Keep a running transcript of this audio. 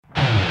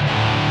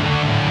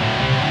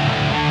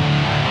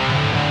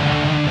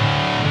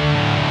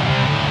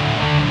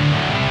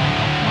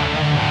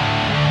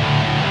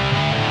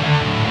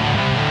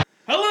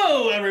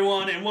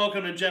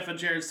welcome to Jeff and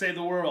Jared Save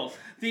the World,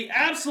 the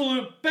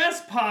absolute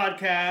best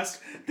podcast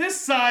this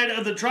side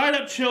of the dried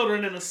up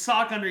children in a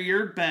sock under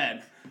your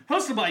bed.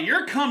 Hosted by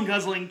your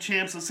cum-guzzling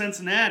champs of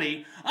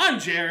Cincinnati, I'm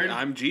Jared.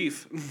 I'm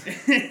Jeef.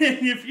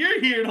 If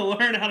you're here to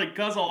learn how to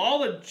guzzle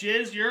all the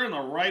jizz, you're in the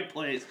right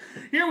place.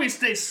 Here we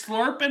stay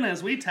slurping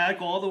as we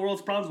tackle all the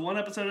world's problems one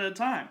episode at a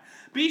time.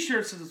 Be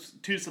sure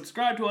to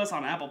subscribe to us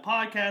on Apple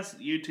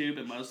Podcasts, YouTube,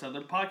 and most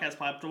other podcast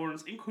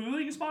platforms,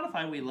 including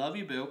Spotify. We love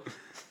you, boo.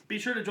 Be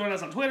sure to join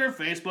us on Twitter,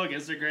 Facebook,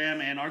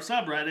 Instagram, and our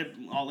subreddit.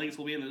 All links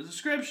will be in the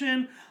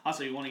description.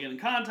 Also, you want to get in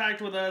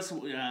contact with us,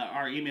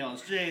 our email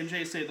is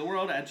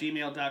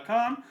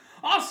jandjsavetheworld@gmail.com.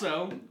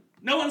 Also,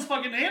 no one's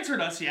fucking answered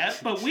us yet,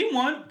 but we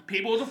want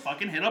people to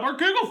fucking hit up our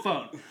Google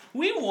phone.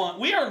 We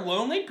are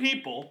lonely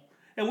people,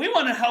 and we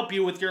want to help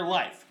you with your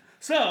life.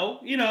 So,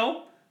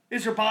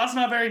 is your boss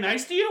not very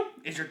nice to you?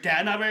 Is your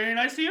dad not very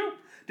nice to you?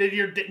 Did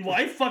your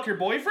wife fuck your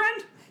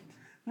boyfriend?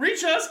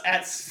 Reach us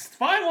at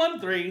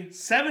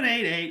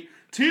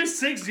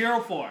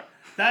 513-788-2604.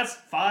 That's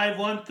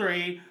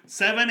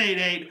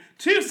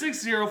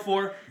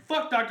 513-788-2604.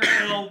 Fuck Dr.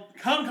 Phil.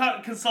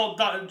 Come consult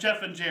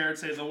Jeff and Jared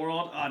Save the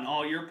World on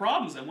all your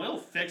problems, and we'll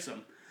fix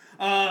them.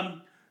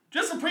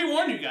 Just to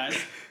pre-warn you guys,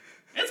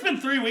 it's been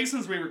 3 weeks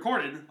since we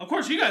recorded. Of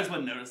course, you guys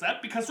wouldn't notice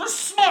that because we're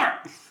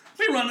smart.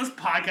 We run this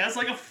podcast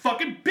like a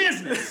fucking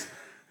business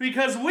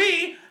because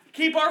we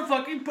keep our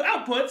fucking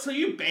output so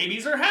you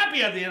babies are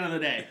happy at the end of the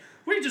day.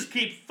 We just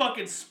keep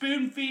fucking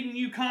spoon-feeding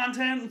you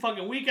content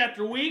fucking week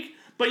after week.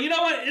 But you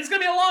know what? It's going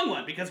to be a long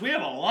one because we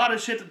have a lot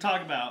of shit to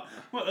talk about.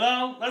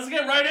 Well, let's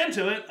get right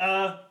into it.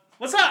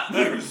 What's up?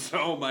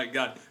 Oh my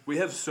god. We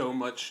have so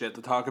much shit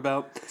to talk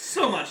about.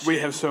 So much shit. We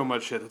have so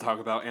much shit to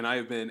talk about, and I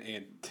have been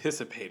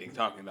anticipating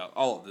talking about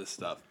all of this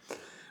stuff.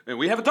 And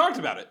we haven't talked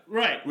about it.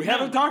 Right. We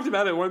haven't talked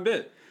about it one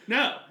bit.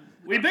 No.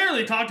 We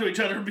barely talk to each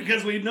other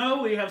because we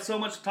know we have so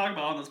much to talk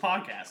about on this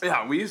podcast.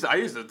 Yeah, I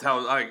used to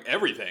tell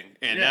everything,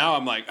 and now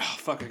I'm like, oh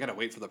fuck, I gotta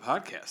wait for the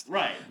podcast.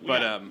 Right.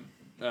 But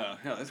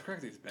let's crack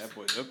these bad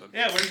boys open.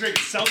 Yeah, we're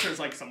drinking seltzers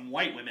like some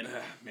white women.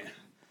 Man.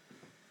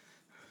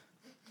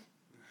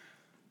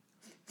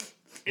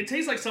 It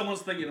tastes like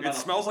someone's thinking about. It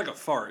smells like a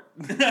fart.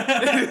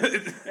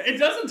 It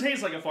doesn't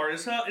taste like a fart.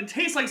 It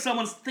tastes like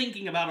someone's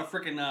thinking about a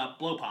freaking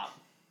blow pop.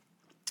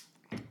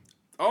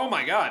 Oh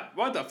my god!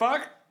 What the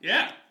fuck?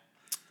 Yeah.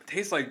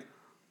 It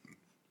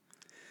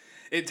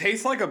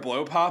tastes like a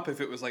blow pop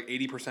if it was like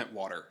 80%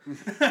 water.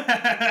 It's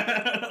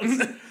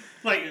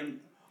like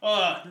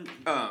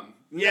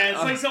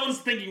someone's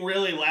thinking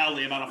really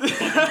loudly about a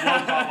fucking blow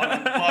pop on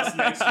a bus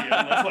next to you.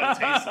 That's what it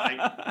tastes like.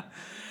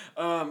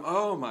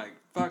 Oh my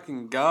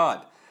fucking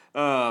god.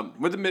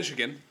 Went to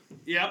Michigan.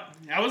 Yep.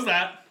 How was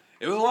that?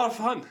 It was a lot of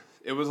fun.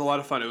 It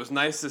was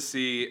nice to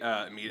see,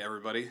 meet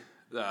everybody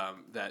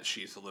that she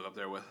used to live up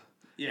there with.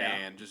 Yeah.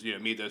 And just,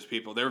 meet those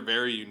people. They're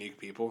very unique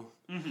people,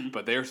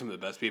 but they are some of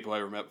the best people I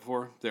ever met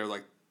before. They're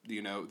like,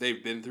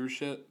 they've been through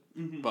shit,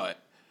 but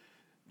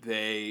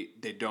they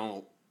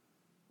don't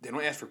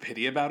ask for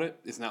pity about it.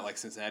 It's not like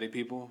Cincinnati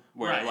people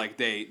where like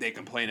they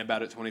complain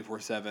about it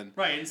 24/7.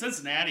 Right. In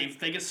Cincinnati, if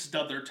they get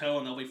stubbed their toe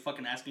and they'll be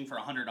fucking asking for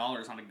 $100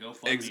 on a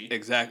GoFundMe.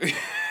 Exactly.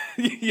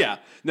 Yeah.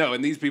 No,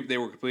 and these people, they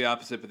were completely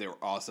opposite, but they were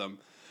awesome.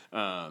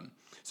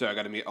 So I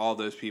got to meet all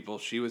those people.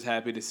 She was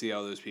happy to see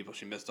all those people.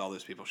 She missed all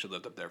those people. She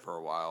lived up there for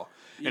a while.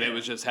 Yeah. And it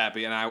was just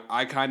happy. And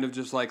I kind of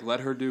just like let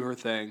her do her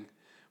thing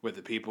with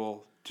the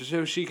people just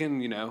so she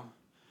can,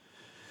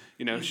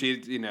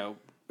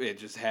 it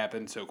just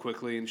happened so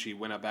quickly and she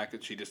went up back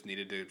and she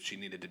needed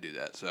to do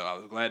that. So I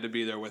was glad to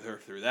be there with her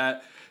through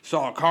that.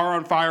 Saw a car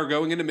on fire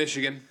going into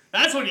Michigan.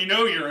 That's when you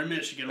know you're in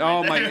Michigan.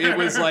 It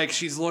was like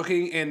she's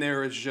looking and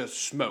there is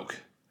just smoke.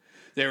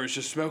 There was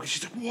just smoke. And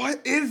she's like,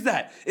 what is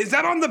that? Is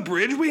that on the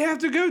bridge we have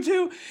to go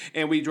to?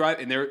 And we drive,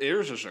 and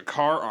there's just a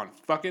car on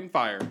fucking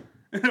fire.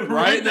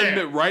 right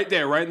there, right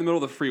in the middle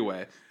of the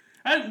freeway.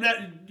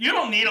 You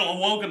don't need a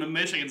welcome to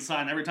Michigan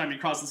sign every time you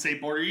cross the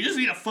state border. You just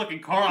need a fucking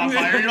car on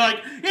fire. You're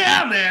like,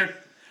 yeah, I'm there.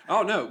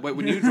 Oh, no. Wait,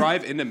 when you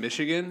drive into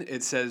Michigan,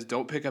 it says,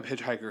 don't pick up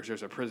hitchhikers.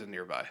 There's a prison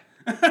nearby.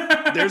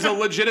 There's a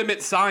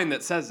legitimate sign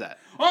that says that.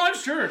 Oh, I'm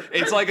sure.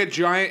 It's like a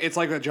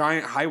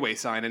giant highway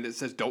sign, and it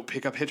says, don't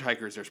pick up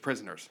hitchhikers. There's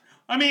prisoners.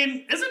 I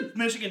mean, isn't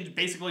Michigan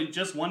basically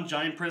just one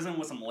giant prison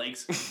with some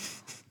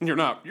lakes? You're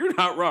not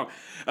wrong.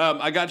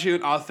 I got you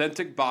an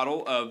authentic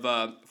bottle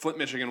of Flint,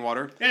 Michigan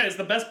water. Yeah, it's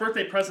the best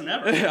birthday present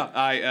ever. Yeah,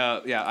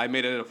 I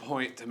made it a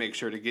point to make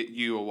sure to get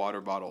you a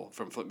water bottle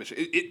from Flint,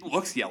 Michigan. It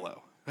looks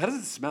yellow. How does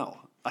it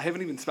smell? I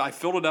haven't even I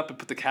filled it up and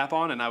put the cap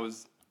on, and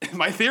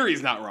my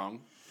theory's not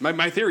wrong.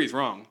 My theory's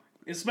wrong.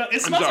 It smells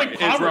like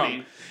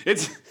poverty.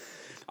 It's wrong.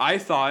 I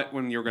thought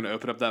when you were going to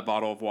open up that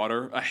bottle of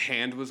water, a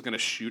hand was going to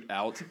shoot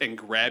out and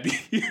grab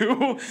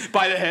you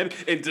by the head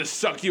and just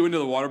suck you into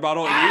the water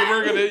bottle.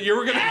 And you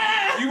were gonna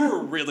You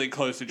were really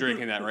close to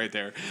drinking that right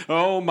there.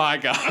 Oh my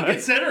god. I'm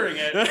considering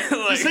it.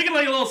 Just taking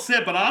like a little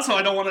sip, but also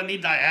I don't want to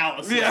need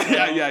dialysis.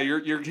 Yeah.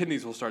 Your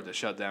kidneys will start to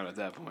shut down at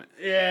that point.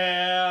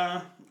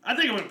 Yeah. I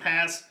think I'm gonna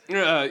pass.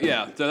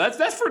 Yeah. So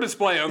that's for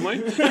display only.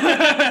 Make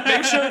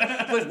sure,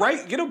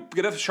 get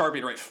a Sharpie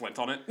and write Flint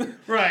on it.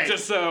 Right.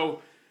 Just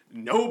so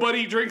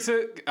nobody drinks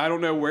it. I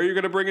don't know where you're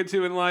gonna bring it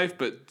to in life,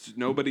 but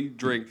nobody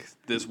drink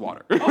this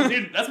water. Oh,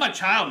 dude, that's my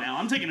child now.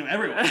 I'm taking him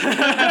everywhere.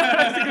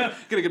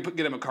 Gonna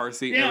get him a car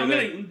seat. Yeah, and I'm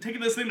everything.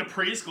 taking this thing to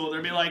preschool.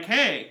 They'll be like,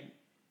 "Hey,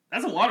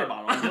 that's a water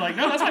bottle." I'll be like,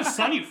 "No, that's my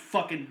son, you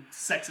fucking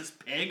sexist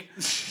pig."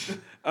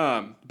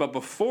 But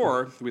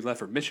before we left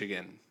for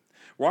Michigan,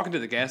 walking to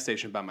the gas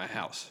station by my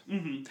house,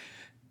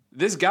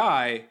 this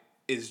guy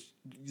is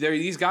there.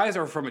 These guys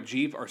are from a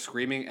Jeep are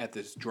screaming at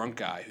this drunk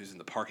guy who's in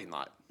the parking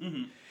lot,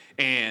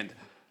 and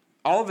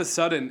all of a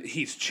sudden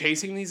he's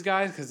chasing these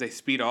guys because they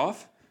speed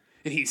off.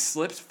 And he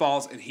slips,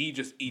 falls, and he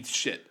just eats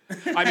shit.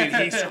 I mean,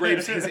 he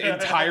scrapes his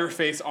entire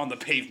face on the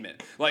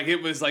pavement. Like,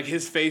 it was like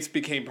his face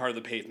became part of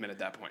the pavement at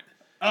that point.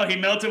 Oh, he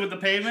melted with the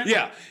pavement?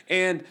 Yeah.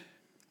 And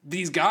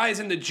these guys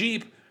in the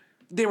Jeep,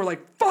 they were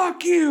like,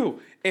 fuck you!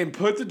 And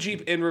put the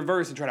Jeep in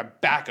reverse and try to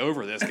back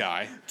over this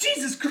guy.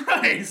 Jesus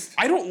Christ!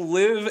 I don't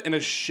live in a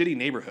shitty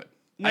neighborhood.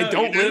 No, I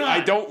don't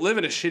not. live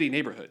in a shitty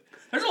neighborhood.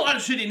 There's a lot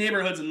of shitty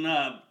neighborhoods in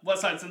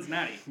west side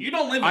Cincinnati. You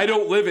don't live in I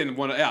don't live in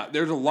one. Yeah,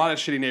 there's a lot of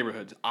shitty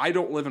neighborhoods. I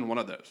don't live in one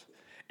of those.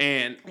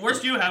 And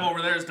worst you have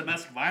over there is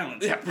domestic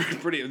violence. yeah,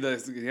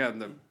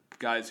 the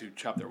guys who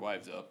chop their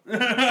wives up.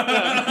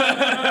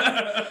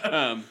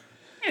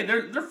 Yeah,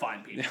 they're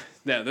fine people.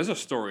 Yeah, there's a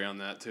story on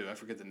that too. I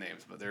forget the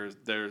names, but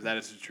that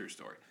is a true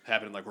story.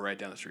 Happened like right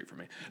down the street from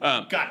me.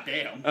 God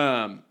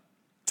damn.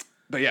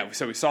 But yeah,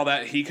 so we saw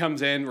that. He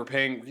comes in, we're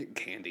getting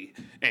candy,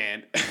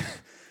 and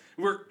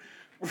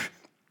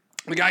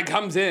the guy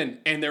comes in,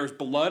 and there's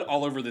blood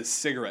all over this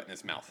cigarette in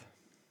his mouth.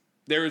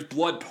 There is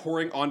blood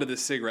pouring onto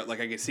this cigarette,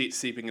 like I can see it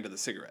seeping into the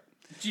cigarette.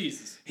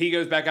 Jesus. He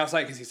goes back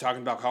outside because he's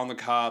talking about calling the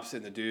cops,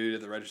 and the dude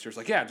at the register is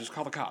like, yeah, just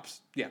call the cops.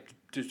 Yeah,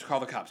 just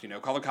call the cops,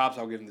 call the cops,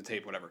 I'll give him the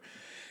tape, whatever.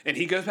 And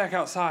he goes back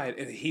outside,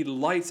 and he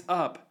lights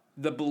up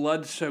the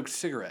blood-soaked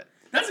cigarette.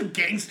 That's a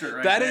gangster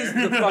right there. That is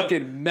the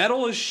fucking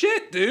metal as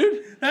shit,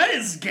 dude. That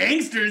is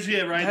gangster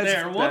shit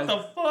there. What the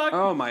fuck?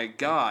 Oh, my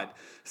God.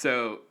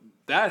 So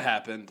that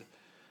happened.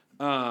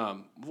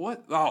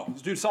 What? Oh,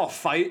 this dude saw a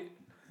fight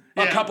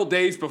a couple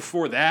days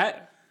before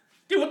that.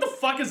 Dude, what the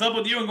fuck is up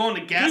with you and going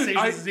to gas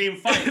stations and seeing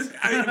fights?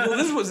 Well,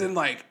 this was in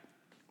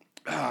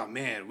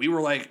we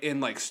were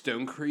in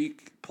Stone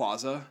Creek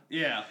Plaza.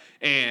 Yeah.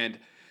 And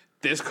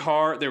this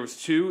car, there was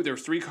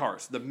 3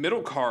 cars. The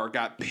middle car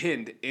got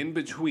pinned in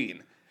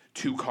between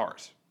 2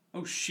 cars.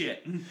 Oh,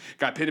 shit.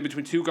 Got pinned in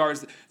between 2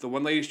 cars. The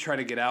one lady's trying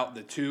to get out.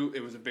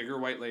 It was a bigger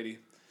white lady,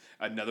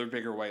 another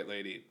bigger white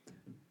lady,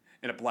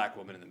 and a black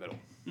woman in the middle.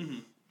 Mm-hmm.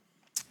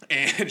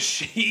 And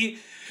she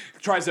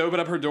tries to open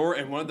up her door,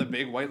 and one of the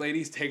big white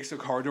ladies takes the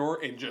car door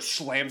and just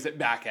slams it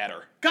back at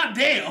her. God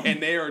damn!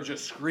 And they are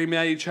just screaming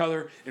at each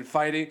other and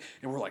fighting,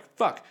 and we're like,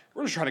 fuck,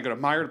 we're just trying to go to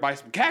Meijer to buy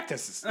some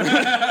cactuses.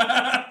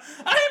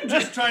 I am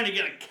just trying to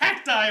get a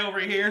cacti over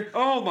here.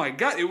 Oh my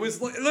God, it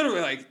was literally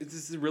like,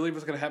 this is really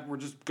what's going to happen? We're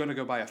just going to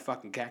go buy a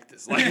fucking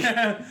cactus.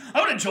 I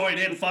would have joined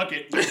in, fuck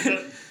it.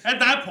 At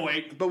that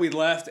point. But we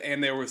left,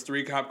 and there was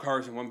 3 cop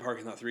cars in one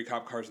parking lot, 3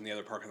 cop cars in the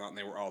other parking lot, and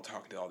they were all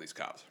talking to all these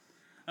cops.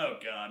 Oh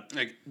God!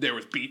 There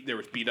was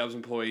B-Dubs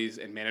employees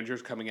and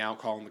managers coming out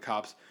calling the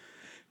cops,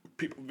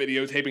 people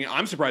videotaping it.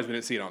 I'm surprised we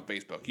didn't see it on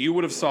Facebook. You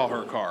would have saw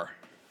her car.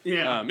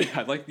 Yeah.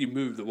 I'd like you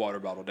moved the water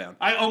bottle down.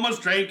 I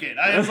almost drank it.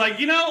 I was like,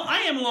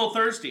 I am a little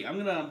thirsty. I'm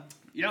gonna.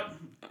 Yep.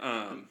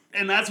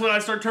 And that's when I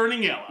start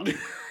turning yellow.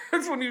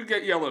 That's when you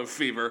get yellow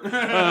fever.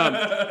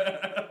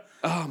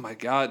 Oh my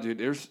God, dude!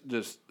 There's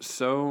just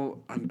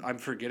I'm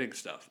forgetting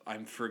stuff.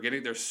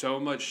 There's so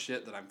much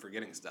shit that I'm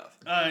forgetting stuff.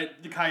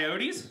 The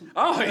coyotes?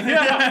 Oh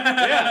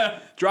yeah.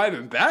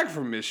 Driving back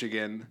from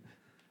Michigan,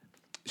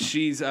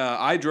 she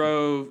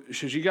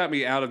got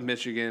me out of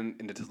Michigan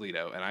into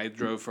Toledo, and I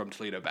drove from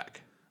Toledo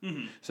back.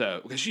 Mm-hmm. So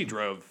because she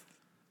drove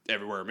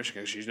everywhere in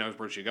Michigan, she knows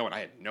where she's going. I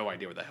had no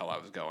idea where the hell I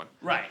was going.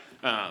 Right.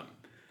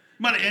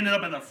 Might have ended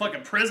up in a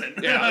fucking prison.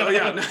 Yeah.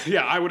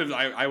 I would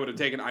have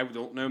taken. I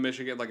don't know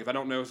Michigan. Like if I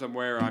don't know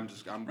somewhere,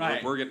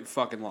 right. We're getting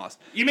fucking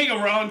lost. You make a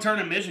wrong turn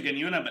in Michigan,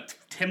 you end up at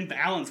Tim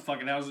Allen's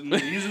fucking house, and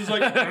he's just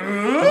like,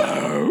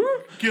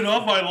 get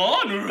off my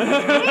lawn.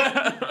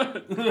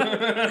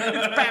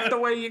 It's back the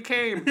way you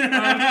came.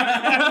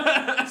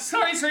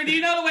 Sorry, sir. Do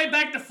you know the way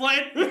back to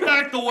Flint?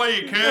 Back the way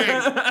you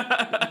came.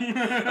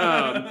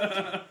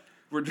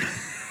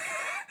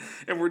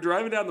 And we're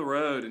driving down the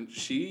road, and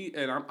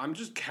I'm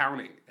just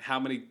counting how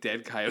many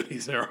dead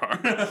coyotes there are.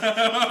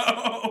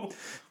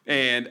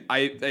 And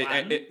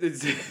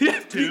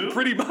Two?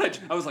 Pretty much.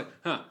 I was like,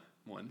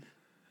 1,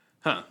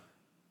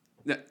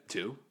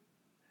 2,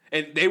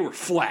 and they were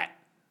flat.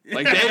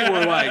 Like, they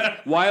were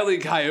like Wile E.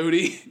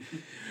 Coyote.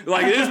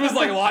 Like, this was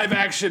like live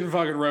action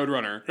fucking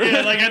Roadrunner.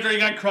 Yeah, like after he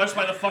got crushed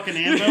by the fucking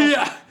anvil.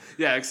 Yeah.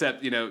 Yeah,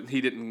 except,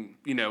 he didn't,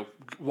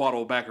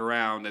 waddle back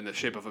around in the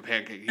shape of a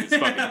pancake. He was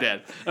fucking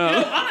dead.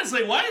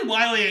 Honestly, why did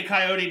Wile E.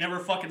 Coyote never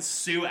fucking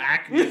sue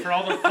Acme for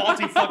all the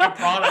faulty fucking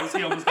products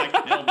he almost got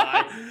killed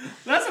by?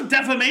 That's a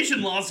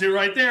defamation lawsuit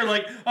right there.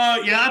 Like,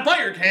 I bought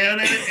your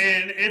can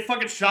and it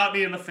fucking shot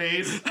me in the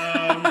face.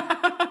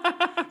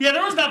 Yeah,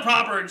 there was not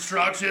proper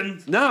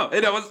instructions. No,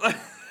 it was...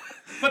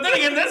 But then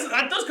again,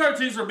 those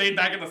cartoons were made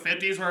back in the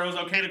 50s where it was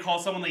okay to call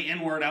someone the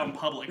N-word out in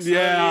public. So,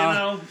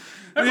 Yeah.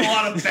 There's a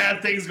lot of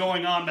bad things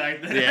going on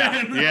back then.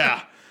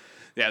 Yeah.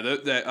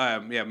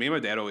 Me and my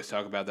dad always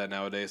talk about that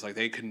nowadays. Like,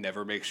 they could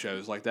never make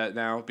shows like that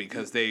now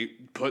because they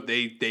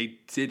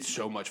did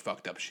so much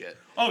fucked up shit.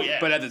 Oh, yeah.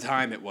 But at the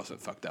time, it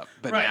wasn't fucked up.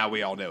 But Right. now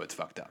we all know it's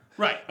fucked up.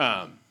 Right.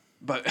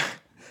 But,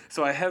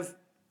 so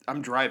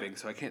I'm driving,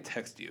 so I can't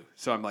text you.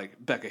 So I'm like,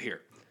 Becca,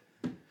 here.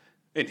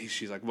 And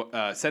she's like,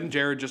 send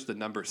Jared just the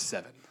number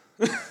 7.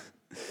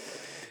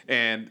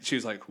 And she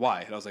was like,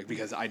 why? And I was like,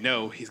 because I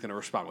know he's going to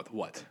respond with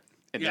what?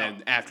 And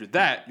then after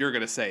that, you're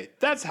going to say,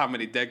 that's how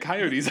many dead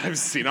coyotes I've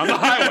seen on the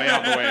highway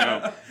on the way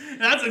home.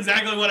 That's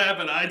exactly what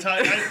happened. I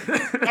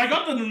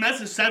got the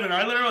message 7.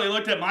 I literally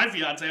looked at my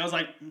fiance. I was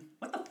like,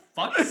 what the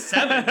fuck is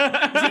 7?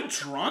 Is he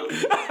drunk?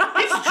 He's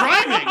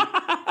driving.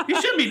 He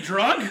shouldn't be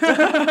drunk.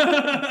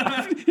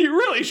 He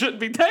really shouldn't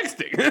be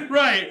texting.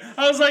 Right.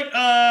 I was like,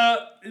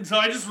 so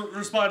I just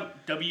respond,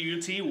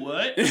 WT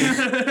what?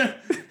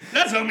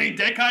 That's how many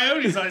dead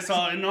coyotes I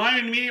saw. And my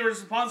immediate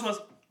response was,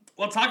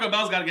 well, Taco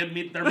Bell's got to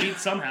get their meat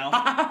somehow.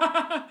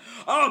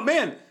 Oh,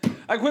 man.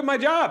 I quit my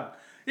job.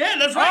 Yeah,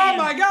 that's right. Oh,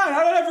 my God.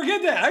 How did I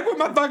forget that? I quit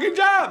my fucking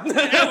job.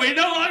 Yeah, we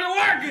no longer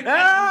work.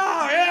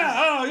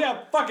 Oh,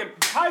 yeah. Fucking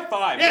high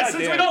five. Yeah, God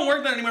since damn. we don't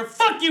work there anymore,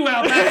 fuck you,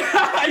 Outback.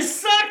 I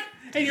suck,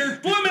 and your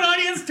blooming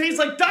onions taste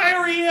like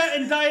diarrhea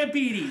and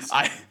diabetes.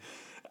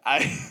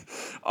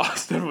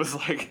 Austin was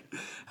like,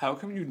 how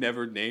come you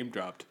never name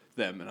dropped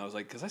them? And I was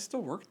like, because I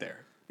still work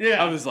there.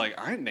 Yeah. I was like,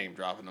 I ain't name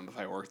dropping them if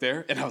I work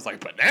there. And I was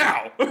like, but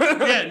now.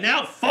 Yeah,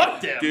 now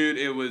fuck them.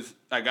 Dude,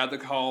 I got the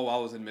call while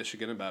I was in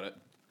Michigan about it.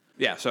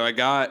 Yeah, so I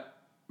got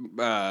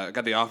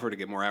the offer to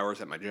get more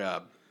hours at my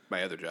job,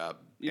 my other job.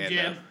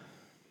 Yeah.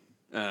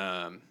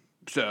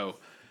 So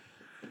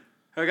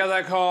I got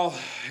that call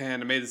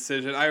and I made the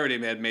decision. I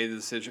already had made the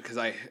decision because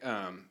I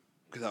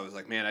was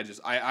like, man,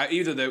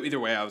 either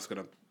way I was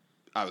gonna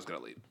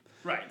leave.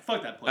 Right,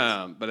 fuck that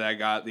place. But I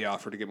got the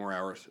offer to get more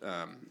hours.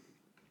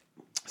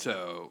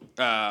 So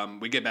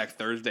we get back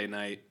Thursday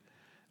night.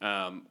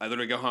 I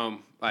literally go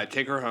home. I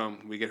take her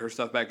home. We get her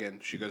stuff back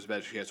in. She goes to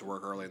bed. She has to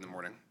work early in the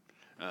morning.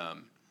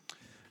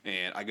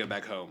 And I go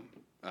back home.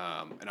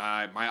 And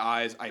I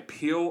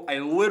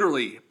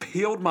literally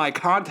peeled my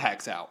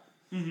contacts out.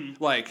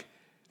 Mm-hmm. Like,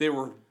 they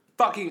were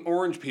fucking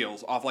orange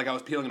peels off like I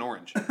was peeling an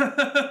orange.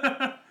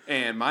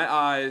 And my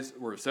eyes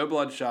were so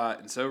bloodshot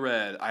and so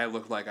red, I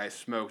looked like I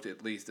smoked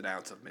at least an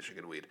ounce of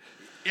Michigan weed.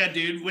 Yeah,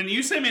 dude, when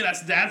you sent me that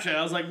Snapchat,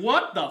 I was like,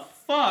 what the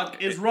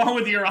fuck is wrong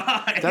with your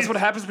eyes? That's what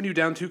happens when you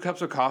down 2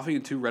 cups of coffee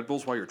and 2 Red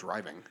Bulls while you're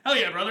driving. Hell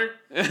yeah, brother.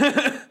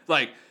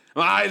 Like,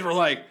 my eyes were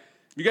like,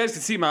 you guys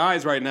can see my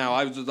eyes right now.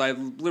 I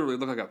literally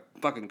look like a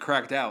fucking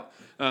cracked out.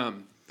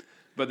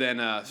 But then,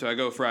 so I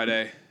go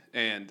Friday,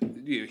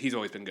 and he's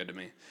always been good to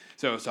me.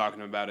 So I was talking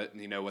to him about it,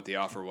 and what the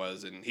offer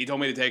was, and he told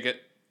me to take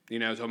it.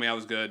 Told me I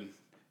was good.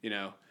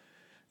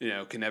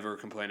 Can never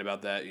complain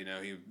about that.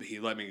 He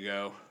let me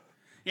go.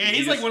 Yeah,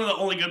 he's like one of the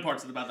only good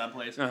parts about that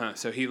place.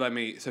 So he let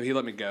me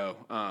go.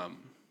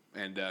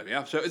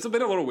 So it's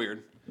been a little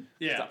weird.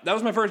 Yeah, that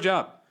was my first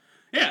job.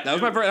 Yeah, that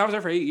was my first. I was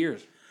there for 8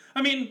 years.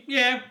 I mean,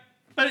 yeah,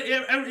 but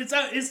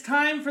it's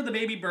time for the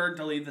baby bird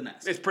to leave the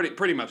nest. It's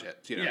pretty much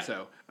it. Yeah.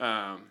 So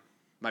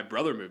my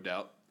brother moved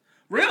out.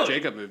 Really?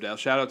 Jacob moved out.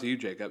 Shout out to you,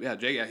 Jacob.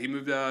 Yeah, he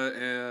moved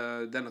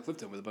down to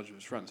Clifton with a bunch of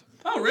his friends.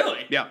 Oh,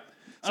 really? Yeah.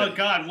 So, oh,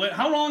 God.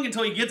 How long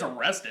until he gets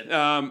arrested?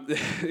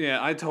 Yeah,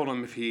 I told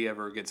him if he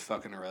ever gets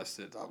fucking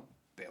arrested, I'll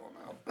bail him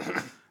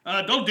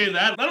out. Don't do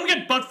that. Let him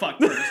get butt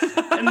fucked first.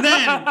 And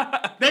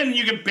then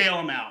you can bail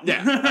him out.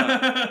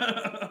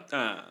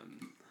 Yeah.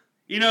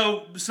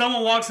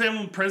 Someone walks in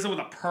from prison with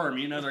a perm,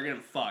 they're getting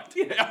fucked.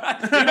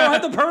 Yeah, you don't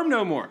have the perm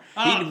no more.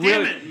 Oh,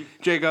 damn it.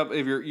 Jacob,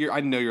 if you're, I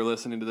know you're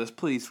listening to this,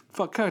 please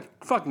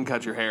fucking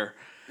cut your hair.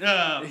 We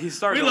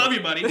love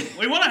you, buddy.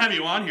 We want to have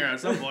you on here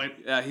at some point.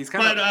 Yeah, he's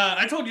kind of... But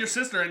I told your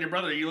sister and your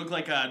brother you look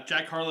like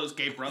Jack Harlow's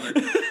gay brother.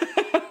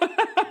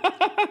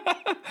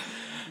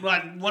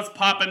 Like, what's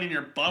popping in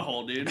your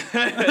butthole, dude?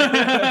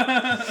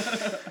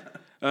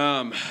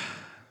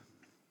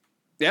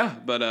 Yeah,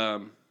 but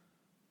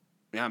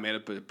yeah, I made a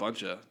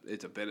bunch of.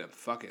 It's been a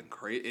fucking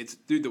crazy.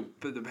 Dude.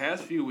 The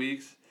past few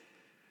weeks,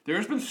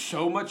 there's been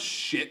so much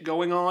shit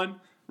going on.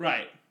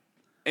 Right.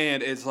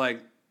 And it's like,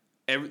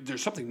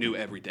 there's something new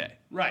every day.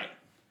 Right.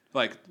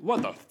 Like,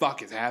 what the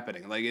fuck is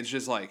happening? Like, it's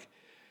just like,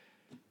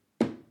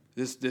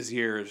 this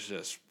year is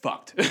just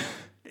fucked.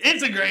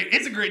 It's a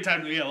great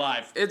time to be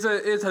alive. It's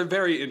a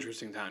very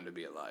interesting time to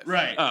be alive.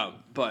 Right.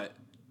 But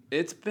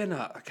It's been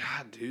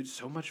God, dude,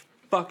 so much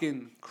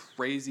fucking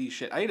crazy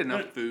shit. I ate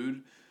enough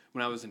food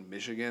when I was in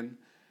Michigan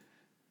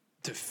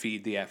to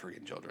feed the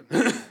African children.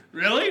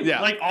 Really?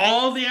 Yeah. Like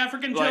all of the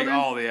African children? Like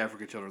all the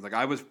African children. Like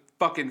I was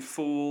fucking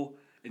full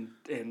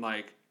and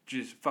like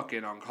just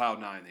fucking on cloud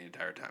 9 the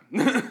entire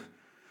time.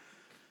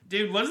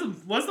 Dude, what's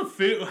the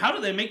food? How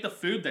do they make the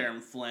food there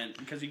in Flint?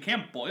 Because you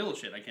can't boil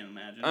shit, I can't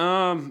imagine.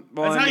 Well,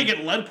 That's how you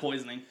get lead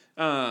poisoning.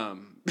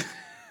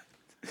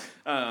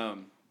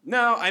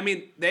 No, I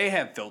mean they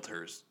have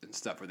filters and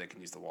stuff where they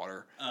can use the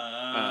water.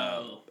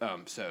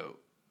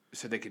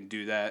 So they can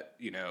do that.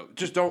 You know,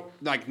 just don't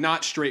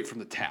not straight from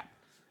the tap.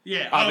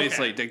 Yeah,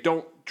 obviously okay. they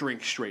don't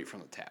drink straight from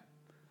the tap.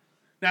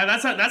 Now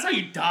that's how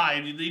you die.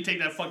 You take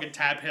that fucking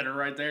tap hitter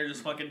right there,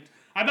 just fucking.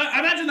 I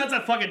imagine that's a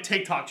fucking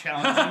TikTok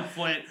challenge in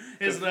Flint.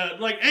 Is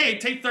hey,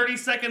 take 30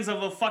 seconds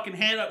of a fucking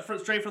hand up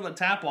straight from the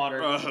tap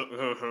water.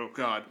 Oh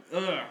God.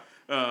 Ugh.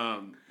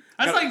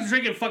 That's like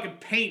drinking fucking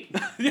paint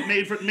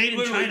made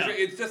in China.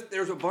 It's just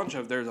there's a bunch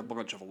of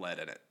lead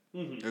in it.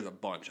 Mm-hmm. There's a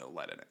bunch of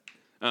lead in it.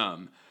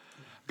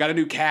 Got a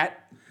new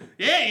cat.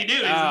 Yeah, you do.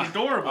 He's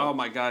adorable. Oh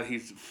my God,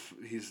 he's.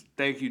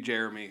 Thank you,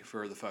 Jeremy,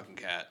 for the fucking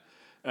cat.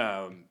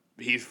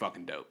 He's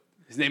fucking dope.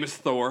 His name is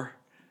Thor.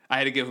 I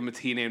had to give him a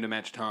T name to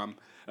match Tom.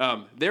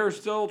 They're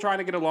still trying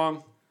to get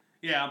along.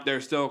 Yeah. They're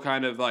still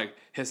kind of like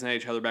hissing at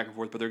each other back and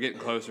forth, but they're getting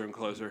closer and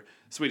closer.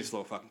 Sweetest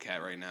little fucking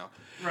cat right now.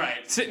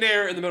 Right. Sitting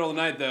there in the middle of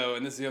the night, though,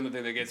 and this is the only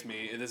thing that gets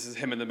me. This is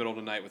him in the middle of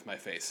the night with my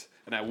face.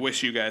 And I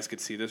wish you guys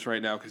could see this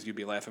right now because you'd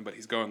be laughing, but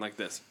he's going like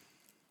this.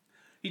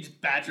 He just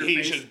bats your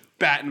face. He's just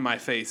batting my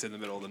face in the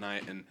middle of the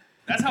night. And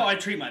that's how I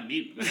treat my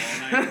meat all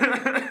night.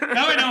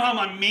 Now I know how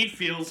my meat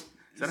feels.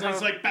 Is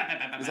It's like bat, bat,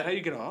 bat, bat. Is that how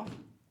you get off?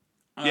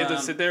 You have to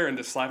sit there and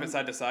just slap it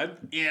side to side?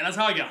 Yeah, that's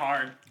how I get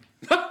hard.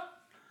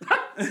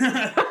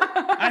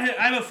 I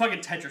have a fucking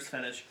Tetris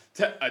fetish.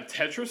 A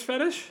Tetris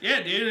fetish?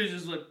 Yeah, dude. It's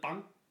just like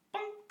bong,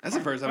 bong. That's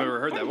the first time I've ever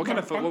heard that. What kind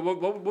of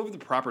what would the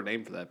proper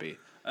name for that be?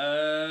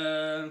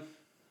 I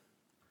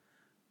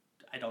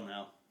don't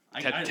know.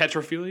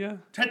 Tetrophilia?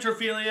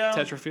 Tetrophilia.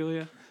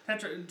 Tetrophilia?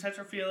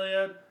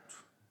 Tetrophilia.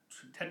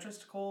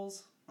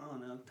 Tetristicles? I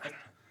don't know.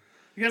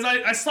 Because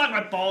I slap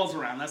my balls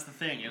around. That's the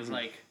thing. It's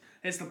like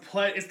it's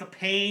the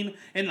pain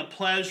and the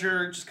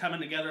pleasure just coming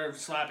together of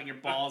slapping your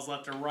balls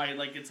left or right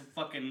like it's a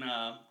fucking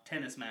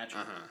tennis match.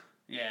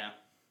 Yeah.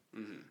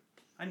 Mm-hmm.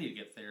 I need to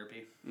get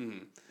therapy.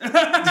 Mm-hmm.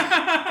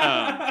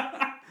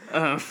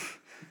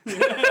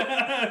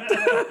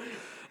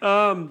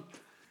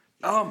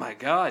 Oh my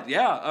God.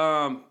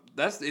 Yeah.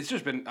 It's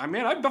just been. I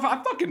mean, I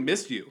fucking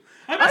missed you.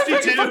 I missed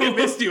you too. Fucking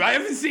missed you. I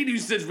haven't seen you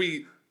since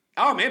we.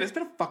 Oh man, it's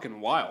been a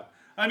fucking while.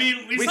 I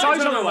mean, we saw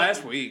each other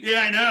last week.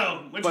 Yeah, I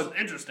know, which is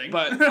interesting.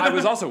 But I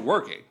was also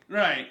working.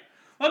 Right.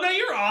 Well, no,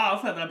 you're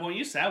off at that point.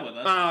 You sat with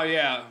us. Oh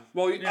yeah.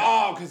 Well,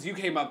 because you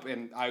came up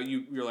and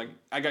you're like,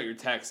 I got your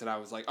text and I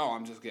was like, oh,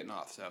 I'm just getting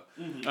off. So,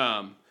 it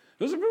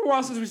was a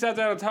while since we sat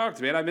down and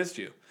talked, man. I missed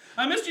you.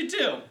 I missed you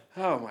too.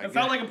 Oh my God. It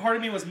felt like a part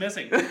of me was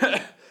missing,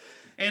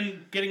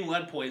 and getting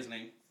lead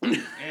poisoning,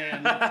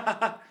 and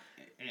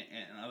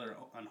other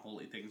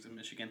unholy things in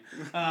Michigan.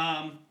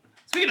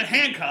 Speaking of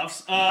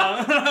handcuffs,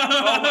 oh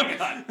my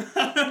God.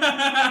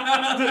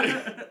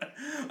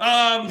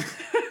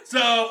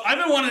 So I've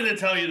been wanting to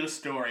tell you this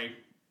story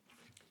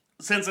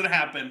since it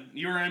happened.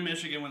 You were in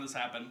Michigan when this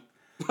happened.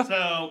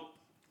 So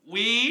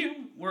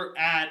we were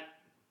at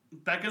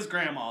Becca's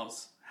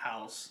grandma's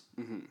house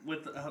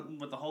with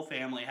the whole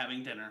family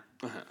having dinner.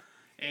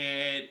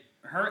 And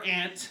her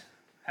aunt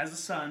has a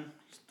son.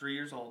 He's 3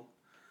 years old,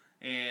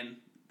 and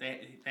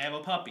they have a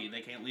puppy. They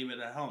can't leave it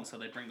at home, so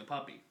they bring the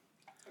puppy.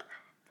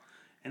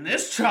 And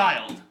this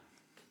child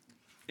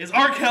is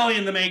R. Kelly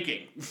in the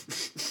making.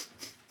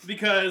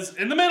 Because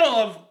in the middle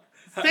of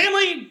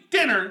family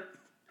dinner,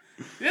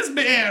 this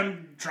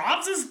man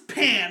drops his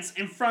pants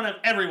in front of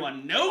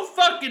everyone. No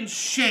fucking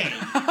shame.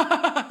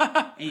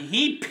 And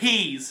he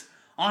pees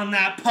on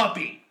that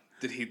puppy.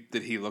 Did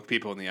he look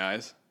people in the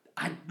eyes?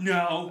 I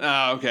know.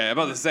 Oh, okay. I'm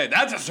about to say,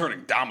 that's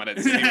asserting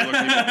dominance. If he looked people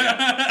in the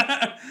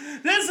eyes.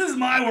 This is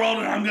my world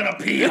and I'm going to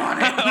pee on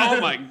it.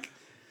 Oh my God.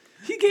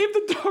 He gave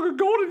the dog a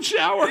golden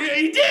shower. Yeah,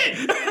 he did.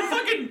 He's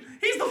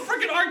the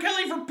freaking R.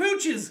 Kelly for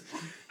pooches.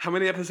 How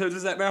many episodes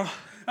is that now?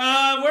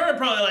 We're at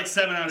probably like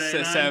 7 out of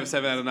 8.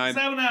 7 out of 9.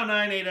 7 out of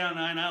 9, 8 out of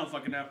 9. I don't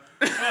fucking know.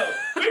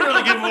 We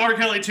really give R.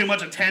 Kelly too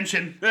much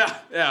attention.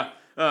 Yeah.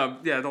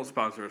 Don't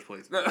sponsor us,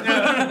 please. No,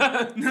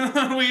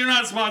 you're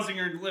not sponsoring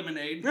your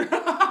lemonade. Can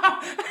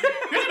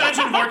you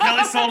imagine if R.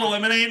 Kelly sold a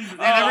lemonade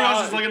and everyone's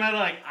just looking at it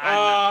like,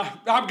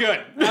 I'm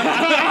good.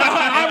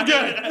 I'm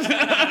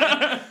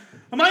good.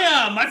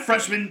 My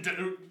freshman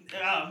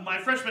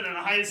in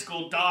a high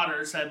school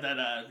daughter said that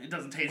it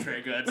doesn't taste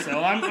very good,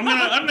 so I'm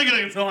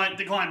gonna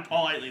decline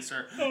politely,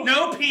 sir.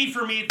 No pee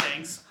for me,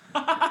 thanks.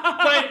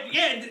 But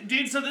yeah,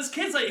 dude. So this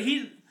kid's like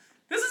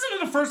this isn't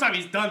the first time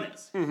he's done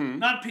this. Mm-hmm.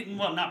 Not peed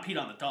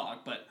on the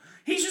dog, but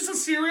he's just a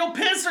serial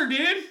pisser,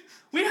 dude.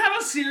 We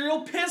have a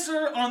serial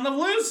pisser on the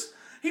loose.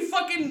 He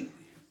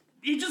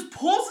just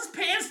pulls his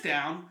pants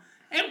down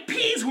and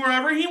pees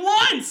wherever he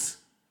wants.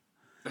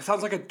 That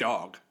sounds like a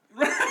dog.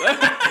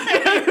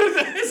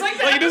 It's like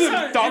the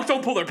episode. Dogs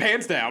don't pull their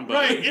pants down, but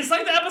Right, it's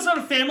like the episode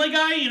of Family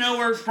Guy,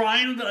 where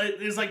Brian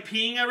is like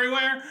peeing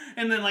everywhere,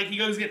 and then like he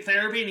goes to get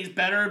therapy and he's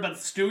better, but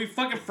Stewie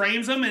fucking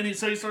frames him, and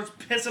so he starts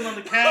pissing on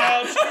the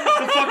couch,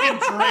 the fucking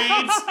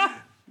drapes.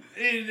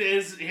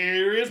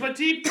 Here is my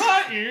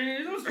teapot.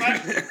 Here's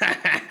my...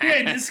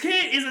 Yeah, this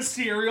kid is a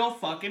serial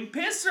fucking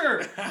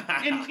pisser,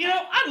 and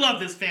I love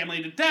this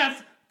family to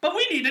death. But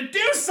we need to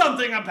do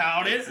something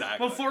about it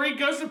before he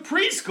goes to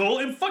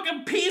preschool and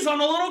fucking pees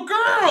on a little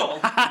girl.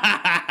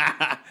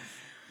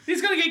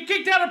 He's gonna get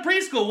kicked out of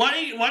preschool. Why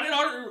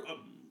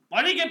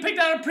did he get picked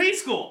out of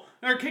preschool?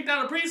 Or kicked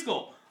out of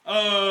preschool?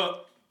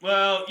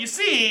 Well, you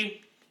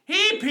see,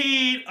 he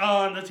peed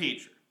on the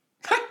teacher.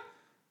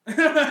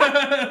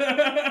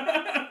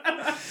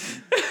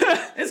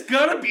 It's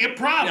gonna be a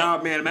problem.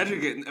 Oh man,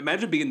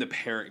 imagine being the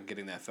parent and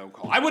getting that phone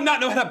call. I would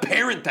not know how to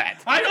parent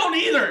that. I don't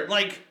either.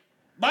 Like.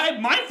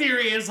 My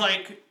theory is,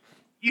 like,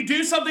 you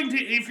do something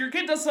if your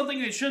kid does something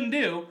they shouldn't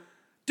do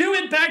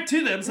it back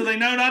to them so they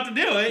know not to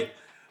do it.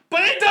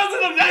 But it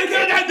doesn't.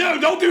 No,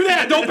 don't do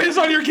that. Don't piss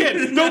on your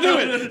kid. Don't do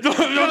it. Don't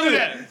do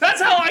that.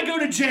 That's how I go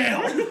to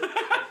jail.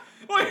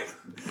 Wait.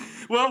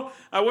 Well,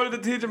 I wanted to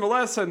teach him a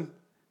lesson,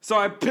 so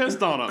I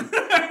pissed on him.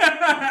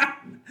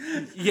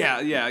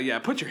 Yeah.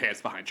 Put your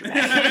hands behind your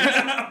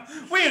back.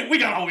 we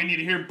got all we need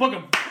to hear. Book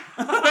him.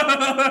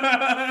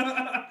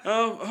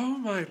 Oh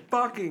my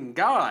fucking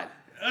God.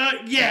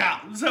 Yeah,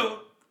 so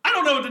I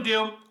don't know what to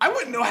do. I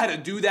wouldn't know how to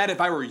do that if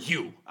I were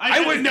you.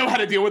 I wouldn't know how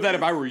to deal with that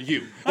if I were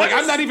you. Like,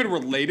 I'm not even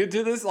related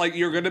to this. Like,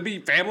 you're going to be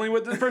family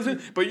with this person,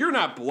 but you're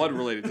not blood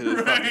related to this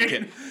fucking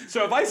kid.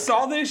 So if I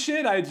saw this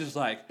shit, I'd just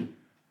like...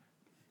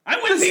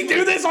 Does he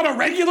do this on a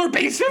regular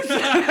basis?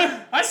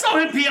 I saw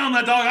him pee on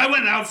that dog. I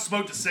went out and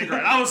smoked a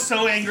cigarette. I was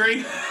so angry.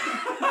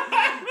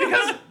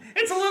 Because...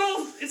 It's a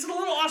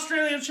little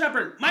Australian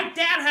Shepherd. My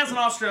dad has an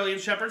Australian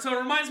Shepherd, so it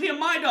reminds me of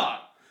my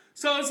dog.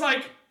 So it's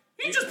like,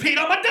 you just peed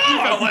on my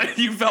dog.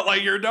 You felt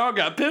like your dog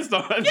got pissed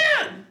on.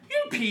 Yeah,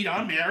 you peed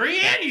on Mary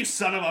Ann, you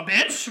son of a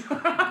bitch.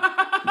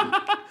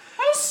 I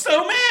was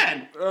so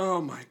mad.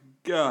 Oh my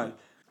God.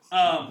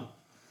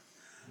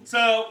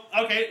 So,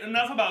 okay,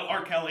 enough about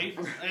R. Kelly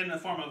in the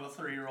form of a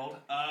 3-year-old.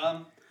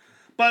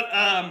 But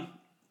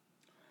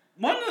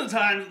one of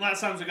the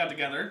last times we got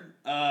together,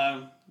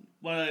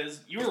 was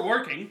you were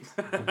working,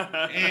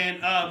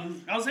 and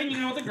I was hanging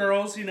out with the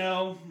girls,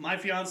 my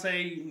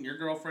fiance, your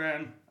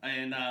girlfriend,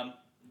 and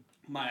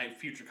my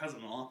future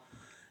cousin-in-law,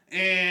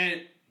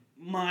 and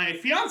my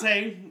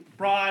fiance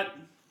brought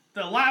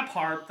the lap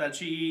harp that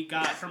she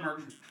got from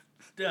her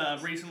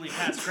recently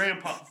passed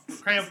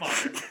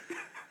grandfather,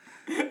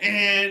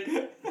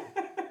 and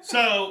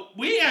so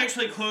we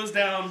actually closed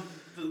down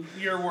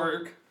your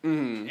work,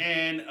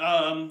 and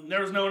there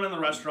was no one in the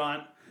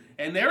restaurant.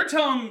 And they were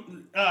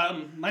telling,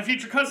 my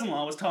future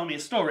cousin-in-law was telling me a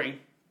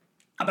story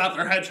about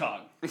their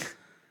hedgehog.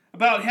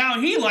 About how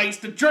he likes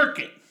to jerk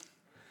it.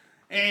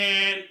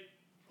 And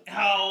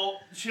how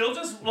she'll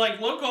just,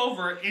 like, look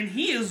over, and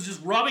he is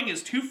just rubbing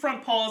his 2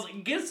 front paws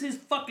and gets his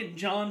fucking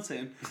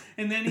Johnson.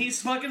 And then he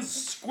fucking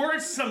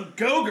squirts some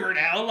Go-Gurt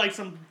out, like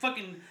some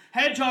fucking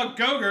hedgehog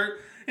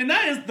Go-Gurt. And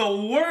that is the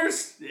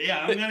worst...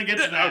 Yeah, I'm gonna get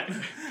to that.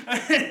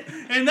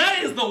 And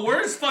that is the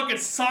worst fucking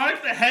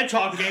Sonic the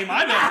Hedgehog game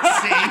I've ever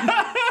seen.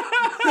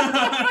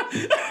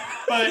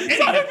 But anyway.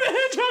 Sonic the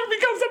Hedgehog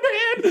becomes a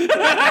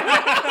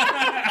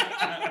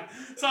man!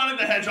 Sonic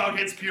the Hedgehog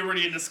hits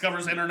puberty and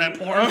discovers internet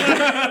porn.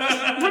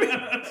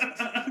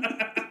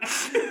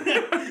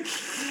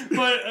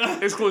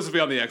 But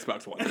exclusively on the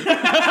Xbox One.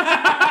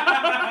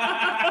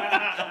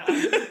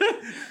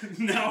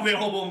 Now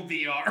available in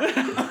VR.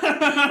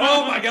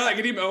 Oh my God!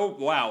 Oh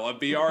wow! A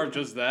VR of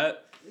just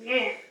that.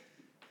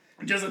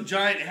 Just a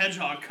giant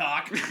hedgehog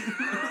cock.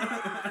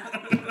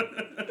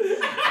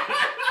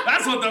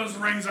 That's what those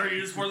rings are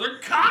used for. They're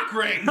cock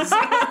rings.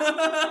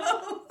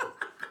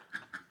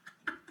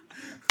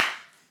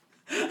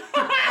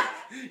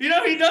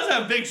 He does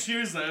have big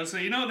shoes, though, so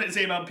you know what they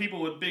say about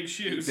people with big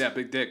shoes. Yeah,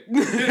 big dick.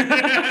 You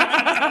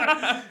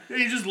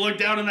just look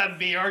down in that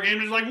VR game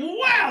and he's like,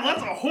 wow,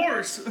 that's a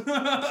horse.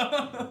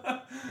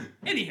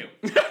 Anywho,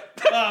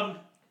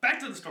 back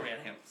to the story at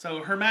hand.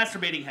 So her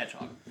masturbating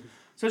hedgehog.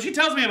 So she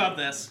tells me about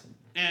this,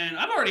 and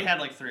I've already had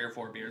like 3 or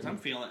 4 beers. I'm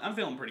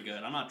feeling pretty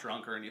good. I'm not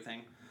drunk or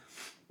anything.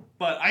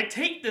 But I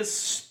take this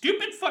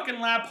stupid fucking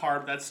lap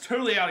harp that's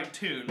totally out of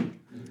tune,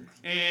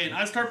 and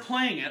I start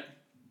playing it,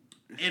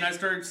 and I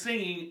start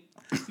singing,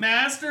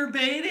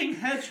 masturbating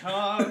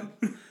hedgehog,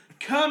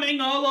 coming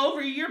all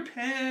over your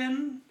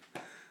pen.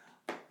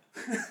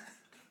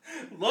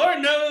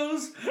 Lord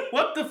knows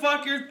what the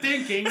fuck you're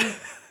thinking,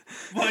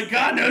 but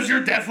God knows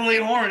you're definitely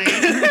horny.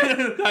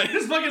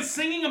 Just fucking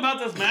singing about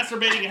this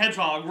masturbating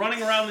hedgehog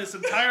running around this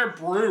entire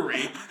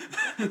brewery.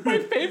 My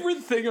favorite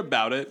thing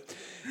about it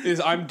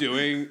is I'm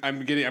doing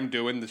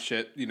the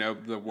shit,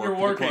 the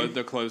work,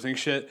 the closing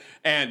shit,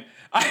 and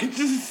I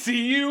just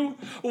see you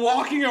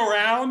walking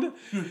around,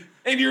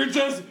 and you're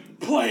just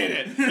playing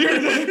it. You're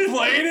just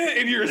playing it,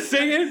 and you're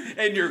singing,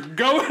 and you're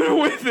going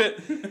with it.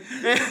 And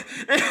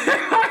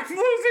I'm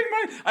losing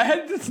I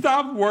had to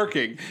stop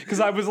working because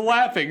I was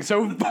laughing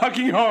so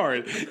fucking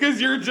hard. Because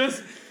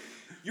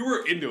you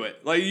were into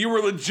it. Like, you were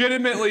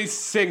legitimately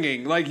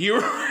singing. Like, you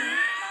were...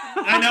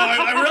 I know.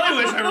 I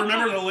really wish I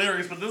remember the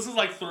lyrics, but this is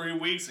like 3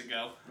 weeks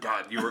ago.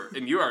 God, you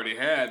already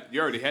had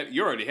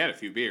a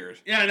few beers.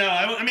 Yeah, I know.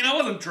 I mean, I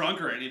wasn't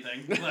drunk or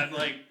anything, but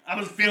like I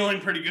was feeling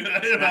pretty good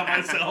about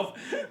myself.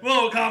 A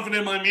little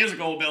confident in my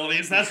musical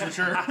abilities, that's for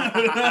sure.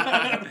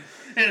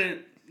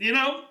 And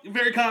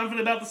very confident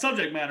about the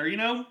subject matter.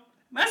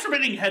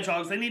 Masturbating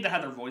hedgehogs, they need to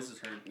have their voices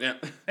heard. Yeah,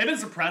 they've been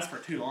suppressed for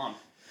too long.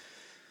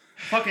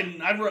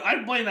 Fucking,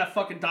 I blame that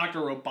fucking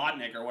Dr.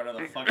 Robotnik or whatever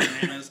the fuck his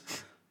name is.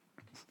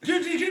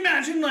 Dude, did you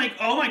imagine, like,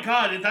 oh my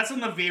god, if that's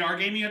in the VR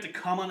game, you have to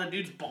come on the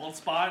dude's bald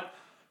spot?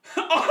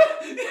 On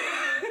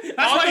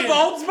the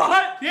bald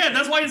spot? Yeah,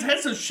 that's why his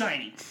head's so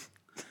shiny.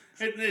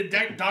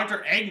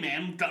 Dr.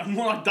 Eggman,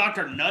 more like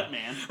Dr.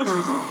 Nutman.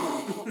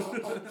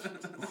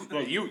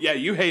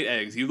 You hate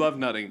eggs. You love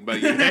nutting,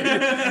 but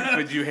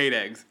you hate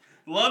eggs.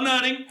 Love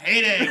nutting,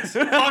 hate eggs.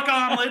 Fuck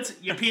omelets,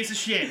 you piece of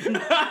shit.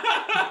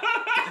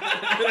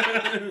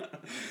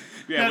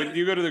 Yeah, when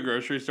you go to the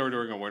grocery store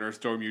during a winter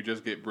storm, you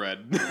just get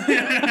bread.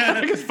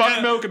 Because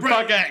fuck milk and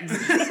fuck eggs.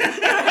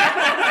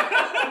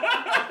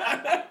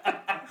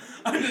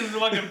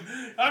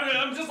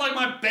 I'm just like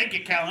my bank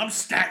account. I'm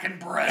stacking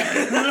bread.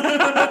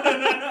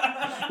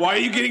 Why are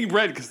you getting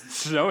bread? Because it's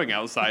snowing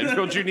outside.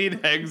 Don't you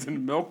need eggs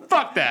and milk?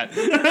 Fuck that.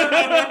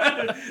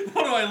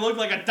 What do I look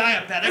like, a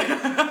diabetic?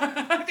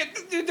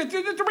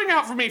 Bring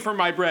out for me for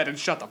my bread and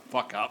shut the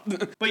fuck up.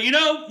 But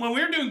when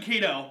we were doing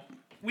keto,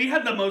 we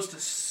had the most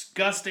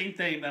disgusting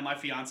thing that my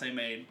fiance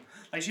made.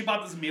 Like, she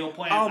bought this meal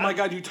plan. Oh my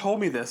god, you told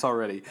me this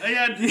already.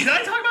 Yeah, did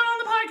I talk about it on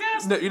the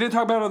podcast? No, you didn't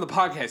talk about it on the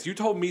podcast. You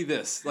told me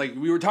this. Like,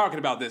 we were talking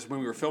about this when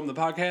we were filming the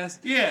podcast.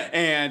 Yeah.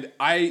 And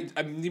I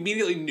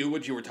immediately knew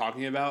what you were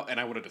talking about, and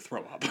I wanted to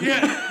throw up.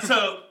 Yeah.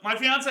 So, my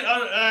fiance,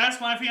 I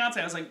asked my fiance,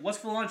 I was like, what's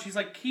for lunch? She's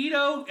like,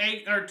 keto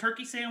egg or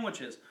turkey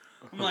sandwiches.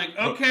 I'm like,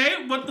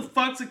 okay, what the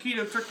fuck's a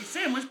keto turkey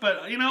sandwich?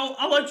 But,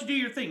 I'll let you do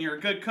your thing. You're a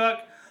good cook.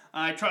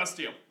 I trust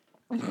you.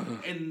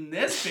 And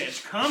this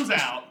bitch comes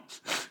out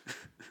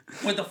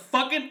with a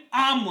fucking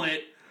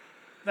omelet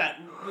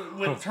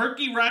with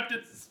turkey wrapped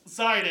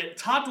inside it,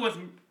 topped with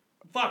I'm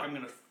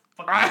gonna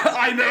fucking.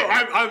 I know.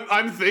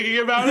 I'm thinking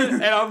about it,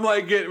 and I'm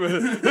like getting.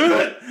 I'm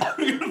gonna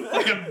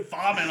fucking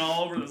vomit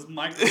all over this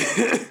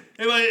microphone.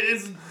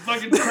 It's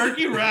fucking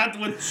turkey wrapped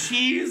with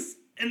cheese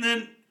and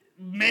then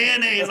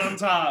mayonnaise on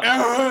top.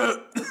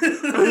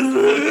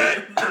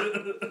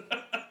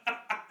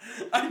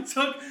 I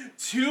took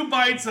 2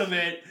 bites of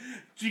it.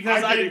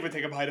 Because I didn't even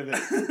take a bite of it.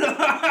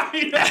 I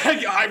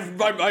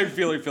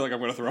feel like I'm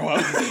going to throw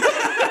up.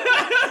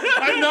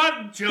 I'm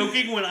not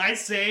joking when I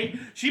say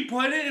she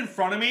put it in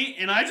front of me,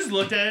 and I just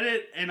looked at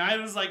it, and I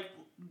was like,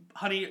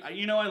 honey,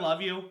 I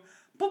love you,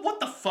 but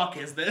what the fuck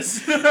is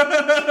this? And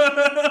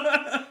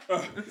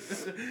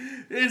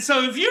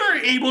so if you're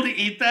able to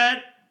eat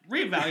that,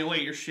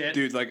 reevaluate your shit.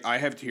 Dude, like, I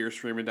have tears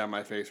streaming down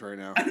my face right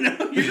now. I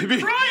know, you're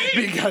crying!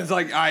 Because,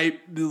 like, I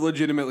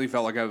legitimately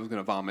felt like I was going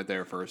to vomit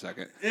there for a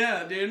second.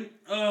 Yeah, dude.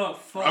 Oh,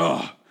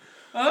 fuck.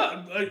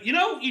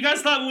 You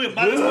guys thought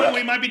by this point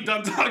we might be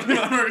done talking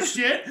about our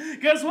shit.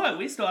 Guess what?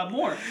 We still have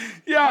more.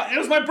 Yeah, it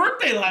was my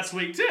birthday last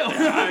week too.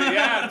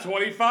 Yeah,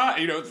 25.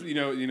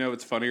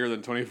 It's funnier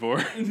than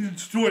 24.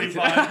 25.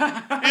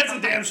 It's a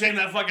damn shame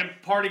that fucking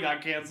party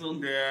got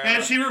canceled. Yeah,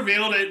 and she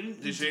revealed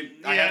it. Did she?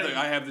 Yeah.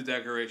 I have the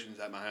decorations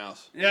at my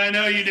house. Yeah, I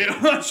know you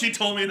do. She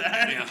told me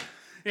that. Yeah.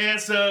 Yeah.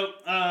 So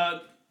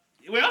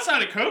we also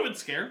had a COVID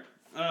scare.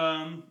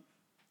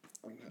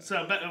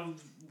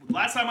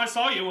 Last time I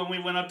saw you when we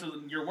went up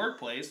to your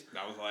workplace.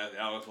 That was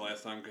the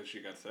last time because she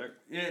got sick.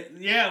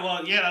 That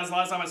was the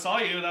last time I saw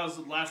you. That was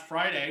last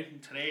Friday.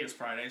 Today is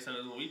Friday, so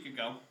it was a week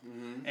ago.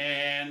 Mm-hmm.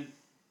 And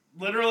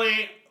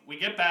literally, we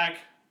get back,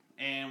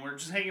 and we're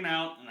just hanging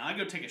out, and I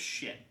go take a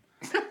shit.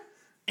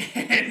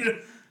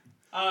 And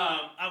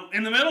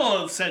in the middle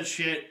of said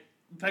shit,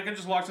 Becca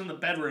just walks in the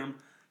bedroom.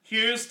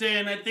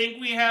 Houston, I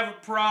think we have a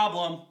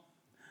problem.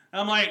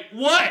 I'm like,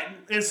 what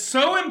is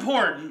so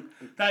important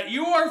that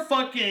you are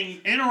fucking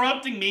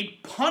interrupting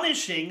me,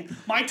 punishing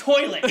my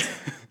toilet?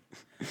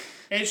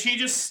 And she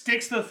just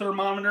sticks the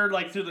thermometer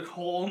like through the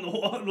hole in the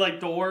wall, like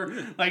door,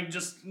 like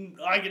just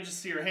I can just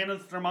see her hand on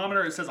the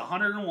thermometer. It says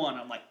 101.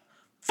 I'm like,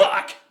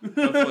 fuck.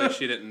 Hopefully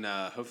she didn't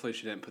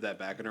put that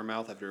back in her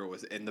mouth after it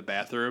was in the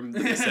bathroom,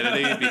 the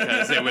vicinity,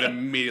 because it would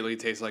immediately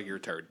taste like your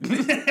turd. No,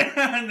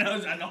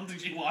 I don't think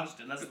she washed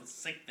it. That's the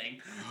sick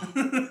thing.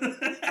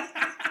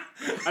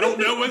 I don't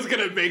know what's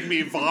gonna make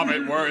me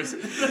vomit worse.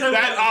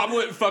 That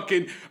omelet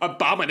fucking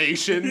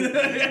abomination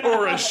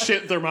or a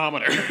shit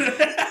thermometer.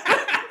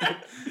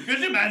 Could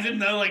you imagine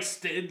though, like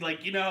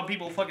how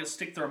people fucking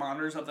stick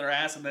thermometers up their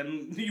ass and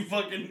then you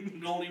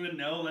fucking don't even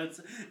know that's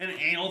an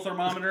anal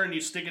thermometer and you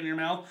stick it in your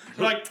mouth?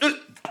 You're like, that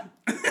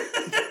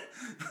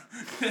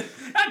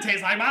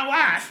tastes like my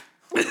wife.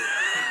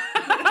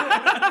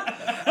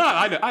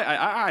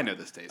 I know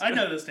this taste. I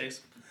know this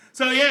taste.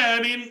 So yeah,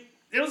 I mean,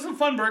 it was a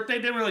fun birthday.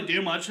 Didn't really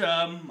do much.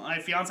 My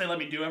fiance let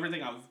me do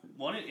anything I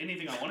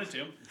wanted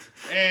to,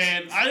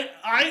 and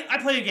I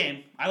play a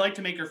game. I like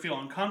to make her feel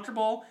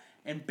uncomfortable,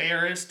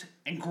 embarrassed,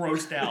 and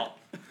grossed out.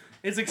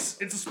 It's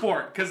a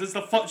sport because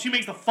she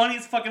makes the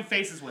funniest fucking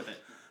faces with it.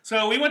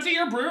 So we went to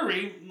your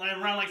brewery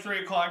around like 3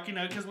 o'clock,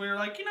 because we were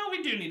like,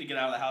 we do need to get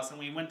out of the house, and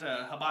we went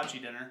to hibachi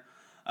dinner.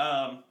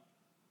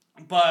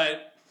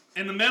 But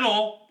in the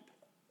middle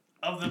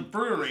of the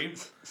brewery,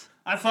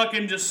 I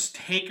fucking just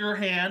take her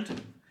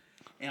hand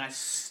and I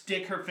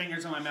stick her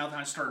fingers in my mouth and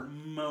I start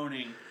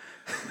moaning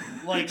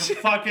like a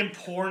fucking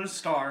porn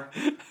star.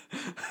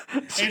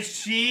 And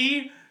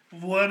she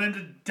wanted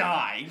to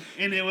die,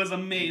 and it was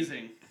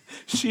amazing.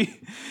 She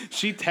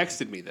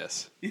texted me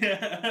this.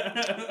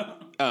 Yeah.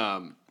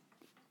 And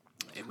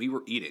we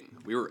were eating.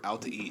 We were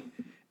out to eat.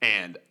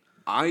 And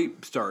I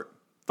start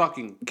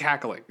fucking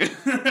cackling. And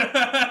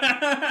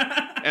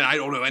I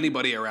don't know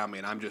anybody around me.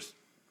 And I'm just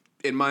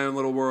in my own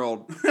little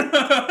world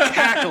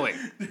cackling.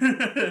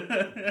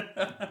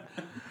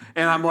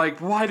 And I'm like,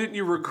 why didn't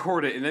you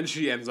record it? And then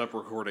she ends up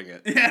recording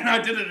it. Yeah, and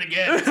I did it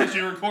again. So she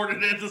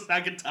recorded it the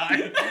second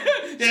time.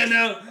 Yeah,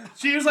 no.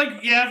 She was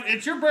like, yeah,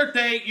 it's your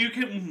birthday. You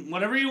can,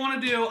 whatever you want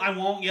to do, I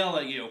won't yell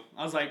at you.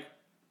 I was like,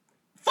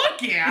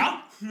 fuck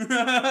yeah.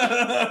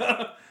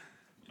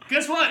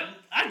 Guess what?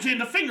 I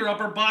jammed a finger up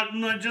her butt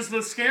just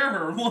to scare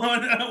her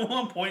at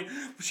one point.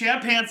 She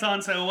had pants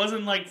on, so it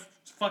wasn't like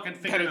fucking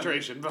finger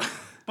penetration.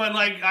 But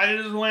like, I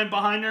just went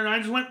behind her and I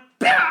just went,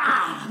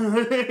 bah!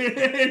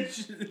 You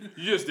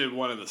just did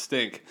one of the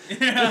stink.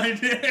 Yeah, I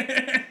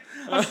did.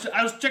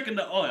 I was checking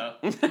the oil.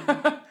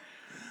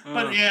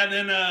 But yeah,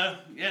 then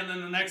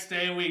the next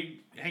day we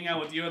hang out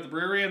with you at the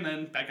brewery, and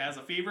then Becca has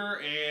a fever,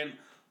 and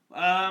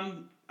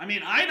I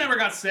mean, I never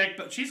got sick,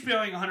 but she's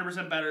feeling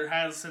 100% better,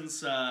 has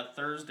since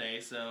Thursday,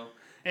 so,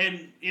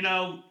 and,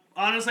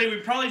 honestly, we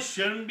probably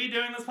shouldn't be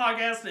doing this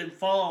podcast and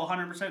follow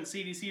 100%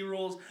 CDC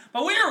rules,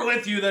 but we were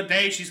with you the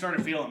day she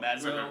started feeling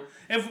bad, so,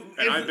 if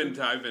I've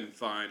been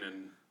fine,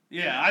 and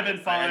yeah, I've been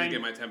fine. I had to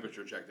get my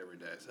temperature checked every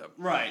day, so.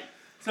 Right.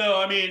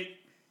 So, I mean,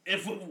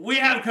 if we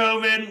have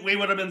COVID, we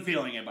would have been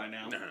feeling it by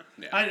now.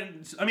 Yeah.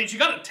 I mean, she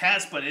got a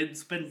test, but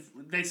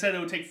they said it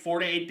would take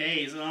 4 to 8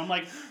 days. And I'm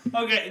like,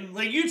 okay,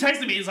 like you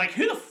texted me, it's like,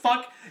 who the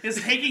fuck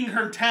is taking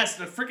her test?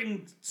 The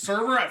freaking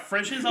server at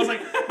Frisch's? I was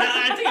like,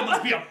 I think it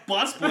must be a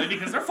busboy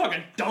because they're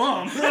fucking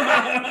dumb.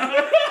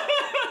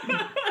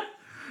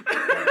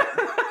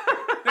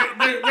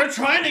 They're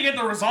trying to get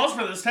the results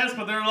for this test,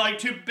 but they're like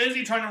too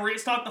busy trying to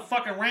restock the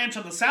fucking ranch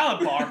on the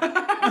salad bar.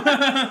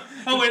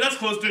 Oh wait, that's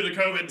close due to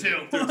COVID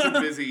too. They're too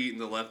busy eating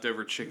the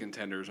leftover chicken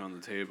tenders on the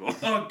table.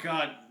 Oh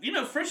god,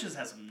 Frisch's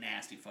has some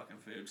nasty fucking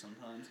food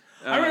sometimes.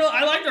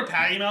 I like their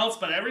patty melts,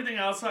 but everything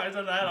outside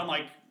of that, I'm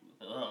like,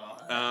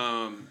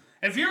 ugh.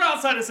 If you're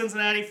outside of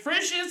Cincinnati,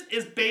 Frisch's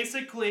is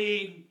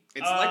basically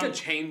it's like a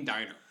chain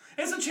diner.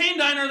 It's a chain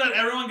diner that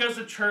everyone goes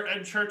to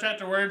church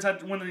afterwards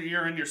when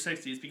you're in your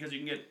 60s because you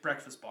can get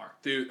breakfast bar.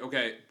 Dude,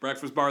 okay,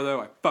 breakfast bar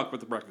though, I fuck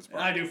with the breakfast bar.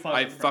 I do fuck.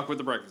 I fuck with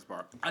the breakfast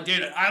bar.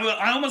 Dude,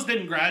 I almost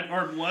didn't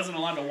wasn't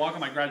allowed to walk on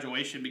my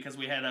graduation because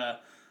we had a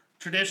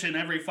tradition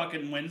every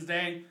fucking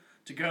Wednesday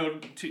to go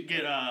to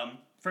get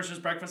Frisch's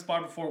breakfast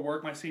bar before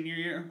work my senior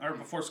year or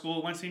before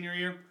school my senior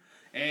year.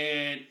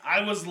 And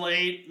I was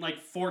late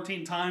like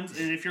 14 times,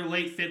 and if you're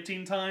late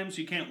 15 times,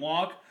 you can't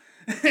walk.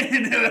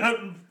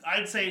 And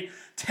I'd say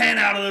 10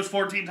 out of those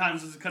 14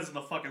 times is because of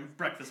the fucking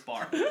breakfast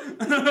bar.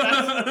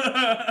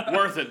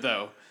 Worth it,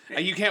 though.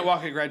 You can't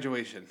walk at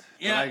graduation.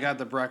 Yeah. But I got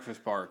the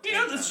breakfast bar. The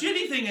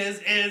shitty thing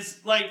is,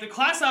 like, the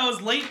class I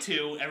was late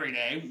to every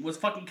day was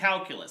fucking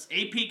calculus.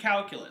 AP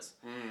calculus.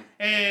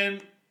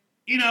 And,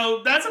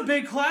 that's a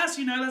big class,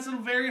 that's a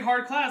very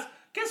hard class.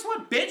 Guess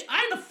what, bitch?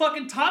 I had the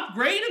fucking top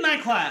grade in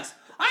that class.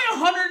 I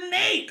had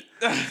 108.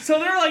 So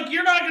they're like,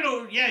 you're not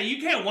going to,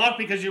 you can't walk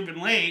because you've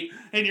been late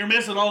and you're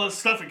missing all this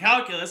stuff in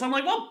calculus. I'm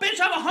like, well, bitch,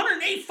 I have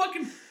 108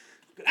 fucking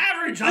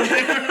average on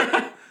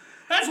there.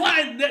 That's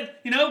why,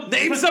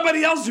 Name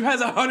somebody else who has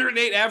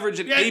 108 average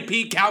in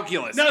AP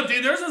calculus. No,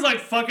 dude, there's this, like,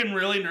 fucking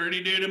really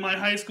nerdy dude in my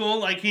high school.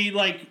 Like, he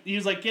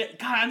was like, God,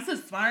 I'm so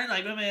smart.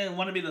 Like, I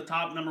want to be the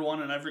top number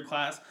one in every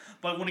class.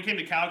 But when it came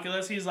to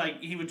calculus,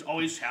 he would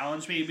always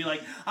challenge me. He'd be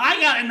like,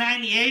 I got a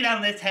 98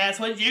 on this test.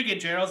 What did you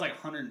get, Jared? I was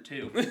like,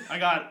 102. I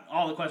got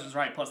all the questions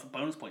right, plus the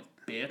bonus points,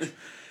 bitch.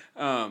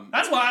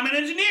 That's why I'm an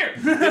engineer.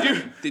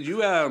 Did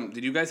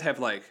you guys have,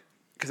 like,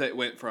 because it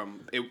went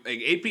from,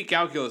 AP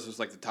Calculus was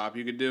like the top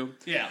you could do.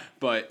 Yeah.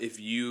 But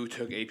if you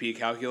took AP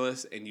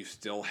Calculus and you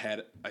still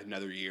had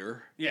another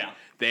year. Yeah.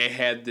 They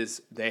had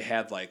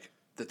like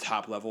the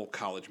top level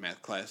college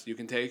math class you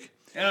can take.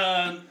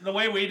 The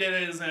way we did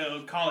it is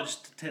college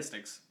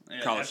statistics.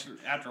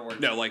 Afterwards.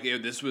 No, like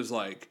this was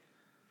like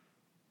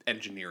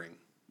engineering.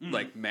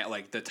 Like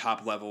like the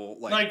top level.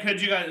 Like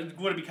could you guys,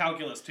 would it be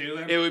calculus too?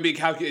 Then? It would be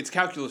it's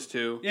calculus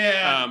too.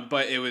 Yeah.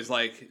 But it was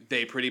like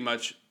they pretty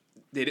much,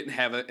 they didn't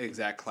have an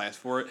exact class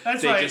for it.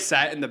 That's they right. just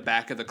sat in the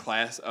back of the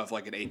class of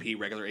like an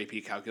regular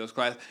AP calculus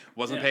class,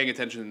 wasn't paying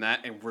attention to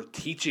that, and were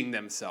teaching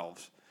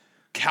themselves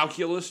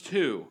Calculus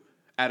 2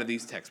 out of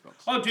these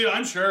textbooks. Oh, dude,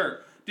 I'm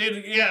sure.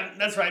 Dude, yeah,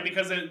 that's right,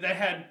 because they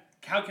had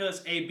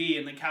Calculus AB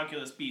and then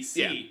Calculus BC.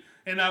 Yeah.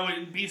 And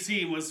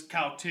BC was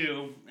Calc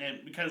 2,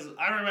 and because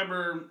I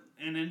remember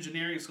in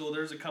engineering school,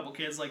 there's a couple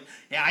kids like,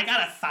 yeah, I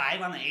got a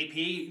 5 on the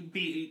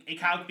AP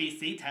Calc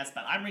BC test,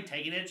 but I'm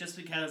retaking it just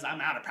because I'm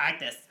out of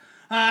practice.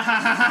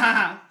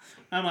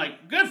 I'm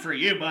like, good for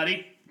you,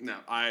 buddy. No,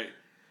 I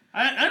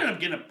ended up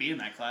getting a B in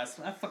that class.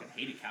 I fucking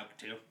hated Calc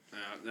 2.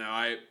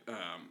 I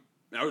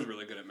was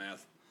really good at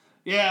math.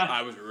 Yeah.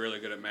 I was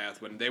really good at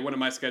math. When they wanted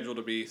my schedule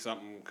to be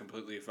something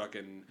completely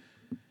fucking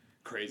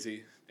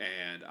crazy,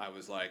 and I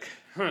was like,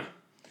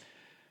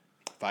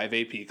 5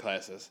 AP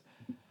classes.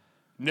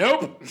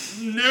 Nope.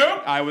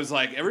 I was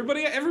like,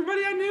 everybody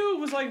I knew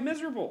was like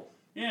miserable.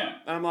 Yeah.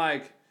 And I'm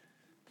like,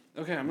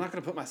 okay, I'm not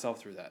going to put myself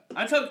through that.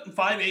 I took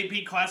 5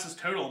 AP classes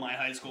total in my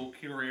high school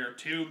career.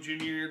 2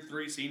 junior year,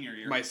 3 senior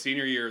year. My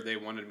senior year, they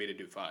wanted me to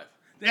do 5.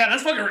 Yeah,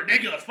 that's fucking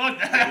ridiculous. Fuck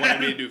that. They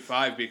wanted me to do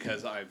 5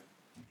 because I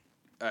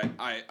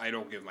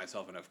don't give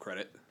myself enough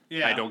credit.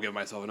 Yeah. I don't give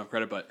myself enough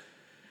credit, but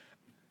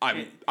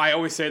I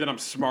always say that I'm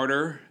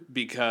smarter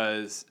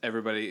because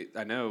everybody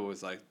I know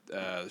was like,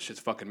 this shit's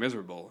fucking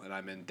miserable, and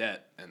I'm in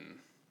debt, and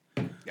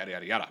yada,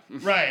 yada, yada.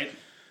 Right.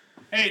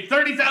 Hey,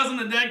 30,000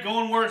 in debt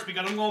going worse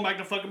because I'm going back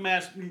to fucking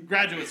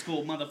graduate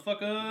school,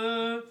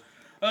 motherfucker.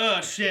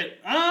 Shit.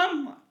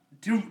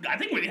 Dude, I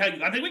think we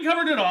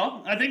covered it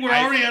all. I think we're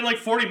already at like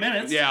 40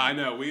 minutes. Yeah, I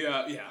know. We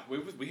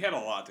had a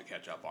lot to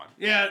catch up on.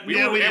 Yeah, we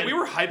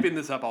were hyping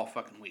this up all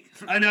fucking week.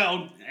 I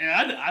know.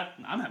 Yeah,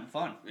 I'm having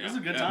fun. Yeah, this is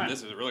a good time.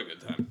 This is a really good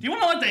time. Do you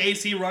want to let the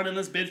AC run in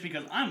this bitch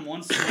because I'm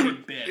one sweaty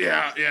bitch.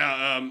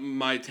 Yeah.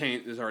 My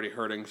taint is already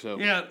hurting. So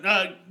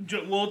yeah.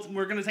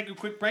 We're gonna take a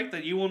quick break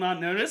that you will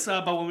not notice.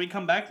 But when we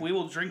come back, we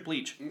will drink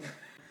bleach.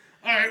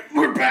 All right,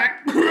 we're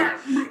back.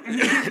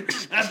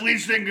 That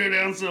bleach didn't go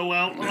down so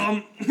well.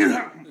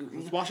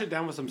 Let's wash it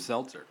down with some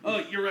seltzer.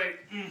 Oh, you're right.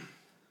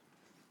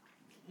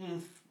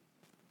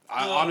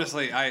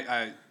 Honestly,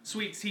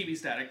 Sweet TV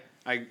static.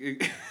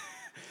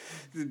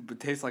 it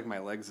tastes like my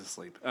legs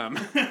asleep.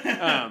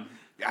 I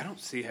don't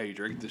see how you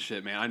drink this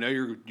shit, man. I know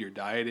you're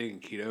dieting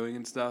and ketoing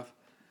and stuff.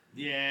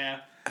 Yeah,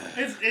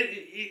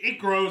 it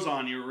grows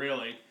on you,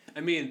 really.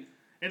 I mean,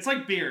 it's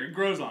like beer. It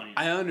grows on you.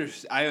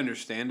 I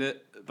understand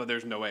it, but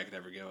there's no way I could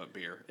ever give up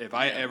beer. If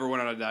I ever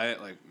went on a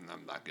diet, like,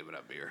 I'm not giving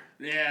up beer.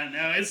 Yeah,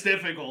 no, it's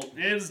difficult.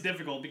 It is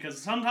difficult because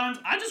sometimes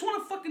I just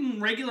want a fucking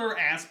regular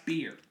ass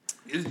beer.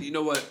 You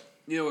know what?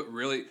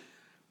 Really,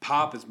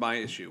 pop is my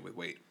issue with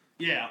weight.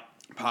 Yeah.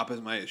 Pop is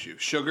my issue.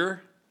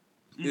 Sugar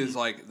is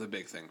like the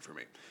big thing for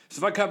me. So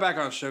if I cut back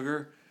on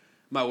sugar,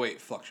 my weight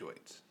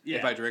fluctuates.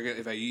 Yeah.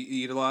 If I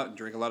eat a lot and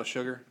drink a lot of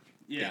sugar,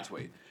 gains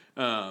weight.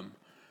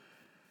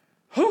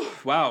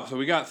 Wow, so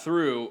we got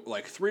through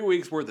like 3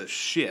 weeks worth of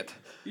shit.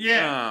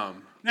 Yeah.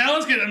 Now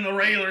let's get in the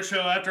regular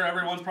show after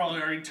everyone's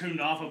probably already tuned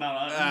off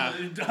about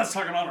us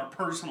talking about our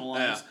personal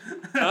lives.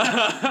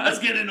 Let's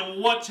get into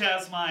what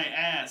chaps my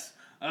ass.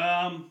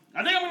 I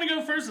think I'm going to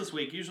go first this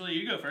week. Usually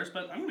you go first,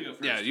 but I'm going to go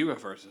first. Yeah, you go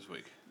first this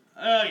week.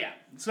 Yeah.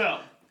 So,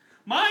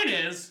 mine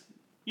is,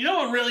 you know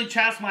what really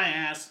chaps my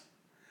ass?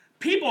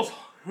 People's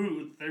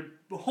who their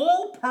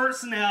whole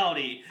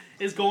personality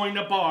is going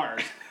to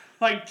bars.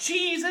 Like,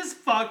 Jesus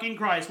fucking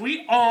Christ.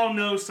 We all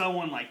know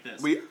someone like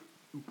this.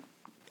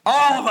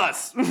 All of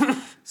us!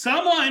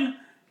 Someone,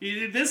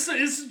 this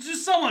is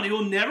just someone who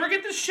will never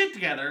get this shit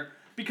together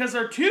because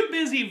they're too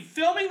busy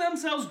filming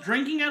themselves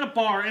drinking at a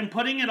bar and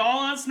putting it all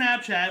on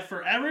Snapchat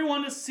for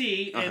everyone to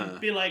see and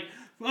be like,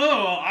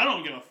 oh, I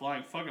don't give a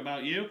flying fuck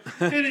about you.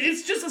 And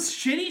it's just a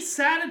shitty,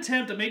 sad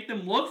attempt to make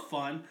them look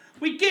fun.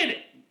 We get it.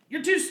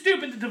 You're too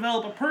stupid to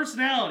develop a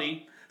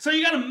personality. So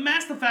you gotta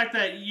mask the fact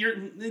that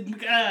you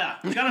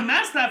gotta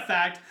mask that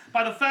fact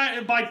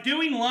by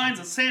doing lines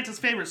of Santa's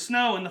favorite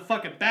snow in the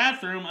fucking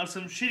bathroom of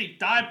some shitty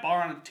dive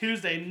bar on a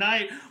Tuesday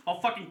night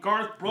while fucking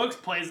Garth Brooks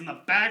plays in the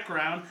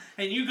background,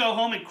 and you go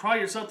home and cry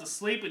yourself to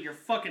sleep with your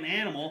fucking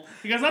animal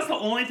because that's the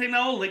only thing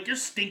that will lick your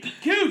stinky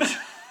cooch.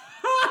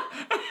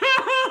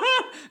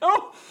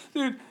 Oh,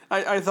 dude,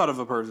 I thought of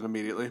a person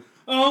immediately.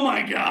 Oh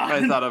my god!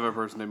 I thought of a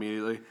person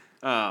immediately.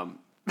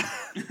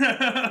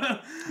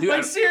 Dude,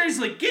 like,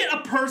 seriously, get a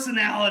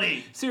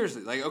personality.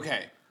 Seriously, like,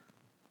 okay.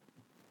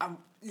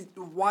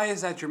 Why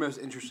is that your most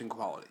interesting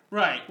quality?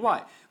 Right.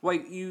 Why?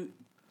 Like,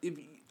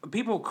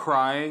 people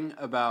crying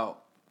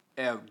about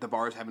the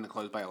bars having to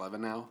close by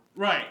 11 now.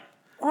 Right.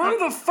 Grow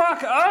the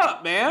fuck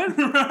up, man.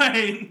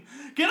 Right.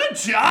 Get a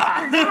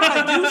job.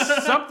 Do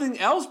something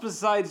else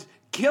besides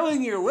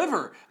killing your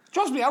liver.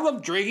 Trust me, I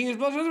love drinking as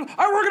much as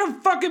I work in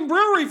a fucking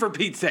brewery, for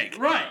Pete's sake.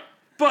 Right.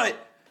 But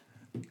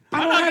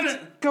I don't have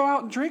to go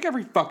out and drink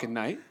every fucking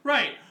night.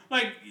 Right.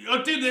 Like,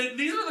 oh, dude,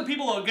 these are the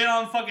people that get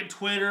on fucking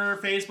Twitter,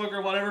 Facebook,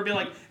 or whatever, be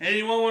like,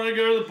 anyone want to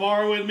go to the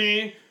bar with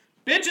me?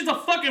 Bitch, it's a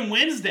fucking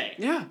Wednesday.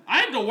 Yeah.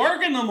 I have to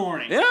work in the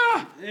morning.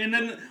 Yeah. And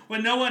then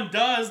when no one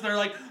does, they're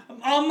like,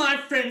 all my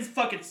friends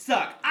fucking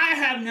suck. I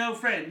have no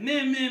friend.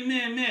 Meh, meh,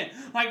 meh, meh.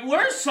 Like,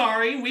 we're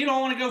sorry. We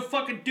don't want to go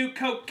fucking do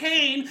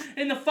cocaine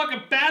in the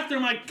fucking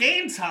bathroom at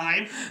game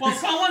time while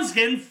someone's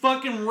getting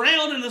fucking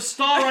railed in the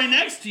stall right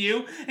next to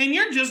you, and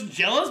you're just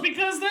jealous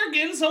because they're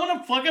getting someone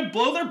to fucking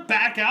blow their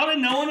back out,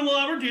 and no one will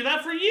ever do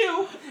that for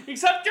you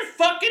except your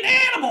fucking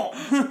animal.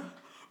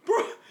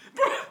 bro.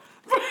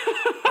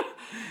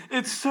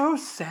 It's so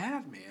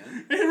sad,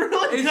 man. It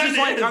really It's just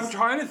like, is. I'm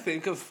trying to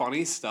think of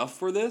funny stuff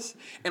for this,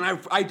 and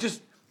I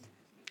just,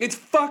 it's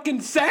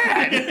fucking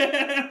sad.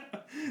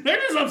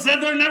 They're just upset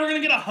they're never gonna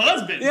get a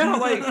husband. Yeah,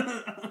 like,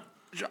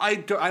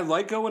 I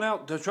like going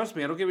out. Trust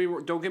me, don't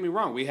get me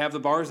wrong. We have the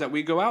bars that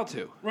we go out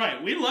to.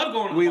 Right, we love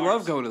going to the We bars.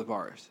 love going to the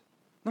bars.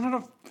 Not on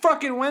a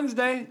fucking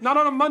Wednesday. Not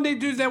on a Monday,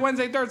 Tuesday,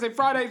 Wednesday, Thursday,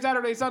 Friday,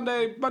 Saturday,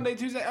 Sunday, Monday,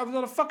 Tuesday. I was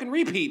on a fucking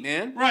repeat,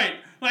 man. Right.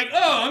 Like,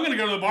 oh, I'm gonna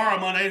go to the bar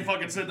on Monday and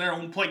fucking sit there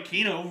and play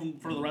Keno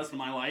for the rest of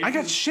my life. I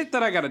got shit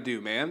that I gotta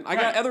do, man. I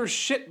got Right. other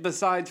shit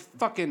besides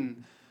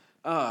fucking,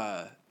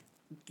 go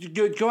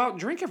out and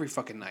drink every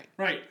fucking night.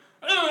 Right.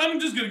 Oh, I'm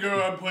just gonna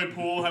go out and play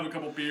pool, have a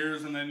couple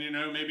beers, and then,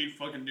 maybe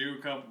fucking do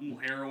a couple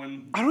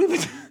heroin. I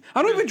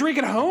don't even drink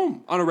at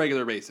home on a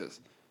regular basis.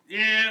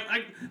 Yeah,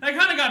 that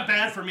kind of got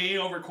bad for me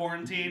over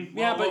quarantine.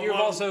 Yeah, but you've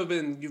also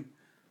been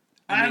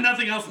I had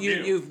nothing else to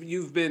do.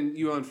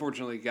 You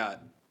unfortunately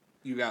got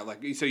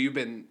like, so you've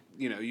been.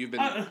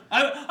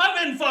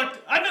 I've been fucked.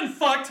 I've been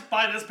fucked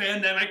by this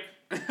pandemic,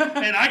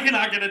 and I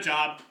cannot get a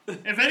job.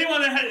 If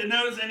anyone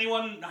knows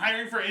anyone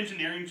hiring for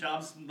engineering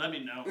jobs, let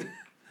me know.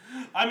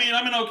 I mean,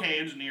 I'm an okay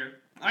engineer.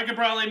 I could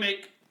probably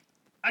make.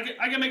 I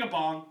can make a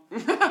bong.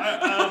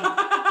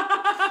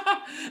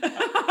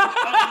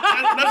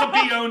 That's a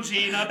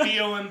B-O-G, not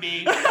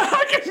B-O-M-B.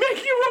 I can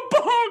make you a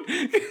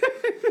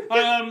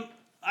bong.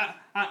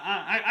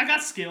 I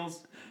got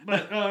skills,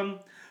 but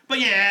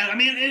yeah, I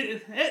mean,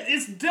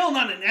 it's still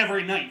not an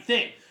every night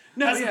thing.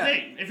 No, That's yeah. the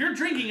thing. If you're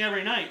drinking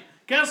every night,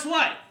 guess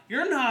what?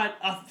 You're not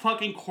a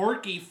fucking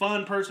quirky,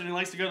 fun person who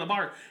likes to go to the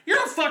bar.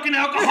 You're a fucking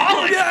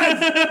alcoholic.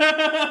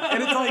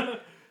 And it's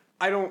like,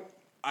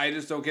 I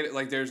just don't get it.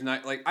 Like, there's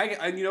not, like,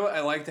 I you know what?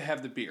 I like to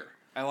have the beer.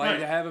 I like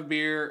to have a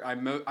beer.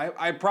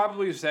 I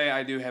probably say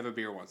I do have a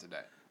beer once a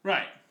day.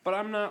 Right. But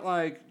I'm not,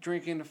 like,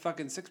 drinking a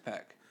fucking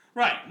 6-pack.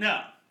 Right.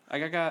 No.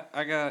 Like,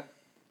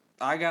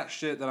 I got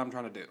shit that I'm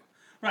trying to do.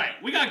 Right.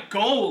 We got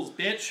goals,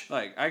 bitch.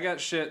 Like, I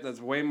got shit that's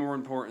way more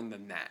important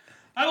than that.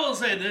 I will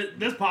say that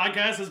this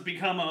podcast has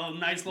become a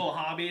nice little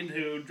hobby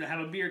to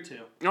have a beer to.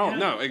 Oh,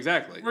 no,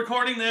 exactly.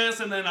 Recording this,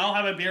 and then I'll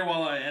have a beer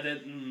while I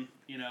edit, and,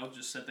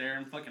 just sit there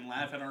and fucking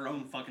laugh at our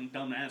own fucking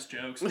dumb-ass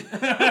jokes. Pretty,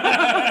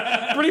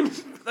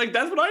 like,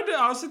 that's what I do.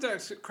 I'll sit there,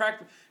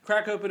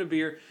 crack open a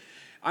beer.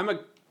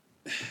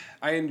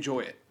 I enjoy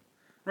it.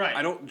 Right.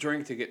 I don't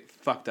drink to get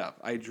fucked up.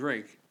 I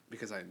drink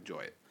because I enjoy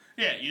it.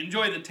 Yeah, you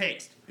enjoy the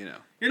taste.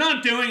 You're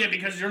not doing it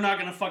because you're not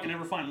going to fucking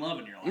ever find love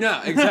in your life.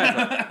 No,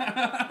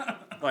 exactly.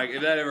 Like,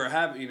 if that ever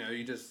happened,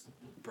 you just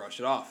brush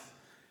it off.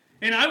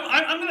 And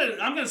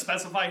I'm gonna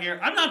specify here.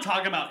 I'm not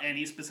talking about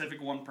any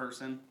specific one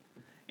person.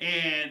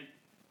 And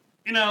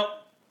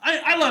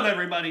I love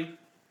everybody.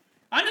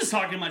 I'm just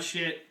talking my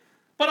shit.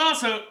 But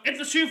also, if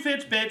the shoe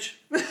fits, bitch,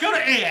 go to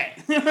AA.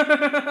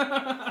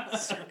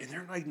 And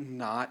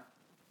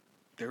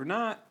they're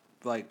not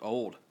like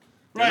old.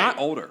 Right. They're not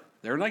older.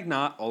 They're like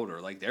not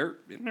older. Like, they're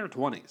in their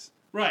 20s.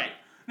 Right.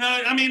 No,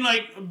 I mean,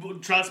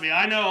 like, trust me,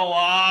 I know a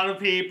lot of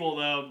people,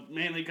 though,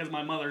 mainly because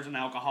my mother's an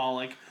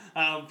alcoholic,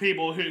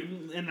 people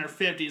who, in their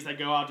 50s, that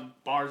go out to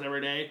bars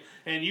every day,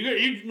 and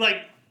you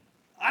like,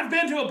 I've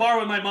been to a bar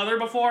with my mother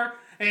before,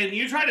 and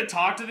you try to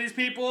talk to these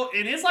people,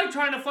 and it's like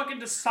trying to fucking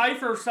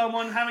decipher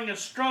someone having a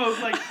stroke,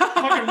 like,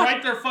 fucking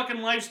write their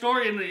fucking life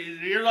story, and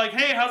you're like,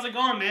 hey, how's it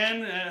going,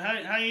 man?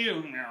 How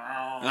you?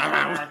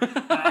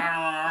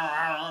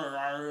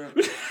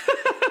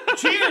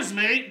 Cheers,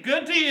 mate.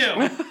 Good to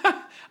you.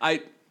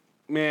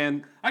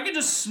 Man, I can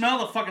just smell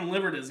the fucking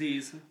liver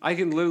disease. I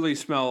can literally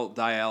smell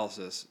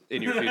dialysis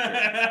in your future.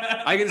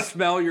 I can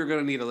smell you're going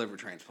to need a liver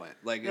transplant.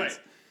 Like, Right.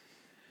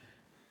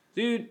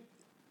 Dude,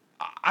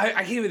 I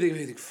can't even think of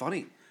anything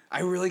funny.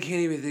 I really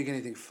can't even think of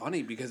anything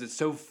funny because it's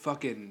so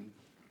fucking,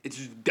 it's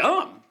just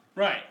dumb.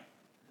 Right.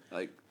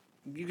 Like,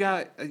 you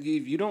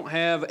don't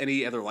have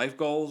any other life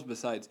goals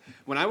besides,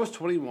 when I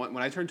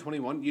turned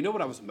 21, you know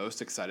what I was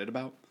most excited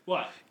about?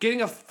 What?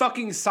 Getting a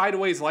fucking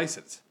sideways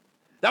license.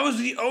 That was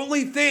the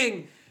only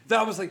thing that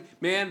I was like,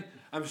 man,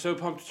 I'm so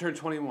pumped to turn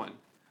 21.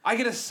 I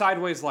get a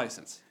sideways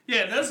license.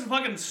 Yeah, those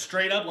fucking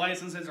straight up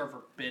licenses are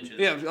for bitches.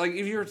 Yeah, like,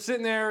 if you're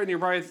sitting there and you're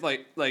probably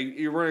like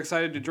you weren't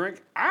excited to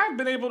drink, I've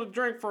been able to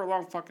drink for a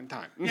long fucking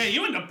time. Yeah,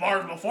 you went to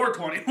bars before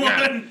 21.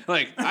 Yeah.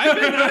 Like,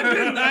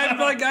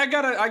 I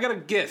got a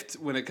gift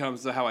when it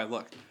comes to how I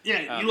look.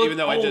 Yeah, you look even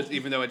though old.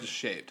 even though I just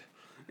shaved.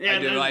 Yeah,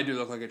 I do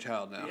look like a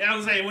child now. Yeah, I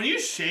was saying, when you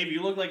shave,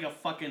 you look like a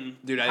fucking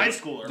high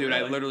schooler. Dude, really.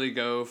 I literally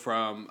go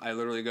from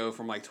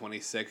like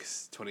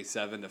 26,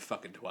 27 to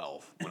fucking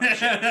 12 when I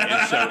shave.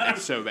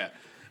 It's so bad.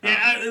 Yeah,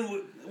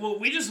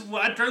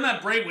 I during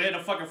that break, we had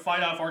to fucking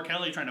fight off R.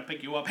 Kelly trying to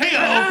pick you up. Hey-o!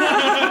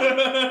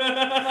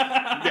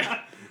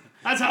 Yeah.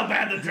 That's how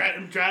bad the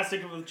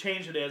drastic of a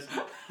change it is.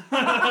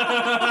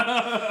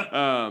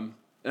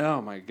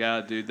 Oh my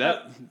god, dude.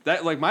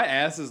 That like my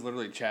ass is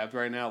literally chapped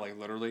right now, like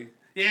literally.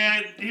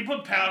 Yeah, he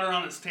put powder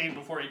on his taint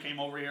before he came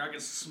over here. I can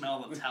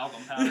smell the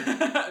talcum powder.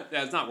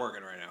 Yeah, it's not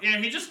working right now. Yeah,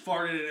 he just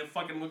farted and it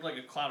fucking looked like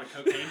a cloud of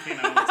cocaine came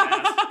out of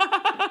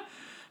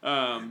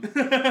his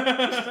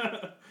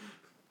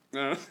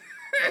ass.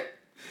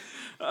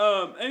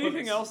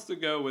 Anything else to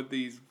go with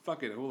these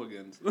fucking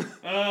hooligans?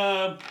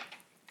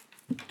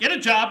 Get a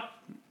job.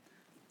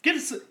 Get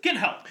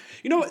help.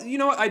 You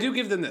know what? I do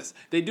give them this.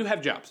 They do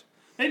have jobs.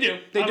 They do.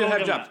 They do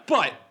have jobs,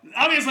 but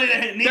obviously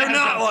they're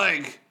not jobs.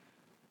 Like,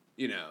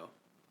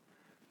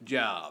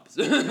 jobs.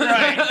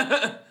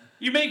 Right.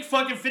 You make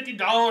fucking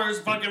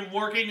 $50 fucking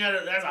working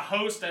as a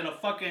host at a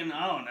fucking,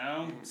 I don't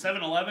know,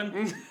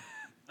 7-Eleven?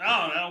 I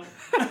don't know.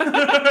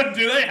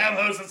 Do they have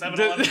hosts at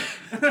 7-Eleven?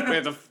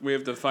 we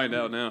have to find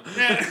out now.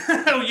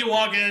 Yeah. You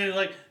walk in and you're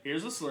like,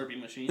 here's a Slurpee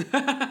machine.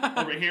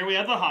 Over here we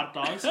have the hot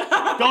dogs.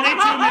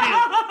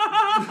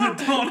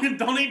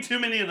 Don't eat too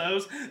many of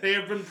those. They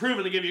have been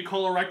proven to give you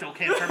colorectal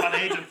cancer by the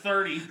age of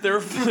 30. They're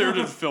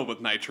just filled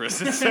with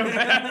nitrous. It's so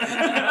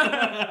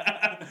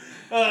bad.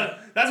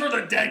 That's where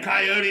the dead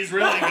coyotes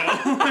really go.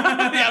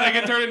 Yeah, they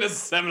get turned into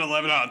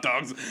 7-Eleven hot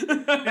dogs.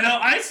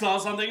 I saw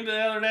something the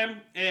other day,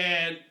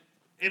 and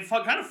it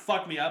kind of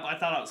fucked me up. I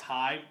thought I was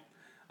high.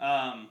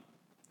 I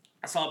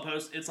saw a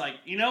post. It's like,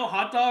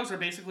 hot dogs are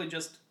basically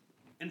just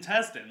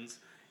intestines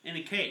in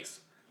a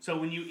case. So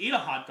when you eat a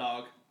hot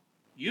dog,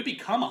 you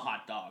become a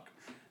hot dog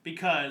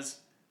because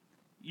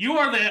you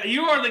are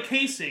the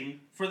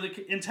casing for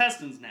the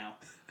intestines now.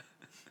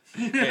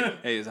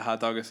 Hey, is a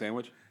hot dog a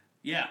sandwich?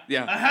 Yeah.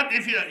 Yeah.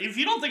 If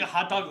you don't think a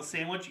hot dog is a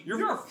sandwich,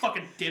 you're a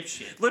fucking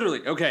dipshit.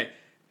 Literally, okay.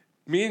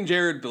 Me and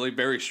Jared believe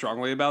very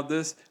strongly about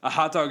this. A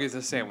hot dog is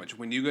a sandwich.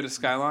 When you go to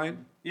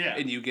Skyline,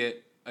 and you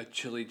get a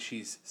chili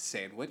cheese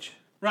sandwich,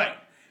 right?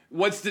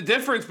 What's the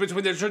difference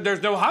between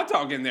there's no hot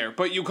dog in there,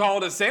 but you call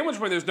it a sandwich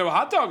when there's no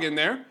hot dog in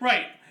there?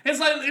 Right.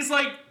 It's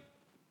like,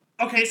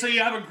 okay, so you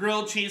have a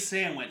grilled cheese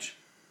sandwich,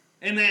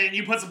 and then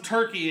you put some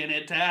turkey in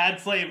it to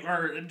add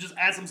flavor or just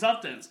add some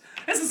substance.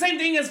 It's the same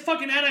thing as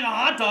fucking adding a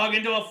hot dog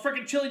into a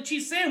freaking chili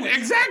cheese sandwich.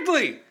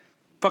 Exactly.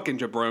 Fucking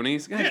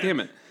jabronis. God damn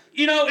it.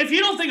 If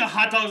you don't think a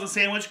hot dog is a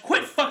sandwich,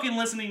 quit fucking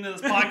listening to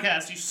this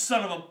podcast, you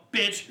son of a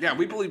bitch. Yeah,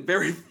 we believe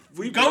very...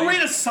 Go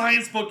read a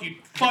science book, you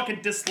fucking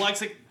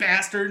dyslexic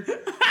bastard.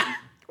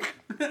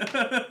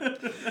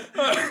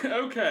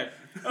 Okay.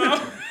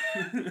 Of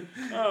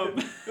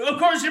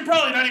course, you're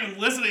probably not even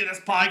listening to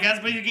this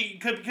podcast, but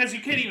because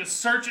you can't even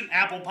search an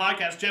Apple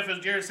podcast, Jeff as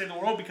Jared Say the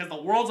World, because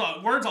the words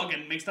all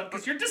getting mixed up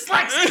because you're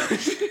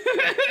dyslexic.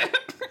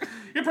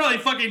 You're probably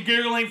fucking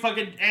Googling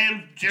fucking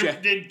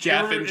Jeff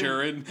and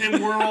Jared.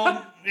 And world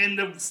and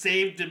the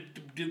saved...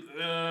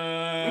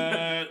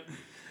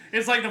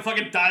 It's like the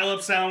fucking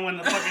dial-up sound when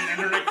the fucking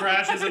internet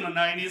crashes in the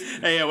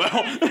 90s.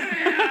 AOL.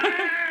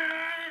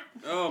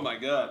 Oh my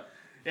god.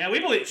 Yeah, we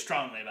believe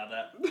strongly about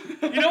that.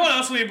 You know what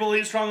else we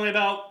believe strongly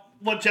about?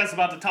 What Jeff's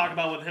about to talk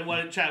about with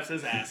what chaps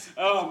his ass.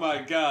 Oh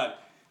my god.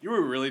 You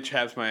were really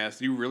chaps my ass.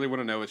 You really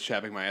want to know what's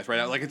chapping my ass right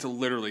now? Like, it's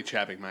literally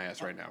chapping my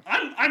ass right now.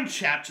 I'm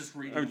chapped just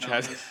reading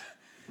about this.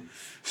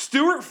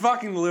 Stuart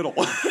fucking Little.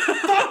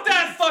 Fuck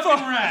that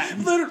fucking rat.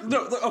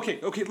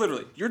 Okay,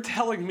 literally. You're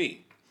telling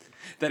me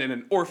that in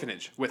an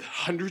orphanage with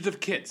hundreds of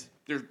kids,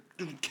 there's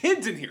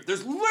kids in here.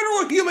 There's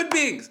literal human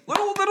beings.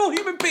 Little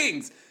human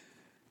beings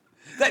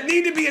that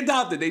need to be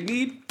adopted. They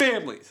need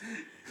families.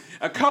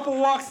 A couple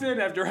walks in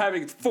after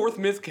having fourth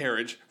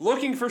miscarriage,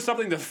 looking for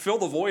something to fill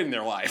the void in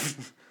their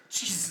life.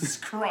 Jesus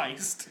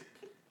Christ.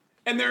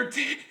 And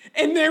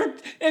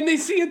they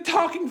see a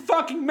talking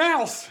fucking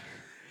mouse.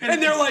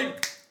 And they're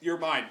like, "You're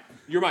mine.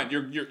 You're mine.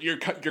 You're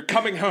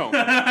coming home.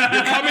 You're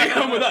coming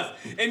home with us."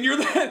 And you're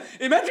that.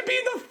 Imagine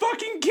being the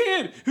fucking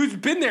kid who's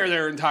been there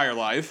their entire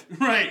life.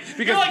 Right.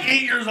 Because you're like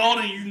 8 years old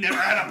and you never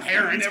had a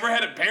parent. You never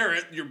had a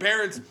parent. Your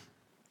parents.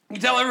 You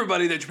tell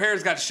everybody that your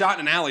parents got shot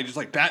in an alley just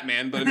like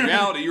Batman, but in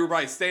reality you were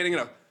probably standing in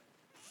a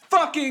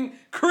fucking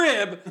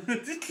crib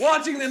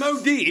watching them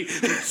OD.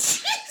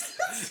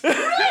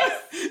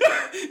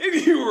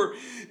 And you were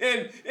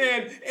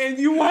and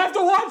you have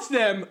to watch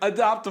them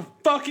adopt a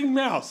fucking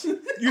mouse.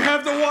 You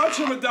have to watch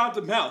them adopt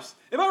a mouse.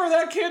 If I were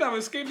that kid, I would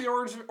escape the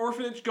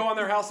orphanage, go on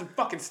their house, and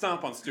fucking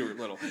stomp on Stuart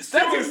Little.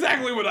 That's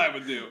exactly what I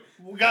would do.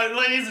 We got,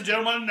 ladies and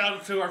gentlemen, now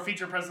to our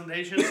feature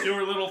presentation,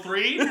 Stuart Little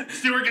 3.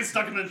 Stuart gets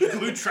stuck in a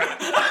glue trap.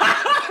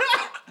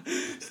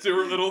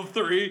 Stuart Little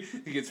 3,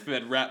 he gets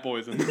fed rat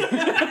poison.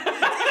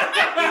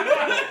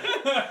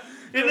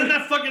 And then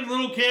that fucking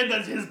little kid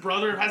that his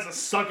brother has to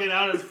suck it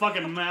out of his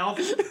fucking mouth.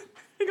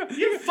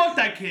 You fuck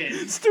that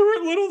kid.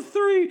 Stuart Little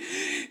 3,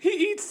 he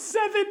eats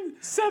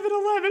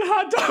 7-Eleven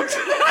hot dogs.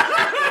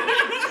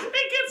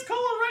 He gets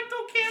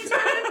colorectal cancer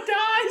and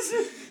dies.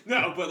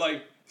 No, but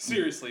like,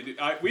 Seriously, dude,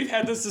 we've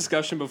had this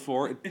discussion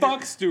before. And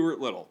fuck Stuart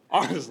Little,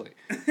 honestly.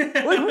 Like,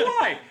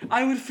 why?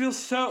 I would feel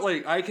so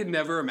like I could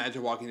never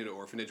imagine walking into an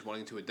orphanage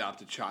wanting to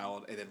adopt a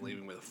child and then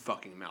leaving with a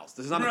fucking mouse.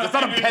 This is not. It's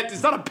not a pet.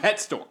 It's not a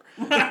pet store.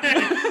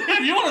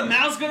 If you want a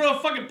mouse, go to a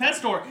fucking pet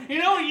store. You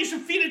know what? You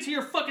should feed it to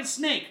your fucking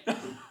snake.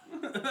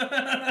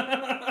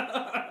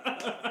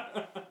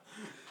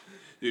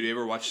 Dude, you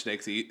ever watch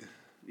snakes eat?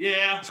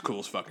 Yeah. It's the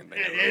coolest fucking thing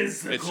ever. It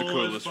is the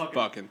coolest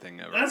fucking thing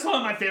ever. That's one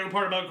of my favorite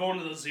part about going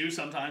to the zoo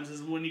sometimes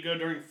is when you go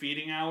during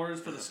feeding hours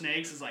for the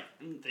snakes. It's like,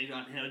 they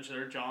don't hinge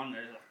their jaw and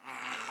they're like,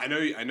 I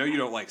know you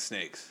don't like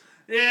snakes.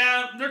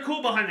 Yeah, they're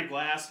cool behind the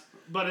glass.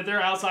 But if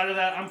they're outside of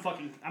that, I'm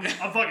fucking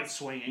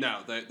swinging. No,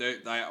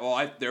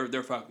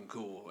 they're fucking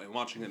cool. And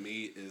watching them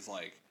eat is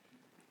like...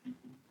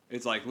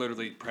 It's like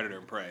literally predator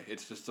and prey.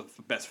 It's just the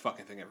best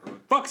fucking thing ever.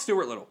 Fuck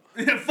Stuart Little.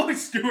 Yeah, fuck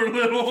Stuart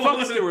Little.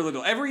 Fuck Stuart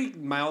Little. Every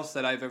mouse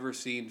that I've ever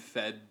seen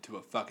fed to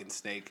a fucking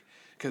snake,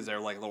 because they're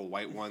like little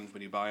white ones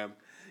when you buy them.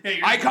 Yeah,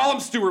 I call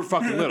him Stuart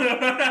fucking Little.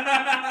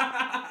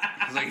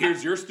 It's like,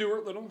 here's your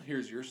Stuart Little,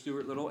 here's your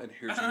Stuart Little, and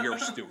here's your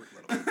Stuart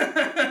Little.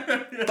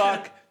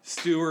 Fuck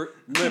Stuart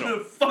Little.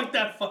 Fuck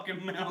that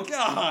fucking mouse.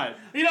 God.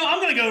 You know, I'm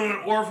gonna go to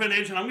an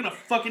orphanage and I'm gonna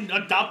fucking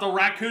adopt a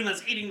raccoon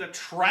that's eating the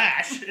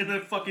trash in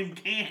the fucking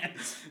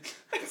cans.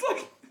 It's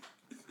like,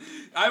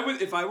 I would,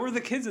 if I were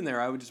the kids in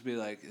there, I would just be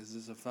like, is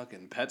this a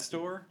fucking pet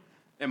store?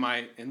 Am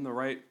I in the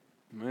right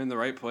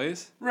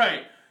place?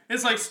 Right.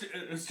 It's like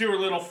Stuart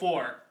Little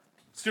 4.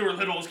 Stuart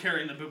Little is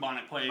carrying the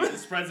bubonic plague and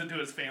spreads it to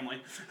his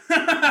family.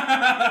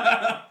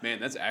 Man,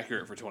 that's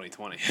accurate for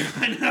 2020.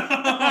 I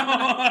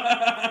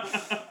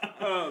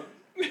know.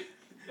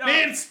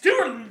 Man,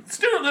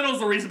 Stuart Little's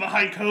the reason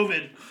behind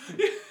COVID.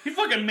 He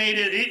fucking made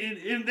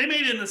it. They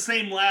made it in the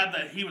same lab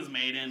that he was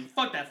made in.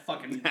 Fuck that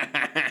fucking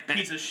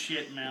piece of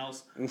shit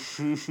mouse.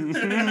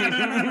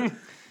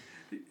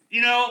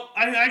 You know,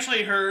 I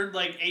actually heard,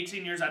 like,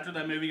 18 years after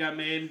that movie got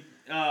made,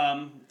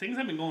 things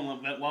have been going a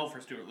bit well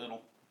for Stuart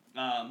Little.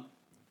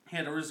 He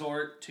had to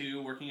resort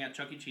to working at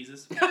Chuck E.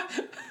 Cheese's.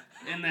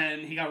 And then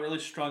he got really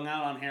strung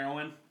out on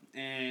heroin.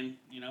 And,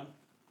 you know,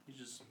 he's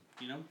just,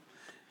 you know.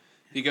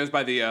 He goes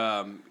by the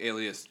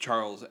alias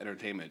Charles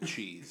Entertainment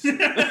Cheese.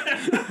 That's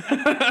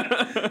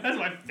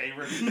my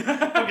favorite.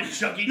 Fucking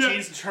Chuck E.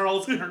 Cheese,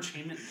 Charles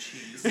Entertainment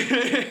Cheese.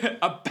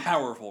 A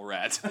powerful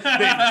rat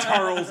named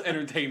Charles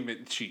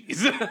Entertainment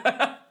Cheese.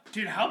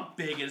 Dude, how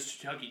big is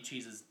Chuck E.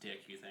 Cheese's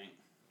dick, you think?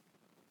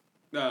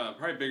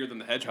 Probably bigger than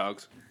the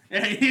hedgehog's.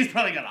 Yeah, he's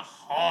probably got a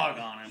hog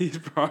on him. He's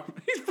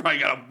probably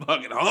got a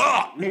fucking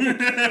hog.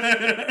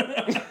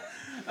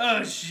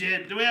 Oh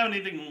shit! Do we have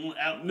anything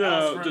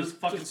else for this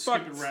fucking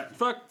stupid rat?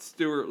 Fuck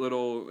Stuart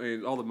Little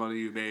and all the money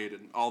you made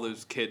and all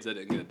those kids that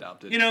didn't get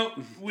adopted. You know,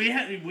 we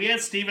had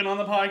Steven on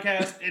the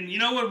podcast, and you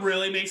know what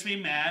really makes me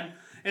mad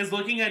is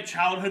looking at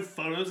childhood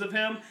photos of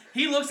him.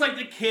 He looks like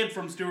the kid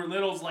from Stuart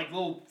Little's like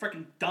little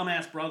freaking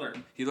dumbass brother.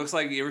 He looks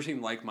like, you ever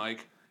seen Like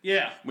Mike?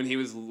 Yeah. When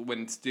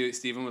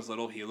Steven was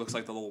little, he looks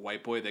like the little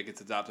white boy that gets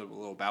adopted with a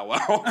little Bow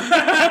Wow.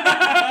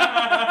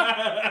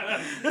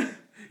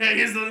 Yeah,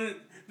 he's the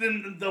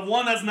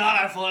one that's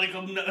not athletic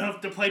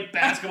enough to play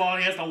basketball.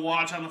 He has to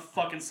watch on the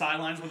fucking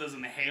sidelines with his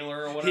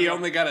inhaler or whatever. He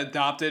only got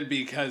adopted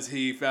because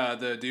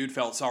the dude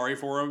felt sorry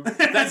for him.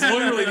 That's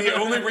literally the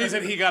only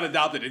reason he got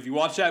adopted. If you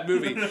watch that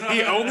movie,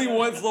 he only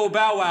wants little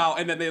Bow Wow,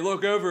 and then they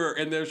look over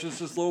and there's just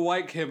this little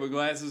white kid with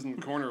glasses in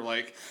the corner,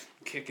 like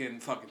kicking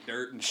fucking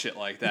dirt and shit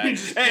like that.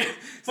 Hey,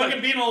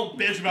 fucking being a little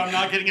bitch about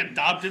not getting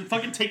adopted.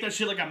 Fucking take that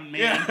shit like a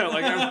man. Yeah,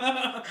 like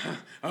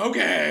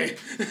okay.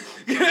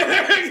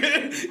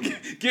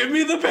 Give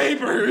me the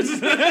papers.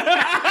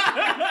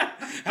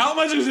 How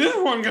much is this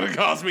one gonna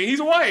cost me?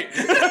 He's white.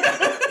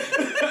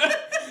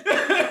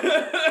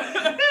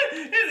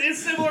 It's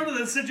similar to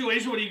the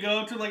situation when you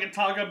go to like a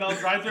Taco Bell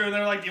drive-thru and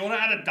they're like, "Do you want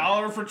to add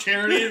 $1 for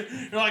charity?" And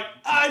you're like,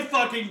 "I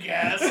fucking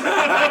guess."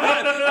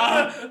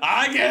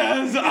 I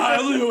guess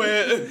I'll do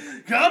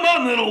it. Come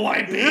on, little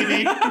white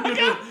baby.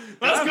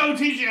 Let's go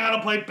teach you how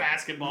to play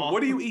basketball.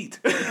 What do you eat?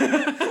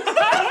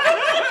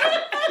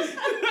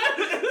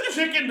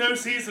 Chicken, no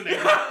seasoning.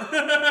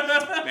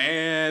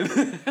 Man.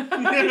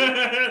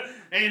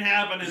 Ain't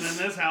happening in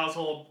this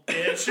household,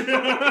 bitch.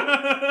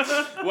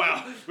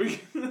 Wow.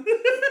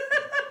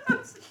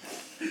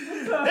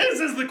 This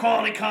is the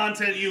quality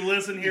content you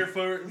listen here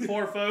for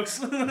folks.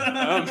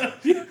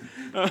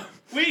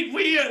 We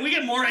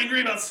get more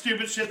angry about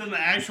stupid shit than the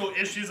actual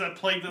issues that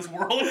plague this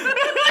world.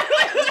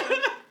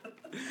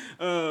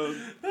 Oh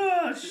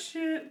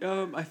shit.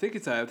 I think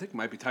it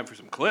might be time for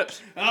some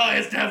clips. Oh,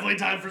 it's definitely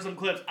time for some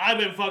clips. I've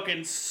been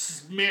fucking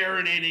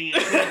marinating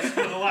in clips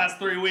for the last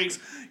 3 weeks.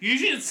 You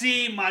should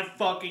see my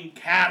fucking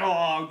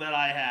catalog that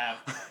I have.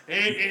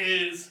 It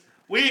is.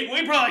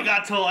 We probably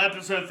got till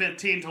episode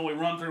 15 till we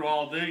run through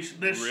all this shit.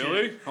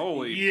 Really?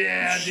 Holy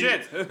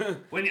shit.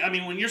 Dude. When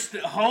you're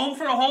home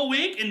for a whole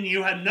week and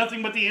you had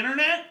nothing but the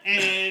internet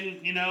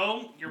and, you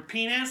know, your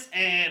penis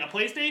and a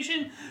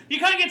PlayStation, you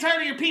kind of get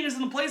tired of your penis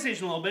and the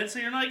PlayStation a little bit, so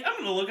you're like, I'm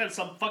going to look at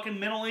some fucking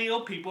mentally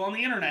ill people on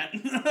the internet.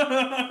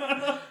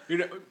 You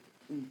know,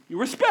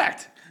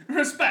 respect.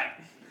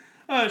 Respect.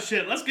 Oh,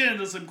 shit. Let's get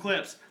into some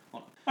clips.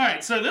 Hold on. All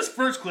right, so this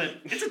first clip,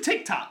 it's a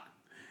TikTok.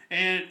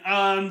 And,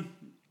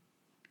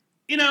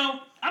 you know,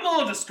 I'm a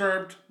little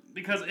disturbed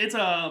because it's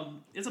a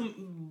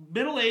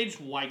middle-aged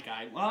white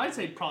guy. Well, I'd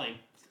say probably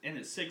in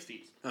his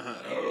 60s.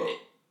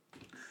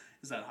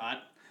 Is that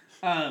hot?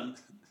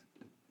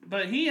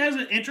 But he has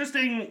an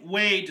interesting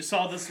way to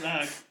solve this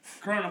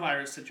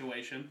coronavirus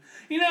situation.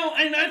 You know,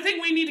 and I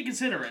think we need to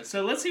consider it.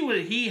 So let's see what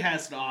he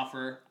has to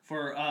offer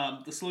for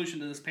the solution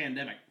to this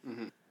pandemic.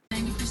 Mm-hmm.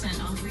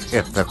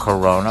 If the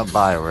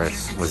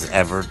coronavirus was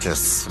ever to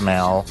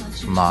smell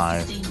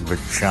my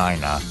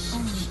vagina,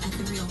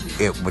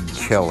 it would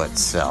kill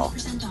itself.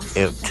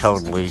 It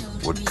totally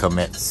would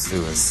commit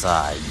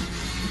suicide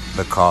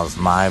because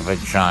my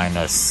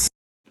vagina...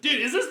 Dude,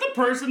 is this the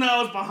person that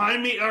was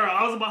behind me, or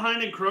I was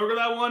behind in Kroger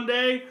that one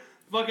day,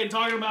 fucking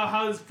talking about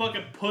how his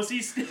fucking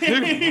pussy stinks?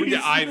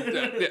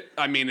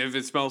 I mean, if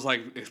it smells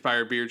like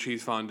expired beer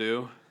cheese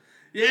fondue,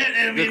 yeah,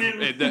 I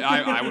mean,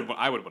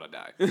 I would want to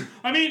die.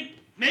 I mean,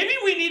 maybe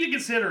we need to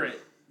consider it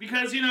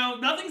because you know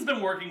nothing's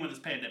been working with this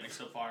pandemic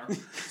so far.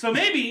 So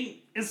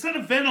maybe instead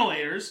of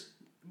ventilators,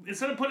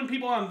 instead of putting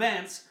people on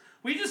vents,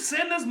 we just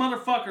send this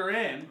motherfucker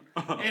in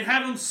and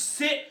have him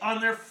sit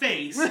on their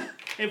face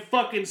and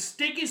fucking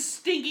stick his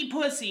stinky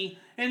pussy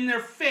in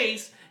their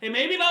face, and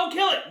maybe that'll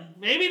kill it.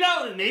 Maybe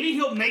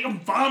he'll make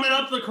them vomit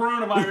up the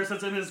coronavirus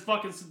that's in his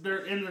fucking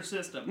in their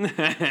system.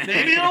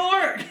 Maybe it'll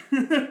work.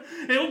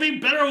 It'll be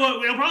better.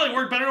 It'll probably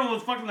work better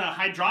with fucking the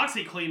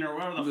hydroxyclean or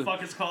whatever the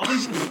fuck it's called.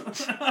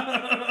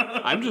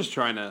 I'm just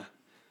trying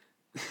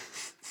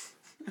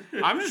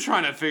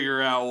to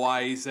figure out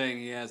why he's saying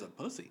he has a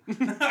pussy.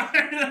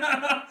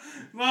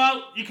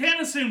 Well, you can't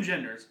assume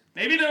genders.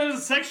 Maybe there was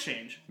a sex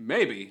change.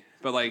 Maybe,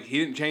 but like he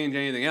didn't change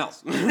anything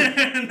else. No,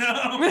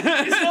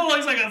 he still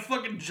looks like a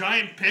fucking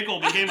giant pickle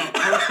became a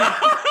person.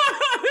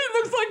 It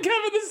looks like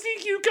Kevin the Sea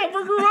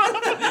Cucumber grew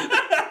up.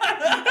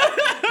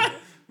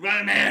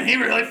 Right, man, he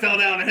really fell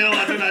down a hill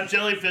after that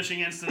jellyfishing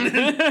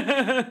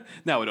incident.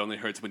 Now it only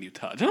hurts when you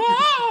touch.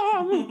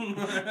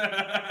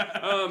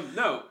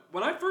 No,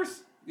 when I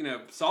first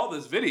saw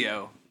this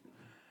video,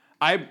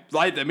 I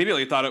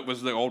immediately thought it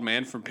was the old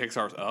man from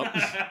Pixar's Up.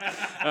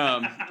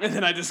 And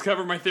then I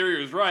discovered my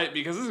theory was right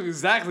because this is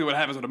exactly what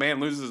happens when a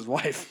man loses his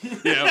wife.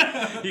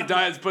 He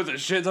dies, puts a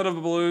shit ton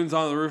of balloons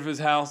on the roof of his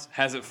house,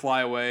 has it fly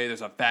away.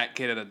 There's a fat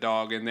kid and a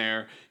dog in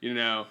there.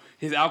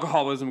 His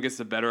alcoholism gets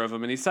the better of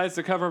him, and he decides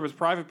to cover up his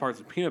private parts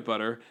with peanut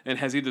butter and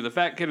has either the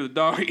fat kid or the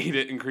dog eat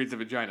it and creates a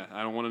vagina.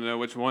 I don't want to know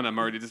which one. I'm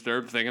already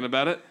disturbed thinking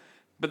about it.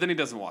 But then he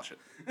doesn't wash it.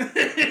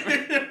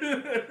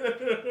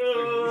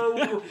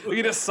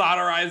 He just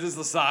solderizes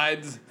the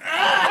sides.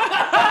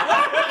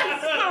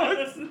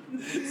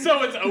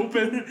 so it's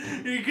open.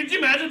 Could you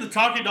imagine the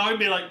talking dog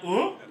being like,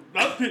 oh,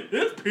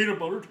 this peanut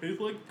butter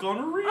tastes like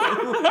gonorrhea.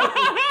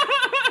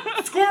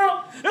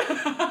 Squirrel!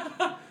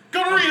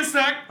 Gonorrhea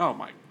snack! Oh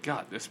my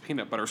god, this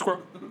peanut butter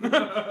squirrel.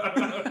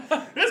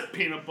 This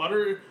peanut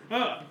butter.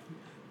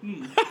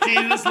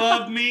 Jesus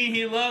loved me,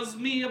 he loves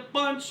me a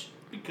bunch.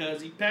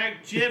 Because he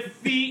packed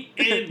Jiffy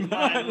in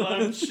my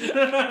lunch.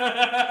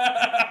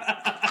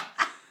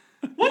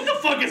 What the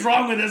fuck is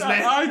wrong with this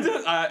man?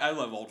 I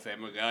love old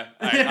Family Guy.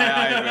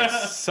 I'm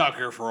a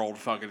sucker for old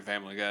fucking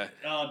Family Guy.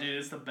 Oh, dude,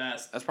 it's the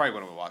best. That's probably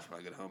what I'm going to watch when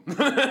I get home.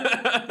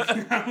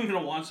 I'm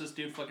going to watch this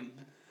dude fucking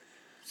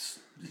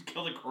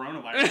kill the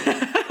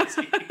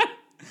coronavirus.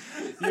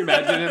 Can you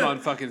imagine him on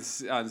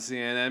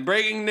CNN?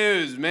 Breaking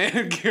news: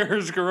 man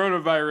cures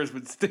coronavirus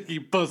with sticky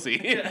pussy.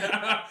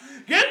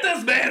 Get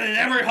this man in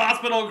every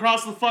hospital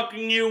across the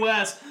fucking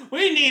U.S.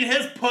 We need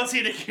his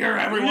pussy to cure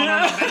everyone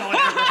on the ventilator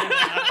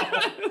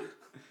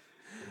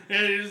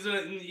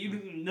right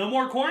now. No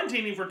more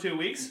quarantining for 2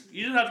 weeks.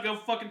 You just have to go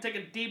fucking take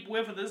a deep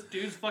whiff of this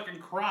dude's fucking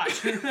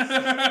crotch.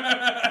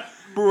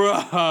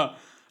 Bruh.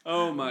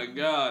 Oh my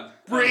god.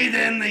 Breathe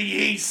in the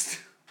yeast.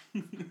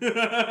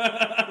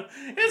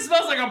 It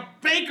smells like a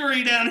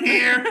bakery down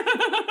here.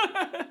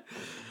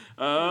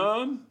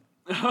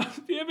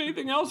 Do you have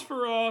anything else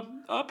for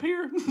up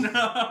here?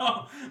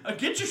 No.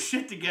 Get your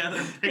shit together,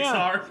 Pixar.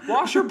 Yeah.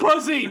 Wash your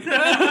pussy.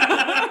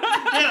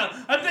 Yeah,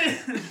 I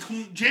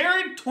think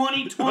Jared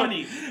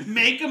 2020,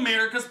 make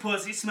America's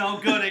pussy smell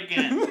good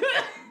again.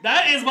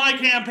 That is my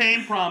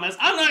campaign promise.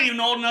 I'm not even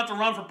old enough to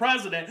run for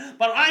president,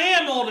 but I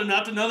am old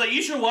enough to know that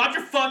you should wash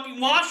your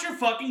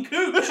fucking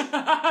cooch.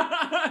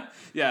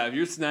 Yeah, if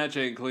your snatch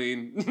ain't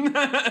clean.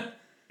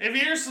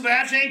 If your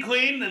snatch ain't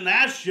clean, then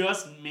that's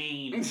just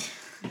mean.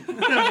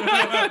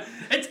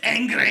 It's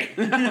angry.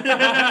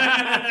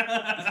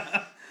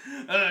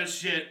 Oh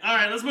shit.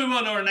 Alright, let's move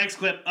on to our next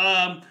clip.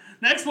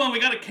 Next one, we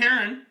got a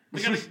Karen.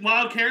 We got a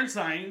wild Karen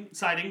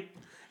sighting.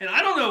 And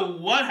I don't know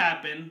what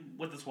happened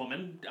with this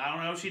woman. I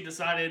don't know if she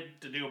decided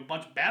to do a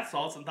bunch of bath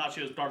salts and thought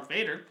she was Darth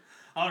Vader.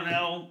 I don't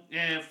know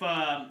if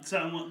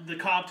the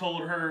cop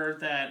told her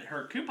that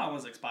her coupon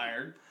was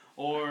expired,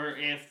 or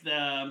if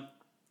the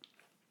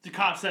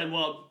cop said,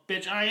 well,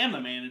 bitch, I am the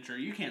manager.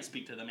 You can't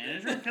speak to the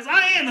manager, because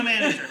I am the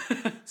manager.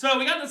 So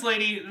we got this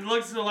lady. It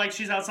looks like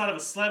she's outside of a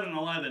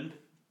 7-Eleven.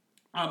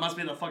 Oh, it must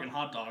be the fucking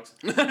hot dogs.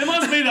 It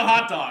must be the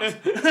hot dogs.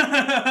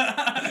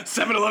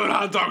 7-Eleven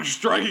hot dog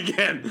strike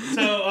again.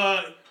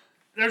 So,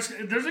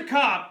 there's a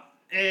cop,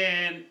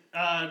 and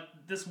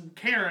this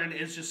Karen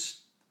is just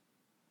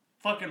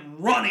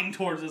fucking running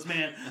towards this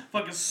man,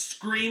 fucking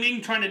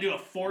screaming, trying to do a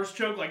force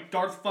choke like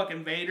Darth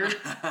fucking Vader.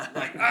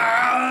 Like,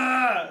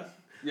 ah!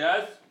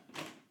 Yes?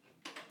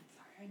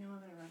 I know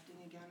I'm interrupting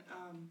again.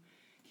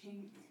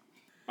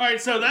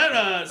 Alright, so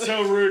that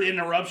so rude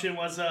interruption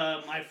was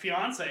my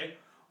fiance.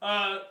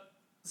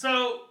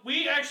 So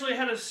we actually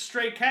had a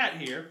stray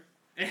cat here.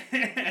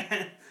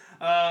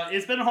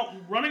 It's been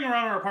running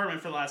around our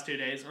apartment for the last 2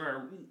 days,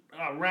 or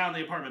around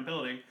the apartment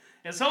building.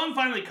 And someone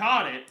finally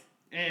caught it,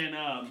 and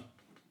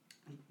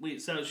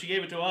so she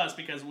gave it to us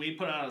because we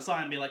put out a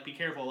sign, be like, be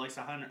careful, like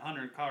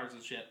 100 cars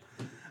and shit.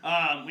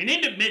 We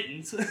named it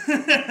Mittens.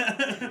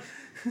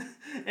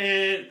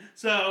 And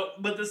so,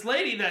 but this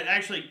lady that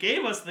actually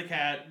gave us the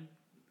cat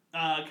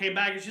came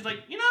back and she's like,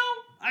 you know,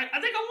 I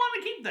think I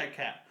want to keep that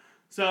cat.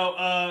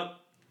 So,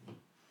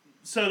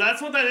 so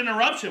that's what that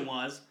interruption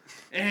was.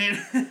 And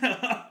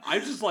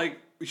I'm just like,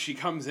 she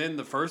comes in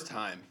the first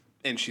time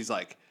and she's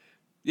like,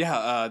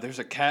 yeah, there's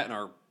a cat in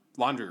our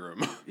laundry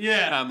room.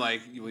 Yeah. And I'm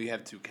like, we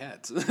have 2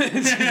 cats. And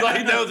she's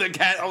like, no, the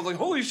cat. I was like,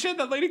 holy shit,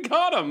 that lady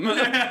caught him.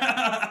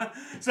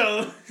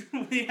 So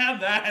we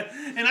have that.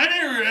 And I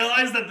didn't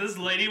realize that this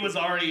lady was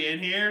already in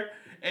here.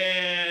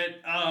 And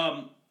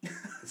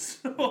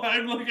so I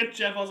look at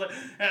Jeff, I was like,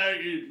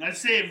 I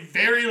say it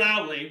very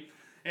loudly.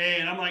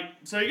 And I'm like,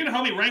 so you're going to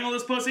help me wrangle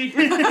this pussy?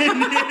 And the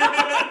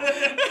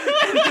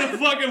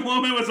fucking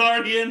woman was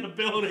already in the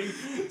building.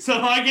 So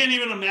I can't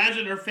even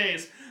imagine her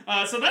face.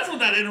 So that's what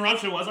that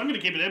interruption was. I'm going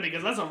to keep it in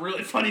because that's a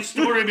really funny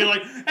story. Be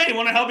like, hey,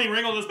 want to help me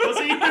wrangle this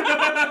pussy?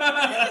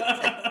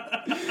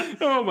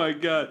 Oh, my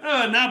God.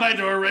 Now back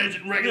to our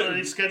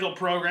regularly scheduled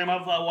program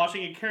of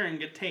watching a Karen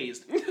get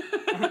tased.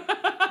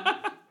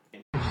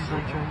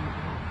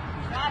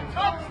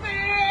 Touch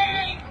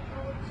me!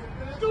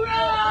 Do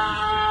not!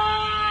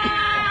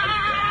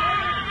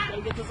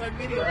 Gotta get this on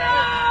video.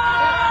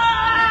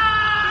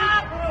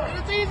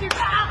 It's easy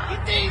now!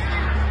 It's easy!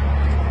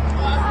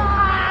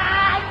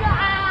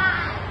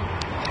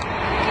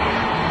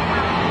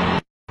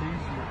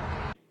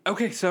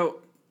 Okay, so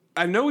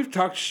I know we've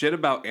talked shit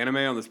about anime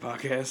on this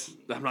podcast.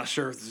 I'm not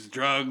sure if this is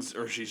drugs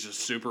or she's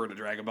just super into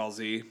Dragon Ball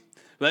Z.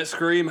 But that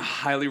scream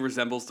highly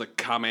resembles the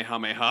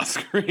Kamehameha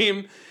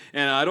scream,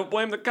 and I don't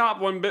blame the cop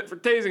one bit for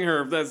tasing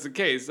her if that's the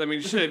case. I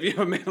mean, shit, if you have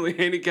a mentally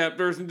handicapped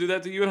person do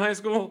that to you in high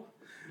school,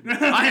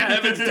 I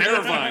have, it's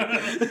terrifying.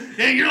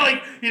 Yeah, you're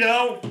like, you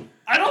know,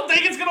 I don't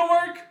think it's gonna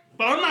work,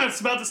 but I'm not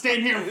about to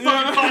stand here and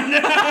fucking find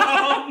out.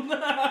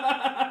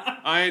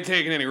 I ain't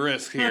taking any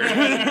risks here.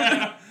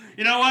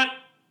 You know what?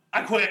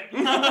 I quit.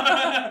 No,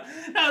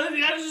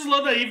 I just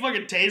love that he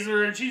fucking tases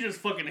her and she just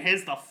fucking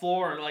hits the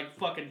floor like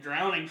fucking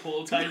drowning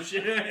pool type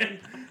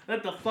shit.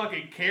 That the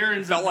fucking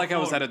Karens. Felt like I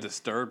was at a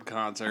Disturbed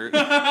concert.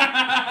 Felt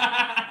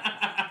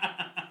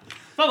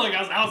like I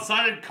was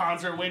outside a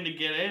concert waiting to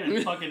get in,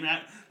 and fucking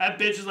that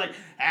bitch is like,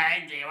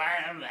 hey,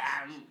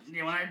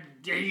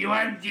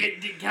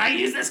 can I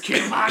use this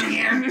coupon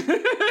here?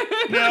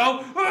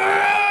 No.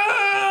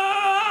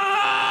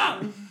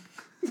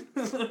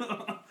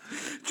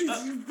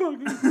 Jesus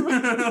fucking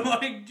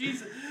Like,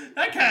 Jesus.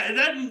 That cat,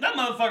 that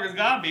motherfucker's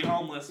gotta be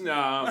homeless.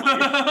 No,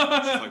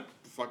 it's just like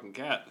fucking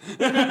cat.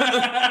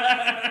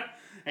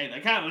 Hey,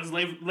 that cat was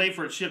late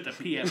for a ship to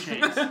P.F.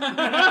 Chang's.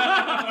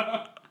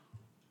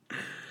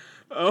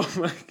 Oh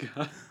my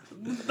God.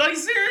 Like,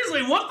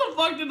 seriously, what the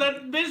fuck did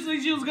that bitch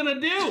think she was gonna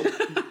do?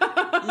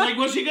 Like,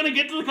 was she gonna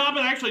get to the cop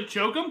and actually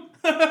choke him?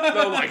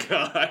 Oh my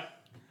God.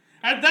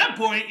 At that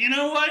point, you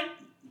know what?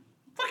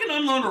 Fucking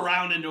unload a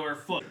round into her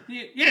foot.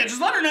 Yeah,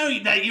 just let her know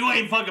that you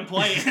ain't fucking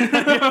playing.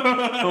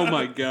 Oh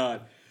my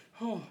God.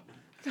 Oh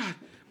God.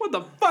 What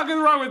the fuck is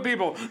wrong with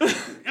people?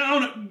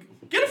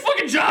 Get a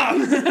fucking job.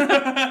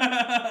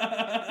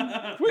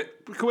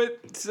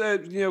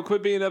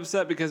 Quit being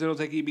upset because they don't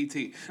take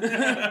EBT.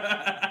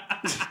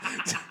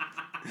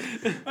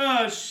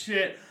 Oh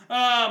shit.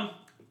 All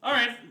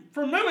right.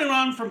 For moving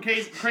on from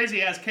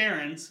crazy ass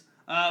Karens,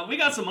 we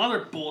got some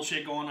other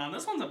bullshit going on.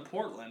 This one's in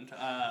Portland.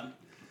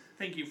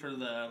 Thank you for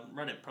the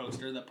Reddit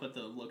poster that put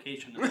the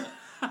location of the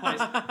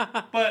place.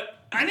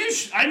 But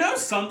I know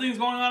something's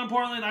going on in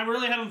Portland. I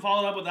really haven't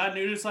followed up with that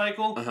news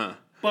cycle. Uh-huh.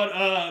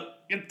 But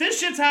if this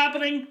shit's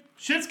happening,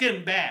 shit's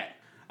getting bad.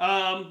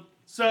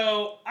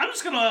 So I'm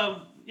just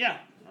gonna,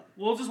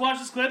 we'll just watch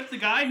this clip. The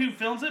guy who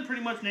films it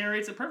pretty much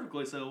narrates it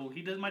perfectly, so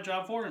he did my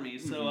job for me.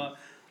 So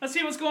let's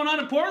see what's going on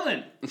in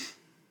Portland.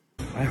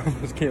 I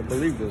almost can't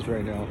believe this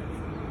right now.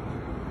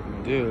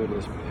 Dude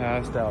is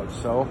passed out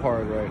so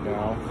hard right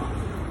now.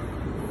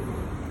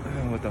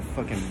 With a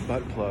fucking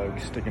butt plug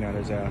sticking out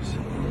his ass.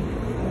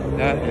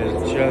 That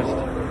is just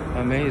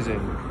amazing.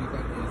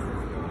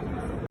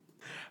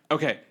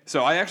 Okay,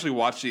 so I actually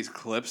watched these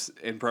clips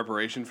in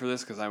preparation for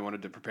this because I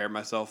wanted to prepare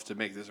myself to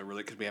make this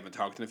because we haven't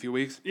talked in a few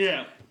weeks.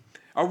 Yeah.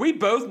 Are we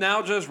both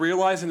now just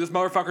realizing this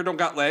motherfucker don't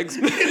got legs?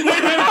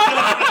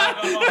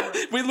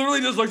 We literally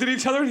literally just looked at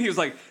each other and he was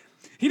like,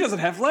 he doesn't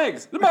have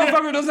legs. The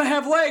motherfucker doesn't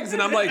have legs.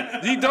 And I'm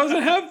like, he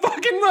doesn't have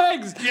fucking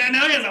legs. Yeah,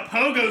 now he has a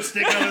pogo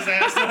stick on his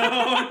ass. So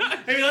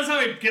maybe that's how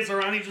he gets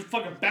around. He just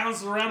fucking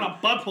bounces around on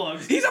butt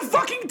plugs. He's a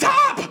fucking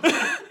top.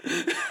 God,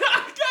 he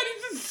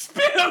just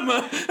spit him.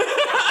 Maybe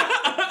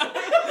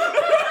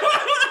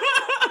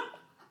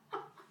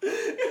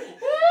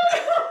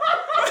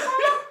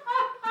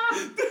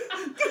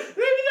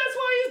that's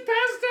why he's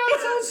passed out.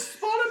 So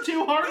spun him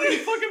too hard and he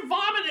fucking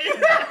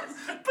vomited.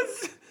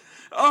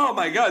 Oh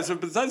my god, so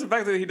besides the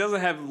fact that he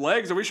doesn't have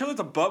legs, are we sure that's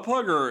a butt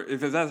plug or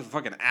if that's a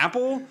fucking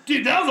apple?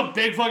 Dude, that was a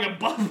big fucking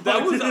butt plug.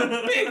 That was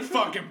a big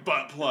fucking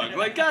butt plug.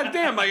 Like,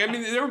 goddamn, like, I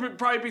mean, there would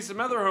probably be some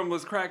other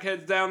homeless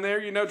crackheads down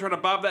there, you know, trying to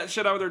bob that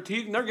shit out with their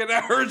teeth, and they're getting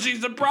a Hershey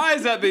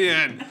surprise at the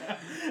end.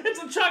 It's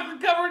a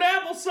chocolate-covered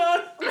apple,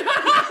 son.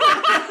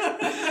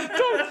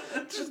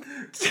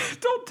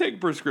 Don't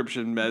take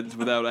prescription meds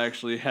without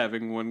actually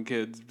having one,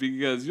 kids,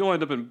 because you'll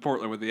end up in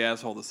Portland with the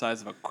asshole the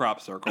size of a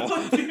crop circle.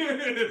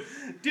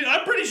 Dude,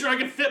 I'm pretty sure I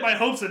can fit my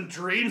hopes and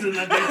dreams in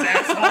that dude's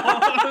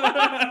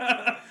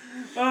asshole.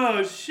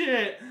 Oh,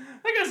 shit.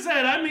 Like I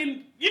said, I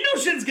mean, you know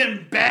shit's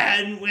getting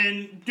bad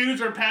when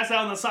dudes are passed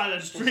out on the side of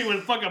the street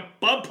with fucking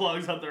butt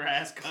plugs up their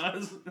ass,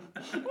 cuz.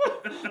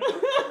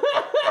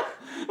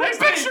 I'm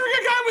picturing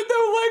a guy with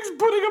no legs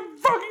putting a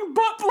fucking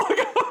butt plug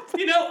up.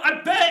 You know,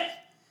 I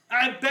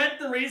bet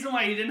the reason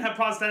why he didn't have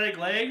prosthetic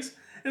legs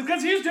is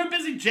because he was too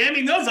busy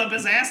jamming those up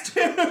his ass,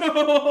 too.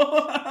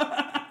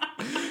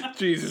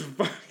 Jesus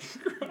fucking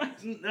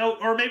Christ. No,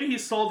 or maybe he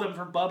sold them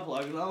for butt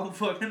plugs. I don't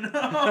fucking know.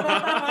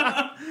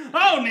 I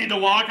don't need to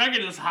walk. I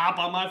can just hop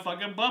on my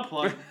fucking butt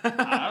plug.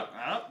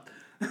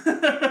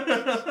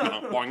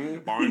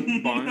 Boing,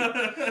 boing, boing.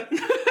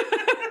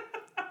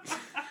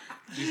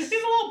 He's a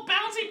little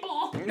bouncy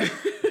ball.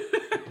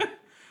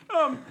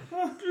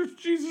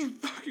 Jesus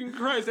fucking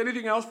Christ.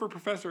 Anything else for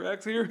Professor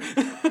X here?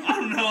 I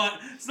don't know.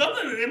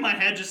 Something in my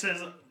head just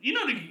says, you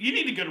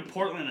need to go to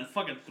Portland and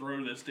fucking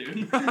throw this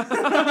dude.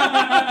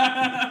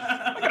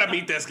 I gotta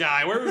meet this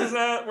guy. Where is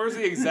that? Where's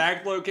the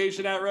exact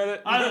location at,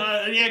 Reddit?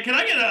 Yeah, can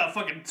I get a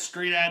fucking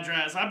street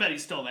address? I bet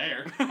he's still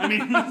there. I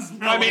mean,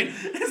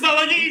 it's not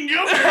like he can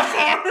go very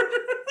far.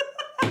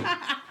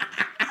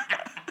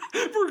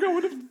 We're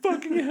going to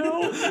fucking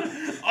hell.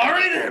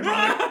 Already there,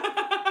 brother.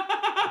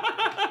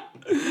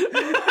 I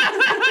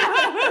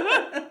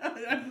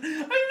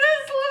mean,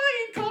 that's literally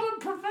he called him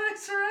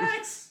Professor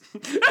X.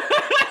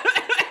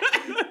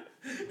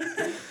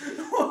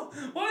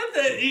 What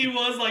if he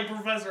was like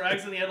Professor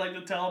X and he had like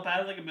the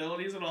telepathic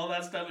abilities and all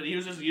that stuff, and he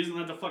was just using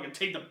that to fucking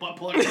take the butt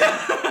plug in and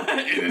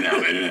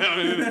out, in and out,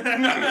 in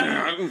and out.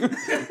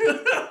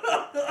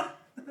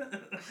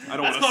 I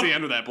don't want to see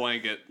under that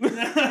blanket.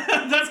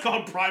 That's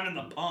called priming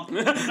the pump.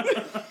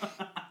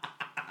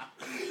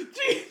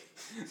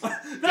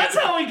 That's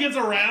how he gets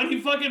around. He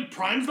fucking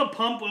primes the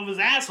pump with his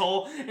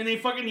asshole, and he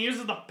fucking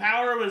uses the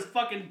power of his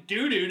fucking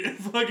doo-doo to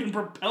fucking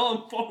propel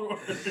him forward.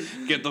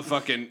 Get the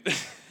fucking...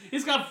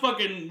 He's got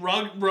fucking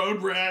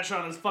road rash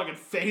on his fucking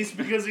face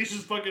because he's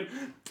just fucking...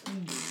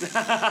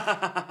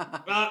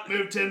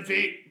 move 10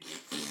 feet.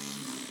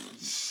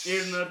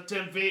 Here's another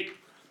 10 feet.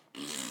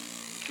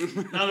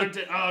 Another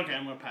 10... Oh, okay,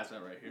 I'm gonna pass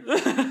that right here.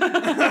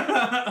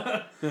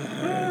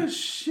 Oh,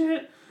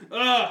 shit.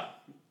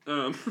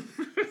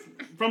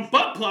 From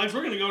butt plugs,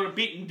 we're gonna go to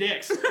beating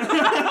dicks. So,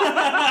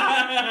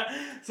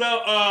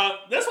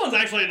 this one's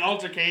actually an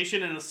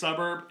altercation in a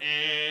suburb,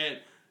 and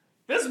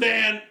this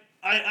man,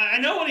 I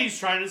know what he's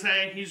trying to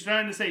say. He's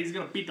trying to say he's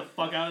gonna beat the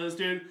fuck out of this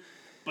dude,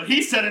 but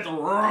he said it the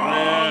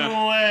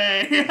wrong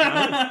way.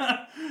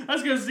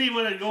 Let's go see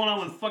what's going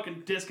on with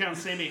fucking discount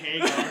Sammy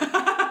Hagar.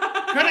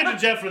 Credit to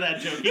Jeff for that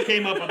joke. He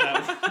came up with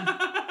that one.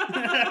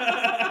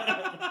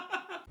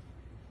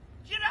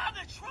 Get out of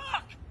the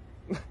truck!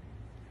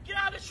 Get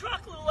out of the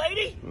truck, little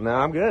lady! No,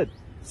 I'm good.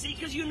 See,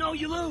 because you know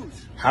you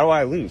lose. How do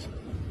I lose?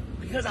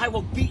 Because I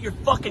will beat your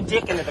fucking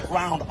dick into the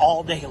ground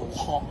all day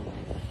long.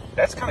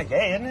 That's kind of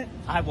gay, isn't it?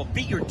 I will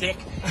beat your dick.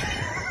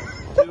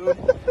 Dude,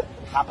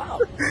 hop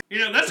out. You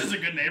know, that's just a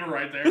good neighbor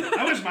right there.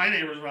 I wish my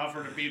neighbors would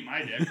offer to beat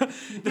my dick.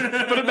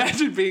 But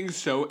imagine being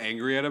so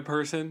angry at a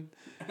person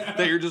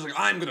that you're just like,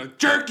 I'm gonna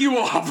jerk you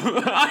off.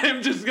 I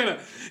am just gonna,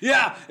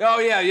 yeah, oh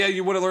yeah,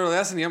 you want to learn a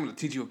lesson? Yeah, I'm gonna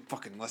teach you a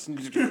fucking lesson.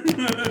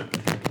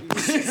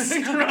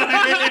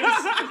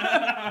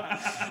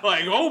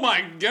 Like, oh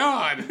my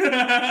god.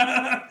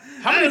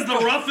 That is the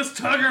roughest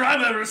tugger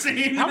I've ever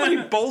seen. How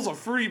many bowls of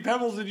Fruity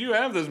Pebbles did you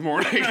have this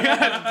morning?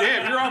 God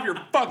damn, you're off your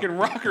fucking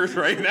rockers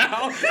right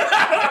now.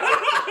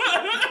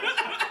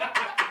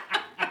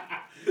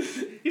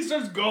 He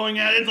starts going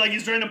at it like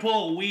he's trying to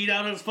pull a weed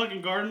out of his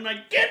fucking garden.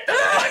 Like, get the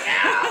fuck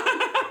out!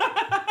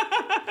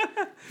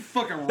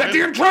 Fucking Back to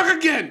your truck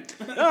again!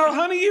 Oh,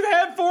 honey, you've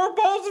had 4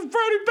 bowls of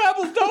Fruity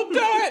Pebbles. Don't do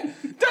it!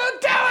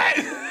 Don't do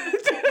it!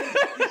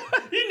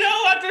 You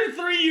know, after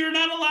 3, you're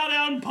not allowed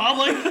out in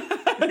public.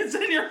 It's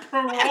in your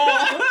parole.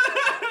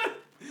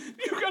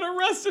 You got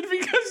arrested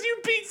because you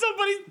beat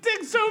somebody's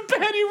dick so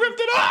bad you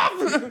ripped it off!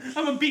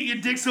 I'm gonna beat your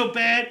dick so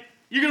bad.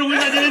 You're gonna win.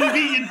 I didn't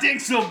beat your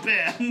dick so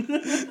bad.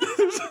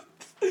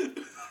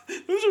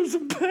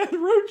 had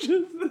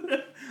roaches.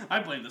 I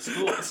blame the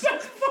schools.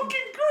 That's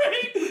fucking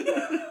great.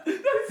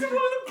 That's one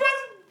of the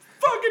best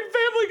fucking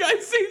Family Guy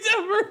scenes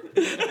ever.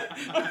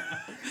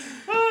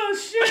 Oh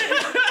shit!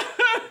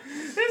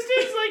 This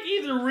dude's like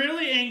either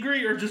really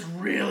angry or just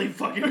really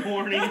fucking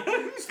horny.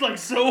 Just like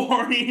so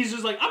horny, he's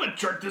just like, I'm gonna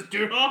jerk this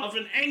dude off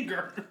in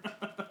anger.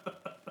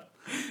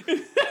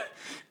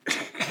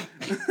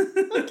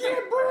 I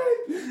can't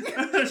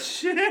breathe.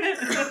 Shit.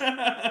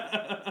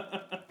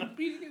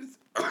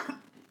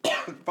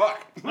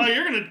 Fuck. Oh,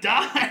 you're gonna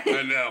die.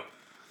 I know.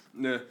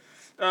 No.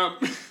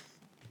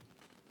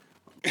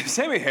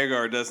 Sammy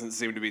Hagar doesn't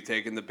seem to be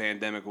taking the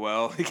pandemic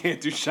well. He can't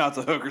do shots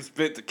of hooker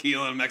spit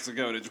tequila in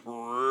Mexico, and it's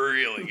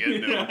really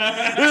getting to him.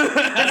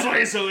 That's why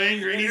he's so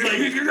angry. He's like,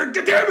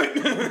 damn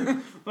it!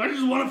 I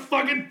just want to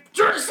fucking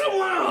jerk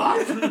someone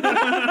off.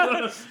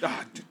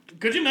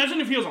 Could you imagine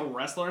if he was a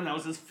wrestler and that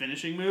was his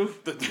finishing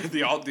move?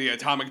 The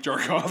atomic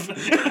jerk off.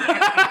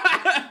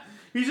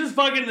 He's just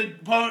fucking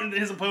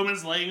his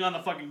opponent's laying on the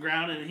fucking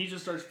ground, and he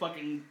just starts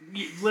fucking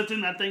lifting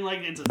that thing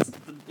like it's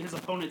his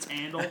opponent's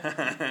handle.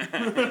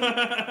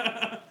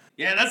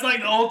 Yeah, that's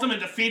like the ultimate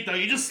defeat, though.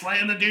 You just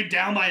slam the dude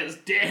down by his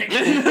dick.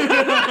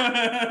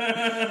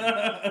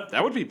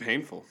 That would be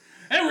painful.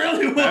 It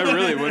really would. That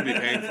really would be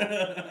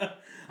painful.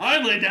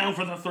 I'd lay down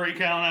for the 3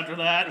 count after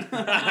that.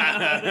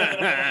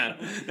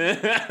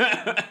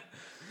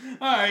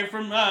 All right,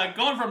 from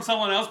going from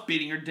someone else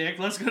beating your dick,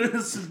 let's go to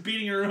this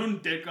beating your own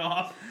dick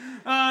off.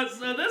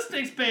 So this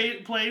takes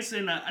place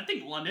in, I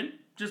think, London,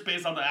 just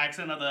based on the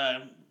accent of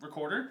the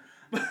recorder.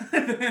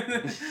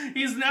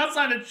 He's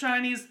outside a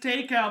Chinese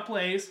takeout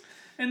place,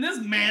 and this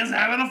man's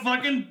having a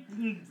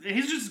fucking...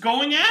 He's just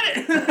going at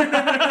it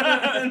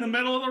in the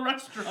middle of the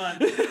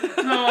restaurant.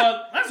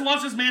 So let's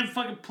watch this man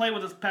fucking play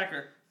with his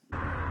pecker.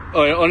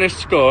 Alright,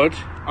 honest to God,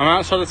 I'm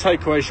outside a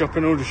takeaway shop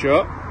in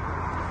Aldershot,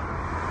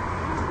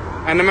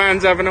 and the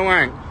man's having a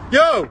wank.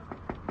 Yo!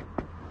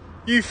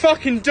 You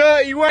fucking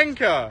dirty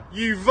wanker!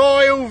 You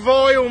vile,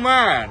 vile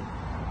man!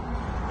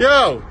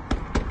 Yo!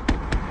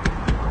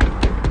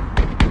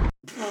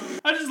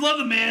 I just love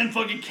the man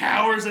fucking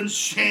cowers in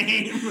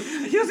shame.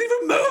 He doesn't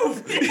even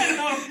move.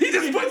 Yeah. He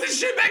just puts his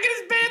shit back in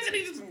his pants and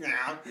he just...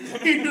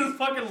 He just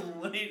fucking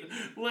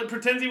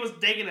pretends he was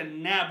taking a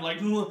nap. Like,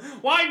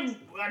 why?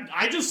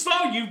 I just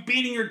saw you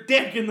beating your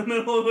dick in the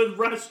middle of a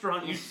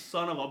restaurant, you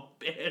son of a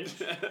bitch.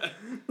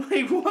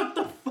 Like, what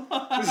the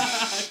fuck?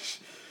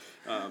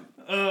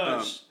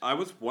 I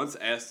was once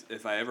asked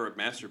if I ever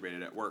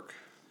masturbated at work.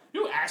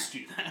 Who asked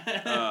you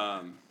that?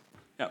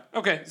 Yeah.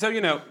 Okay, so,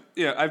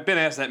 I've been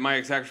asked that. My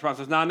exact response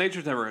was, nah,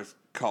 nature's never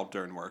called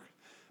during work.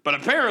 But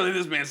apparently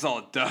this man saw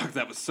a duck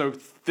that was so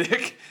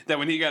thick that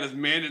when he got his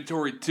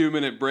mandatory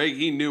 2-minute break,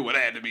 he knew what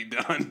had to be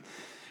done.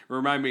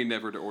 Remind me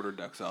never to order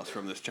duck sauce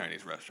from this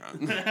Chinese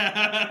restaurant.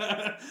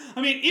 I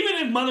mean, even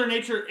if Mother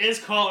Nature is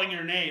calling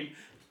your name,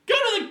 go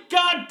to the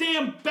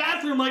goddamn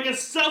bathroom like a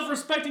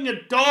self-respecting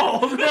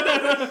adult.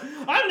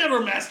 I've never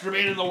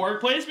masturbated in the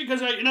workplace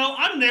because,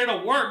 I'm there to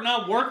work,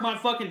 not work my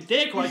fucking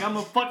dick like I'm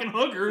a fucking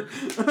hooker.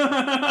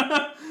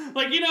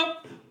 Like,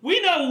 we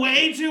know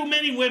way too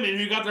many women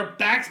who got their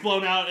backs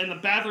blown out in the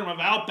bathroom of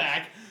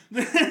Outback.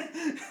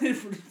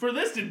 For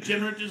this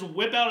degenerate just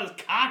whip out his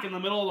cock in the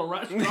middle of the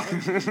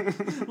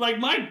restaurant. Like,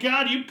 my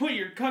God, you put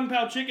your Kung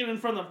Pao chicken in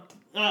front of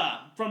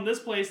from this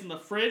place in the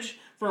fridge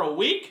for a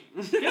week?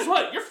 Guess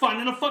what? You're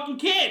finding a fucking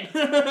kid.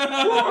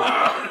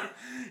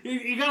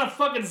 You got a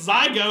fucking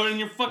zygote in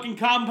your fucking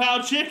Kung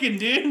Pao chicken,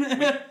 dude.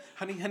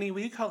 Honey,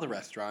 will you call the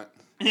restaurant?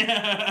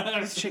 Yeah.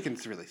 This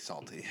chicken's really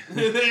salty.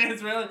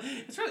 It's really,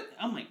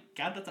 oh my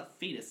God, that's a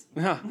fetus.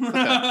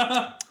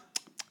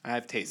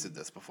 I've tasted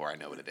this before. I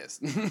know what it is.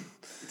 It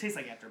tastes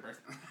like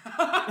afterbirth.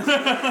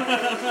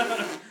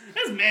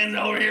 This man's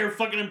over here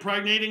fucking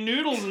impregnating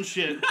noodles and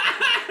shit.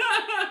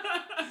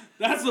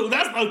 That's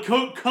the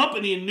Coke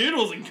Company and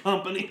Noodles and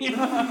Company. It's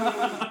a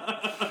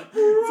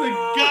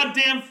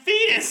goddamn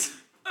fetus.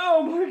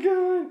 Oh my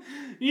God.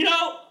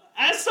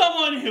 As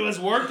someone who has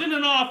worked in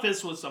an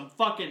office with some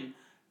fucking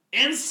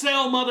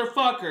incel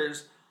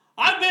motherfuckers,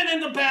 I've been in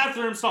the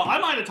bathroom stall. I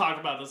might have talked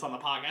about this on the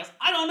podcast.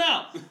 I don't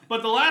know.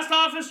 But the last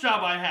office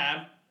job I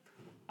had,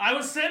 I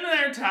was sitting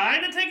there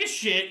trying to take a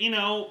shit,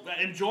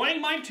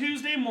 enjoying my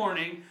Tuesday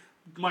morning,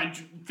 my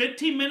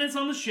 15 minutes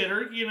on the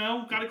shitter,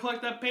 gotta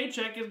collect that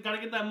paycheck, gotta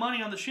get that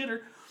money on the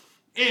shitter.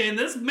 And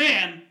this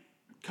man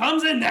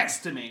comes in next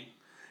to me,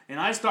 and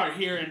I start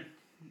hearing...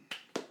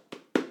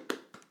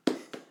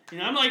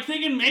 I'm like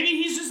thinking maybe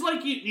he's just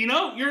like,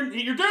 you're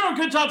doing a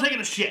good job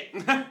taking a shit.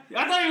 I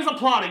thought he was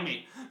applauding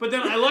me. But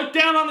then I look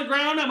down on the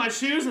ground at my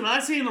shoes and I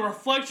see in the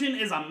reflection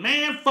is a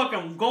man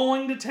fucking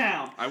going to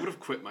town. I would have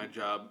quit my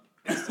job.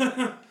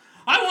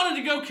 I wanted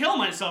to go kill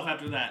myself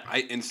after that. I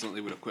instantly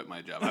would have quit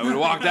my job. I would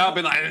have walked out and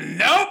been like,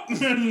 nope!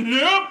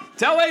 Nope!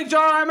 Tell HR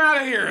I'm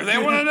out of here. If they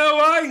want to know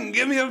why, can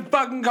give me a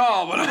fucking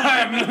call. But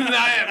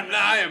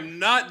I am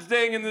not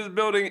staying in this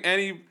building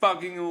any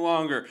fucking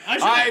longer.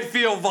 I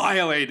feel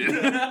violated.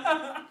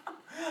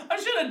 I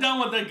should have done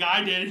what the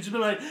guy did. He should be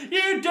like,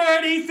 you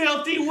dirty,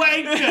 filthy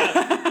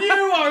wanker.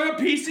 You are a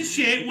piece of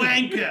shit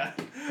wanker.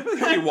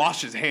 He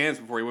washed his hands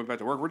before he went back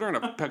to work. We're during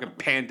a fucking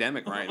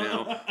pandemic right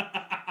now.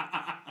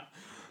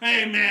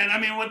 Hey, man, I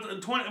mean, what the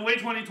way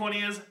 2020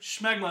 is,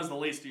 schmegma is the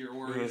least of your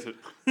worries.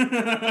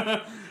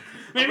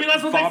 Maybe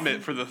that's what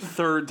Vomit for the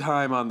third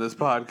time on this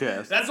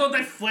podcast. That's what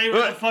they flavor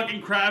the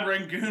fucking crab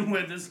rangoon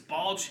with, is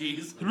ball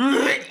cheese.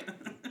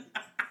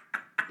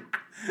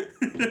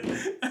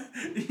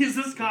 Use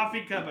this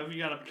coffee cup if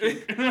you got a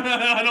puke.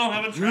 I don't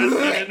have a trust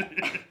in it.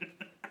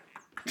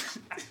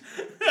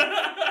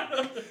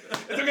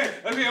 It's okay.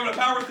 Okay, I'm gonna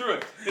power through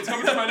it. It's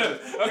coming through my nose.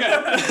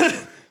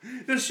 Okay.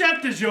 The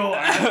chef de jour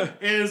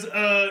is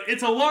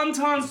it's a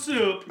wonton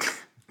soup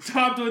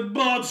topped with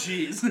ball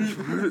cheese,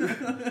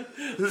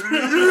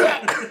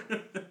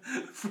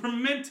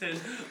 fermented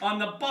on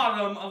the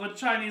bottom of a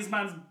Chinese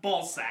man's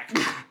ball sack.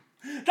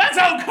 That's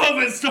how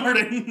COVID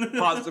started.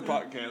 Pause the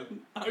podcast.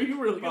 Are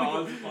you really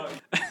gonna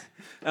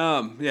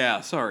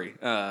Yeah, sorry.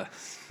 I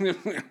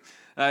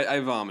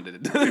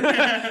vomited.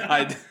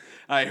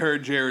 I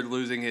heard Jared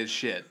losing his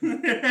shit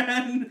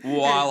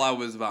while I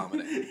was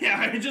vomiting.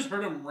 Yeah, I just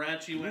heard him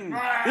retch. He went,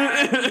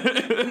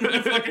 I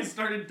fucking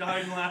started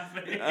dying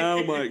laughing.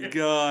 Oh my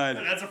god.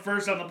 That's the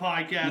first on the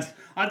podcast.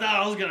 I thought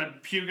I was gonna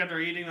puke after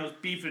eating those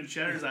beef and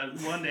cheddars that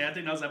one day. I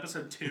think that was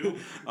episode 2.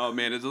 Oh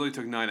man, it only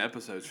took 9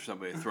 episodes for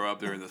somebody to throw up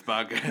during this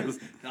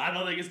podcast. I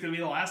don't think it's gonna be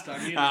the last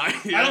time either.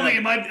 Yeah. I don't think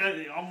it might.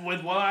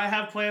 With what I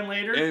have planned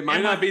later, It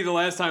might not be the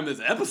last time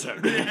this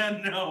episode. Yeah,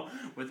 no.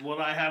 With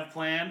what I have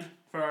planned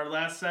for our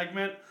last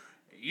segment,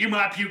 you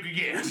might puke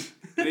again.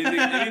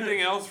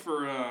 Anything else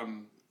for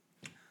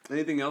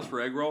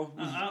egg roll?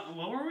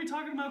 What were we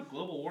talking about?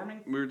 Global warming?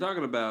 We were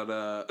talking about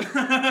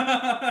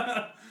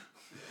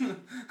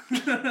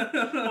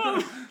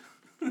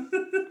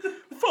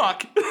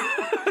fuck.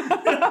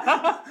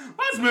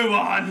 Let's move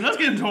on. Let's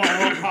get into our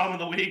world problem of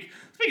the week.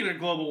 Speaking of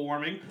global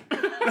warming,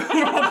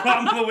 world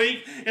problem of the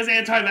week is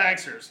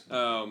anti-vaxxers.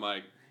 Oh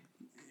my.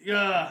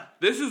 Yeah.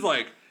 This is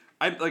like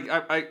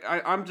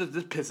I'm just,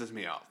 this pisses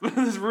me off.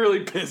 This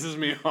really pisses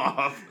me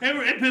off.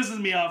 It pisses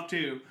me off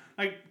too.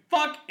 Like,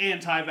 fuck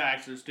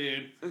anti-vaxxers,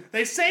 dude.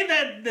 They say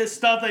that the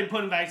stuff they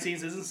put in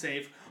vaccines isn't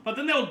safe, but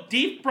then they'll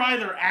deep fry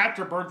their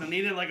afterbirth and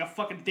eat it like a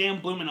fucking damn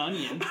bloomin'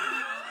 onion.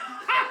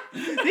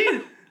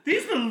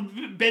 These are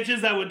the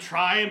bitches that would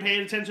try and pay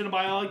attention to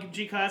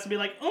biology class and be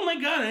like, oh my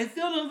god, I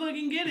still don't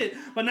fucking get it.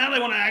 But now they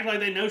want to act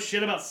like they know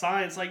shit about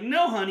science. Like,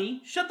 no,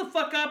 honey, shut the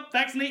fuck up,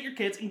 vaccinate your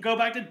kids, and go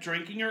back to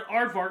drinking your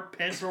aardvark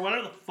piss or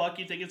whatever the fuck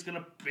you think is going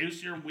to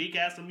boost your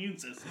weak-ass immune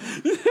system.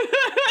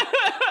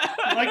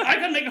 Like, I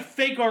could make a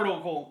fake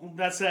article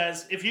that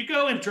says, if you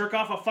go and jerk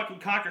off a fucking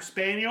Cocker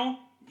Spaniel,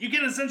 you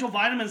get essential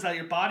vitamins that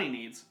your body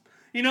needs.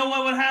 You know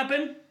what would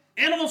happen?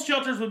 Animal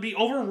shelters would be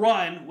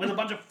overrun with a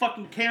bunch of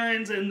fucking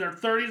Karens in their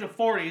 30s and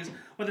 40s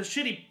with a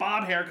shitty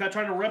bob haircut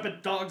trying to rip a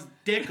dog's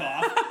dick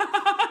off.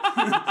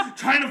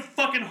 Trying to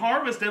fucking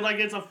harvest it like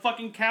it's a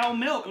fucking cow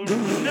milk.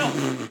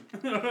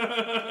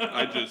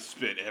 I just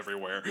spit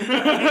everywhere.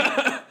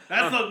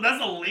 That's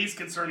the least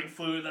concerning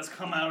food that's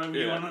come out of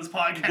you on this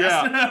podcast.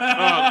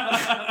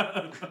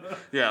 Yeah.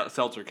 Yeah,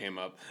 seltzer came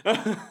up.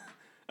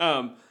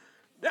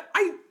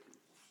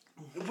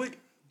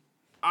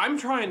 I'm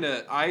trying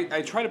to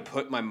I try to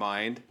put my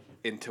mind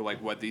into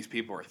like what these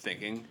people are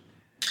thinking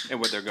and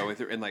what they're going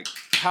through and like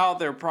how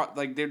they're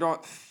they're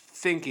not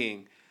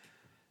thinking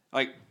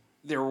like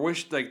their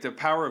wish, like the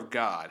power of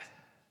God.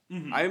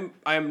 Mm-hmm.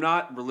 I am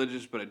not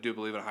religious, but I do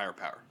believe in a higher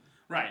power.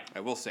 Right. I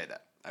will say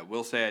that. I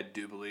will say I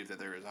do believe that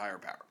there is a higher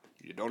power.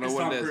 You don't know it's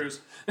what Tom it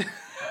Cruise. is.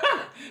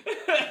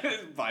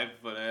 5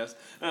 foot ass.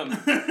 5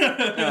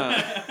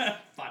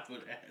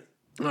 foot ass.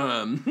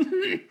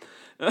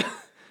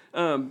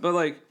 But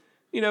like,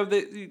 you know,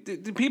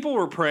 the people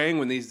were praying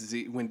when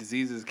when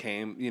diseases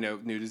came, you know,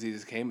 new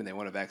diseases came and they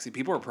want a vaccine.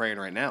 People are praying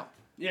right now.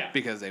 Yeah.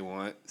 Because they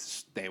want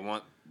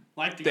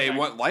life to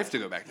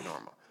go back to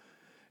normal.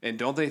 And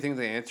don't they think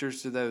the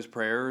answers to those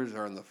prayers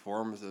are in the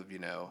forms of, you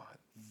know,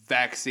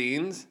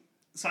 vaccines?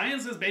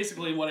 Science is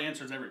basically what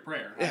answers every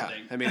prayer, I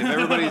think. I mean,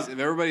 if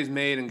everybody's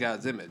made in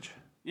God's image,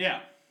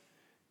 yeah,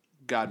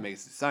 God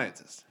makes the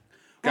scientists.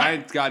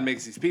 Right. God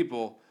makes these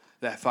people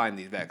that find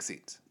these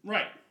vaccines.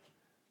 Right.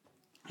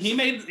 He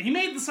made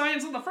the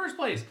science in the first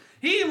place.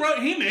 He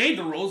made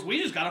the rules.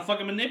 We just gotta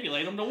fucking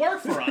manipulate them to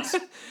work for us.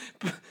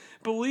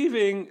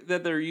 Believing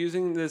that they're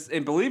using this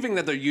and believing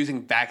that they're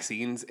using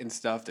vaccines and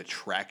stuff to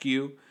track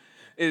you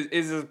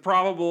is as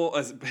probable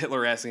as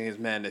Hitler asking his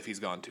men if he's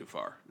gone too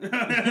far.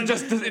 It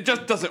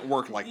just doesn't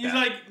work like He's that.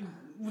 like,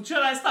 should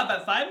I stop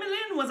at 5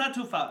 million? Was that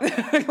too far?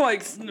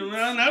 Like,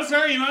 no,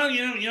 sir. You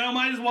know,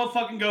 might as well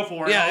fucking go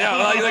for it.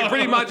 yeah, like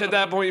pretty much at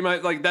that point you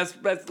might like that's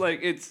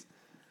like that's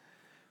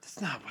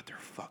not what they're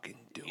fucking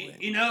doing.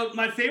 You know,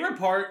 my favorite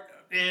part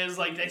is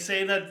like they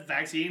say that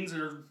vaccines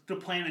are to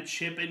plant a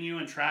chip in you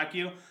and track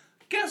you.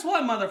 Guess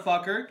what,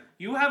 motherfucker?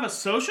 You have a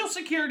social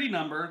security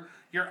number.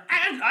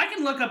 I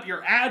can look up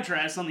your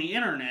address on the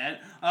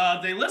internet.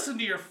 They listen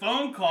to your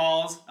phone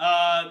calls.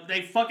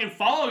 They fucking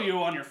follow you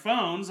on your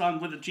phones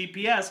with a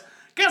GPS.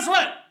 Guess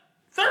what?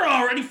 They're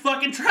already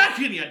fucking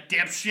tracking you,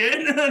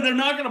 dipshit. They're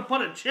not gonna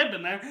put a chip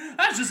in there.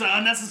 That's just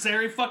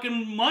unnecessary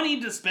fucking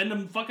money to spend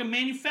to fucking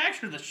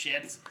manufacture the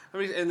shit. I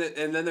mean,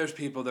 and then there's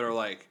people that are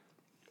like,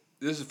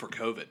 this is for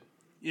COVID.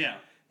 Yeah.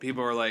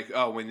 People are like,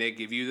 oh, when they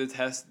give you the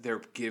test,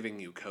 they're giving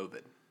you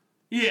COVID.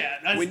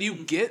 Yeah. When you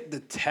get the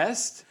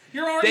test,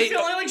 you're already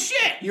feeling like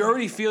shit. You're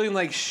already feeling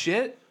like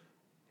shit,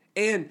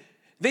 and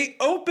they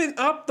open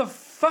up the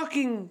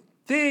fucking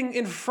thing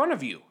in front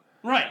of you.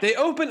 Right. They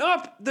open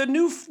up the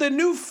new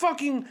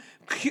fucking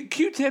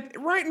Q-tip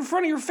right in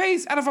front of your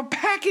face out of a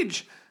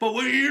package. But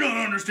what you don't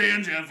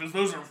understand, Jeff, is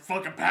those are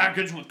fucking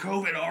packaged with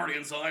COVID already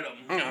inside them.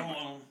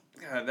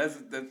 God, that's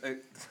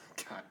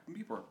God,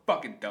 people are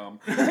fucking dumb.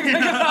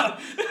 I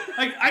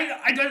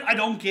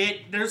don't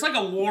get. There's like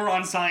a war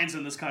on science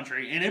in this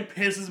country, and it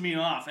pisses me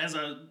off as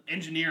an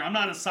engineer. I'm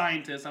not a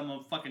scientist. I'm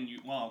a fucking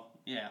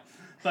yeah.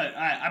 But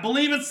I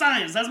believe in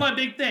science. That's my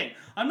big thing.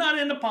 I'm not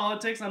into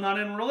politics. I'm not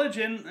in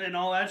religion and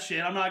all that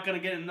shit. I'm not gonna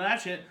get into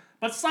that shit.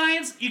 But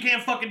science, you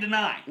can't fucking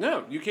deny.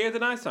 No, you can't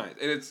deny science,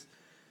 and it's.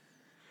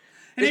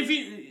 And if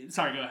you,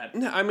 sorry, go ahead.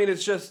 No, I mean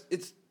it's.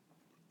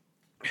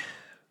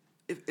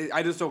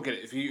 I just don't get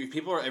it. If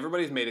people are,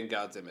 everybody's made in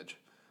God's image.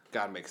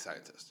 God makes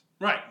scientists.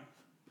 Right.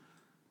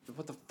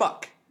 What the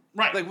fuck?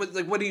 Right.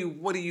 What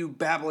are you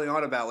babbling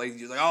on about? Like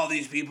you're like, all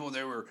these people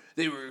they were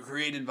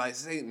created by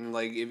Satan.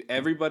 Like if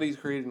everybody's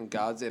created in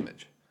God's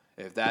image,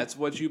 if that's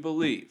what you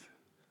believe,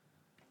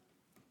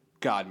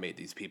 God made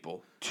these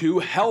people to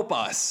help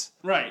us.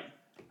 Right.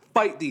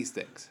 Fight these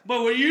things.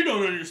 But what you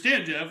don't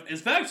understand, Jeff,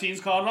 is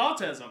vaccines cause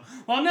autism.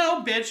 Well,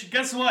 no, bitch.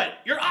 Guess what?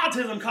 Your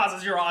autism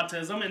causes your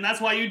autism, and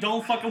that's why you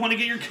don't fucking want to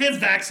get your kids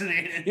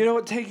vaccinated. You know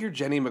what? Take your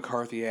Jenny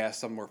McCarthy ass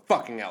somewhere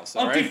fucking else,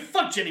 all right? Okay,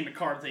 fuck Jenny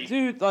McCarthy.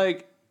 Dude,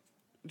 like,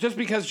 just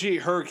because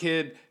her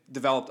kid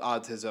developed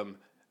autism,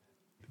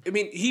 I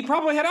mean, he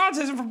probably had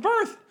autism from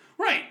birth.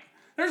 Right.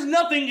 There's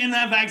nothing in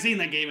that vaccine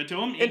that gave it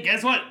to him, and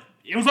guess what?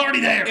 It was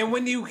already there. And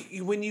when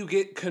you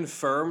get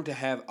confirmed to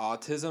have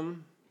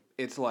autism,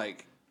 it's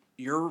like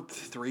you're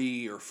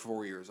 3 or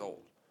 4 years old.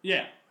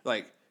 Yeah.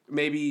 Like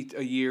maybe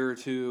a year or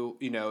two,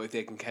 if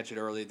they can catch it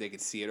early, they can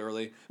see it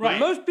early. Right.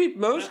 But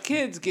most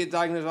kids get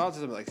diagnosed with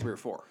autism at like 3 or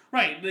 4.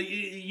 Right.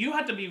 You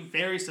have to be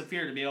very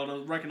severe to be able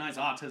to recognize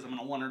autism in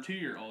a 1 or 2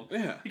 year old.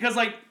 Yeah. Because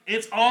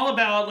it's all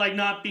about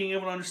not being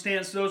able to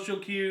understand social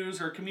cues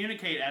or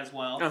communicate as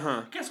well.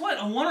 Uh-huh. Guess what?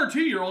 A 1 or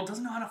 2 year old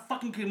doesn't know how to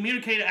fucking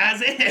communicate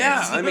as is.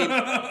 Yeah. I mean,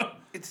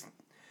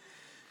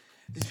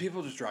 these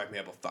people just drive me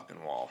up a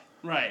fucking wall.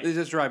 Right. They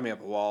just drive me up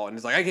a wall, and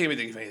it's like I can't even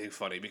think of anything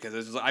funny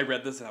because I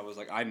read this and I was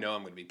like, I know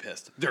I'm going to be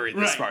pissed during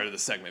this part of the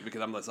segment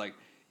because I'm just like,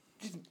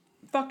 just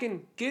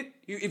fucking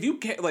if you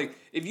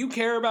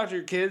care about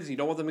your kids, and you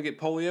don't want them to get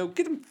polio,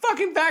 get them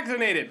fucking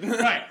vaccinated.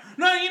 Right.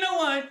 No, you know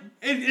what?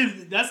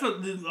 That's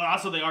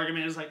also the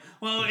argument is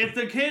well,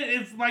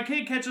 if my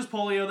kid catches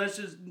polio, that's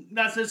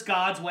just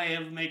God's way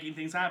of making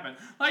things happen.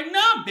 Like,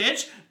 nah,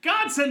 bitch.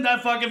 God sent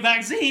that fucking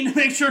vaccine to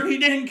make sure he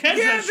didn't catch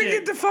that shit.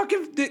 Yeah, the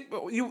fucking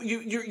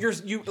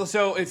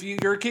so if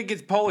your kid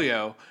gets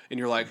polio and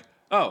you're like,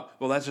 oh,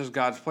 well, that's just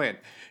God's plan.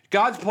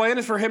 God's plan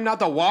is for him not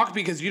to walk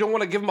because you don't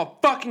want to give him a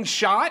fucking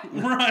shot?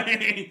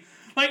 Right.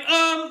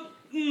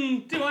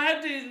 Do I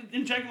have to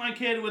inject my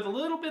kid with a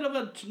little bit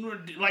of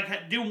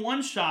do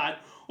one shot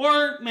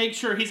or make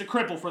sure he's a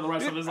cripple for the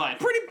rest of his life?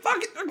 Pretty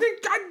fucking,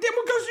 goddamn,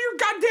 what goes through your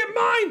goddamn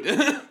mind?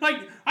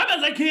 I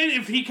bet that kid,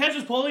 if he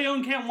catches polio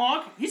and can't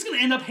walk, he's going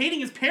to end up hating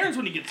his parents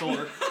when he gets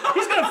older.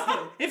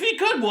 If he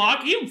could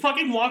walk, he'd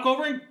fucking walk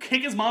over and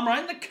kick his mom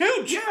right in the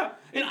cooch. Yeah.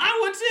 And I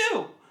would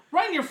too.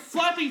 Right in your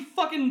flappy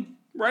fucking...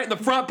 Right in the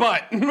front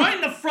butt. Right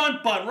in the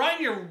front butt. Right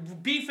in your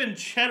beef and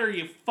cheddar,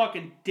 you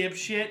fucking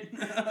dipshit.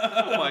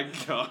 Oh my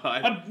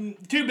god.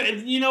 Too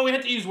bad. We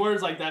have to use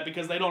words like that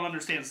because they don't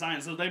understand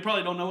science, so they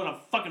probably don't know what a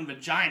fucking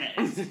vagina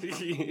is.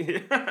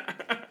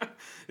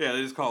 Yeah,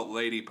 they just call it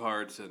lady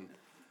parts and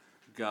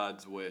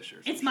God's wish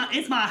or something.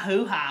 It's my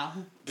hoo-ha.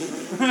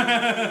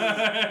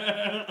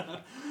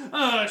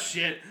 Oh,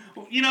 shit.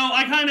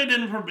 I kind of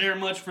didn't prepare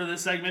much for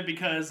this segment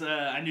because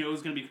I knew it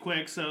was going to be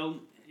quick,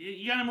 so...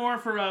 You got any more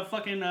for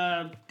fucking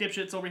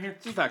dipshits over here?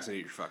 Just vaccinate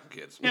your fucking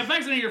kids. Yeah,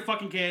 vaccinate your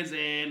fucking kids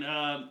and,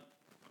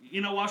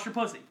 wash your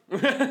pussy.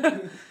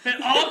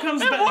 It all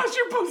comes back. Wash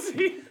your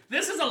pussy.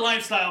 This is a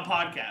lifestyle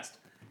podcast.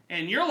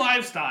 And your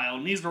lifestyle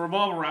needs to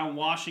revolve around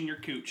washing your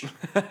cooch.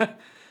 All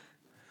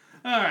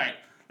right.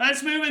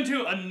 Let's move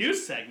into a new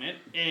segment.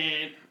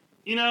 And,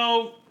 you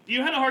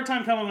had a hard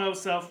time coming up with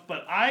stuff,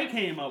 but I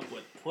came up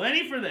with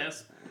plenty for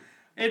this.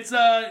 It's,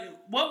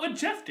 what would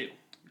Jeff do?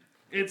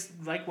 It's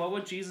like, what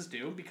would Jesus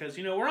do? Because,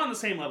 we're on the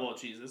same level as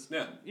Jesus.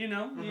 Yeah.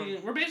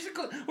 Mm-hmm. We're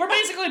basically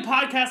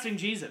podcasting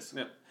Jesus.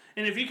 Yeah.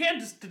 And if you can't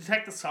just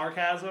detect the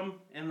sarcasm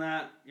in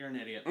that, you're an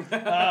idiot. But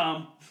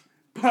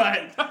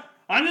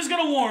I'm just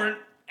going to warn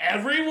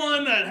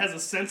everyone that has a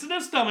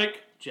sensitive stomach,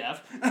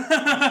 Jeff,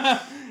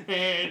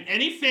 and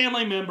any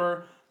family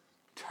member,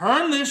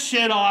 turn this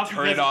shit off.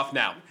 Turn it off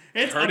now.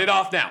 Turn it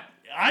off now.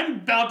 I'm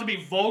about to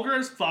be vulgar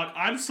as fuck.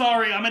 I'm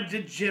sorry, I'm a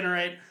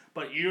degenerate.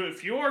 But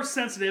if you are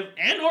sensitive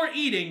and or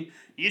eating,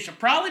 you should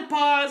probably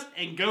pause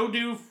and go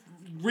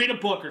read a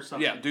book or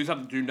something. Yeah, do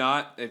something. Do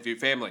not, if your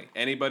family,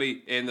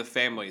 anybody in the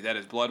family that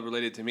is blood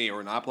related to me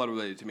or not blood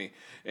related to me,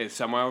 is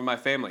somewhere with my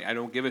family, I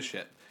don't give a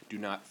shit. Do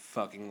not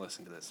fucking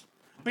listen to this.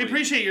 We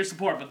appreciate your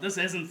support, but this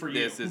isn't for you.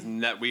 This is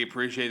not. We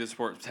appreciate the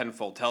support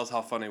tenfold. Tell us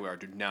how funny we are.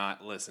 Do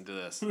not listen to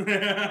this.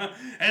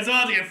 It's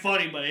about to get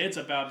funny, but it's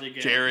about to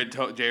get...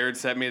 Jared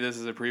sent me this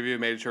as a preview,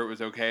 made sure it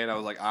was okay, and I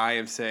was like, I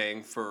am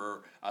saying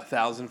for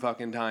 1,000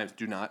 fucking times,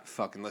 do not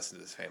fucking listen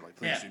to this, family.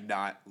 Please do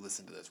not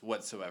listen to this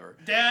whatsoever.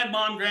 Dad,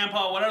 mom,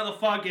 grandpa, whatever the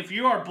fuck, if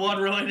you are blood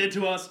related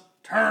to us,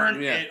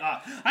 turn it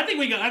off. I think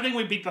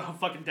we beat the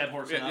fucking dead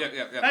horse enough.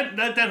 Yeah.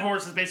 That dead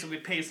horse is basically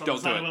paced on the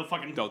side of a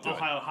fucking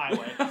Ohio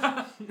highway.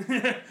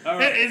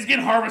 It's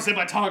getting harvested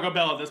by Taco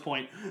Bell at this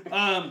point.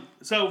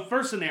 So,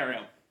 first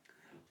scenario.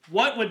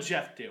 What would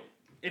Jeff do?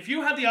 If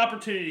you had the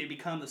opportunity to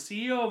become the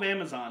CEO of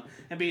Amazon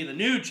and be the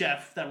new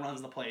Jeff that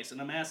runs the place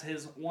and amass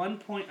his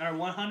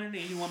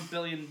 $181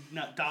 billion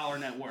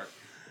net worth,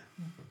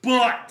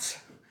 but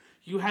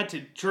you had to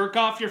jerk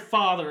off your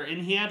father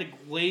and he had to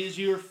glaze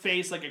your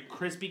face like a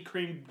Krispy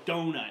Kreme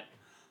donut,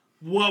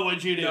 what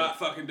would you do? Not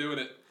fucking doing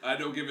it. I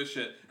don't give a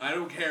shit. I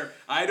don't care.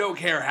 I don't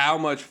care how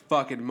much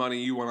fucking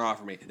money you want to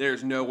offer me.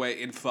 There's no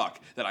way in fuck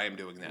that I am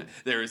doing that.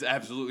 There is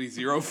absolutely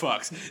zero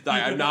fucks.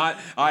 I am not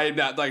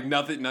like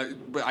nothing.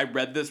 I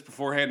read this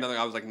beforehand.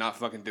 I was like, not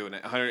fucking doing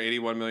it.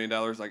 $181 million.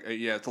 Like,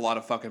 yeah, it's a lot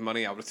of fucking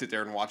money. I would sit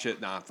there and watch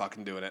it. Not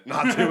fucking doing it.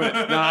 Not doing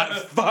it. Not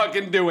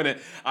fucking doing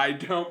it. I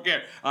don't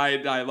care.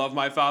 I love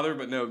my father,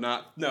 but no. I'm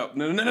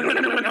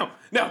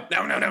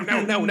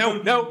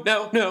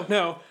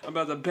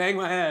about to bang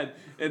my head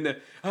in the.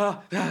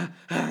 I'm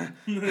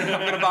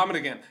gonna vomit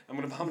again.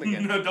 No, don't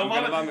I'm vomit.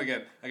 gonna vomit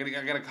again. I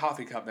got a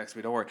coffee cup next to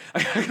me. Don't worry.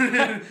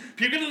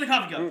 Puke into the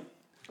coffee cup.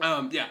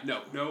 Yeah,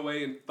 no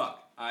way in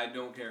fuck. I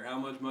don't care how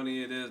much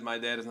money it is. My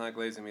dad is not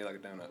glazing me like a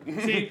donut.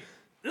 See,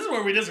 this is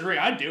where we disagree.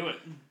 I'd do it.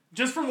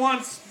 Just for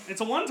once. It's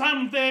a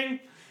one-time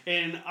thing,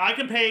 and I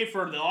can pay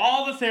for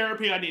all the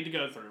therapy I need to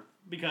go through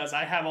because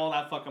I have all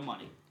that fucking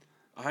money.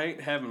 I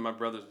ain't having my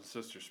brothers and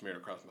sisters smeared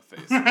across my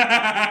face.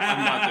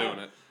 I'm not doing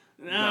it.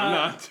 No, I'm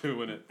not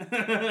doing it.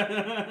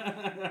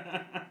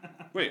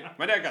 Wait,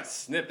 my dad got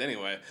snipped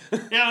anyway.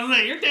 Yeah, I was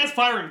like, your dad's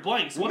firing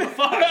blanks. What the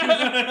fuck?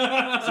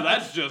 So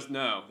that's just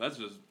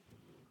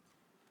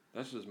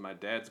my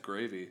dad's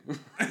gravy.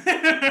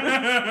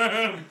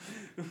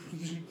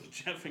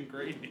 Jeff and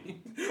gravy.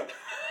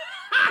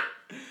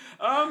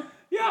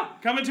 Yeah.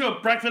 Coming to a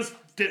breakfast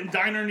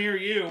diner near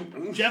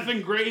you. Jeff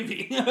and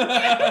gravy.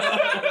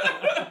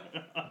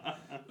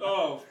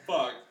 Oh,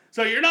 fuck.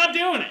 So you're not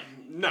doing it.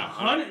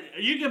 No.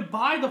 You can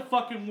buy the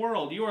fucking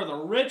world. You are the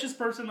richest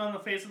person on the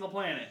face of the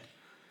planet.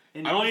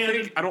 And I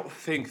don't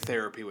think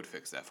therapy would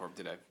fix that for him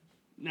today.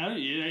 No,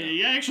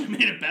 you actually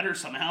made it better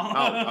somehow.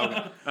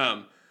 Oh,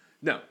 okay.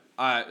 No,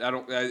 I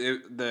don't.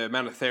 The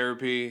amount of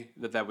therapy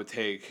that would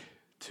take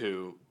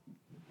to.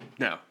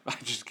 No, I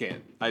just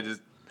can't.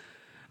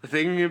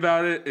 Thinking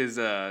about it is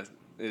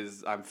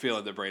I'm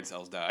feeling the brain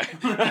cells die.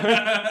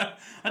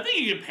 I think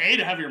you get paid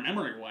to have your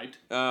memory wiped.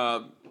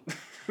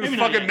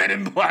 Fucking Men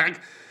in Black.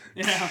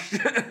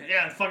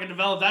 Yeah, fucking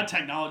develop that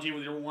technology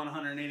with your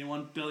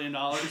 $181 billion.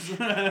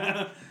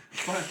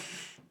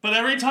 But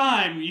every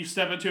time you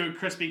step into a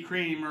Krispy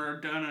Kreme or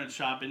a donut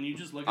shop and you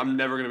just look at I'm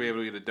never going to be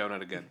able to get a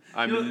donut again.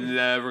 I'm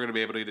never going to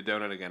be able to eat a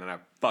donut again, and I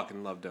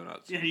fucking love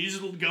donuts. Yeah, you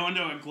just go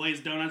into a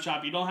glazed donut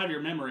shop, you don't have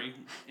your memory,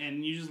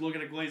 and you just look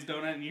at a glazed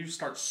donut and you just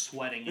start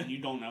sweating and you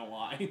don't know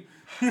why.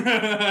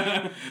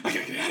 I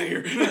gotta get out of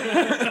here.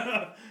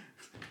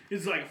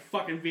 It's like a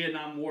fucking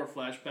Vietnam War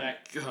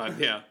flashback. God,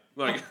 yeah.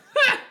 Like,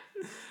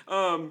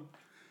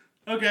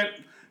 Okay,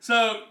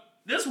 so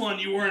this one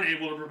you weren't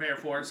able to prepare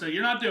for, so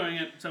you're not doing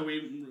it. So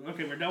we're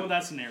done with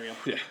that scenario.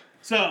 Yeah.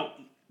 So,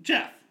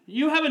 Jeff,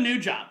 you have a new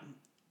job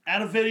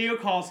at a video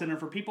call center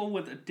for people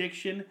with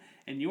addiction,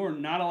 and you are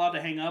not allowed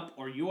to hang up,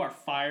 or you are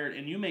fired,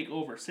 and you make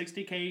over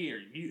 $60K a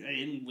year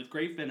with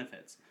great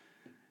benefits.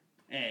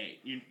 Hey,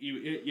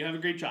 you have a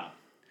great job.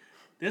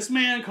 This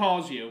man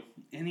calls you,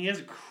 and he has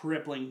a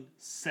crippling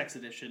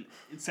addiction.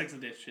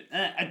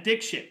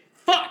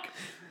 Fuck!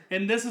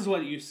 And this is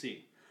what you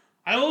see.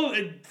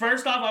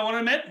 First off, I want to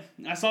admit,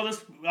 I saw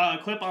this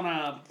clip on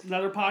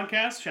another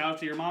podcast. Shout out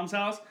to Your Mom's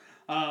House.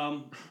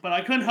 But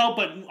I couldn't help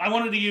but I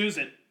wanted to use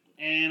it.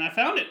 And I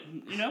found it,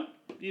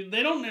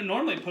 They don't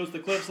normally post the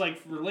clips like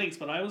for links,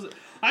 but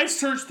I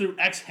searched through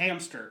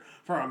X-Hamster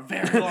for a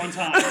very long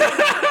time.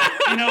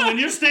 When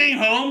you're staying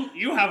home,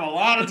 you have a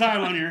lot of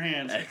time on your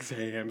hands.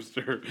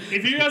 X-Hamster.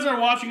 If you guys are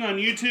watching on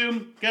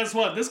YouTube, guess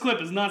what? This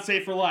clip is not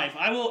safe for life.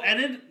 I will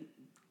edit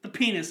the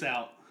penis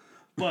out.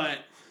 But,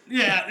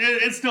 yeah,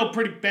 it's still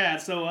pretty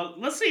bad. So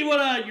let's see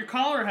what your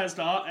caller has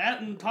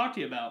to talk to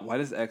you about. Why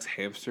does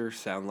X-Hamster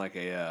sound like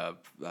a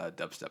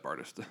dubstep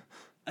artist?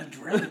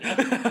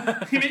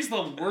 He makes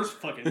the worst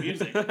fucking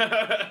music. All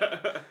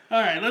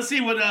right, let's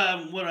see what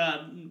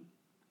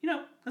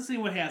let's see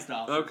what he has to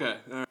offer. Okay.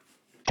 All right.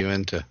 You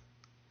into?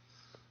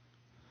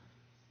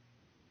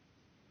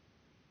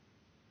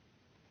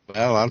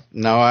 Well,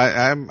 no,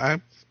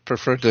 I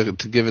prefer to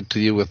give it to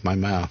you with my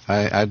mouth.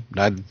 I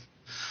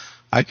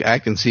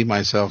can see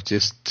myself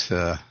just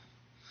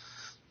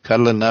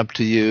cuddling up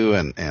to you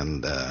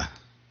and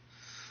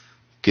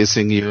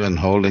kissing you and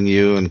holding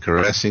you and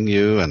caressing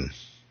you and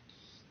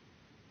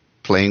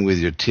playing with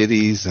your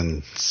titties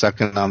and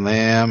sucking on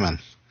them and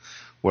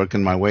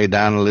working my way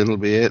down a little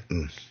bit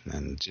and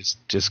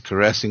just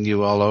caressing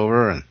you all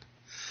over and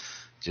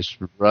just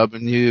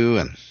rubbing you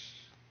and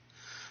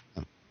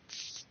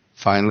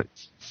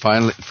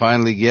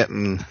finally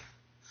getting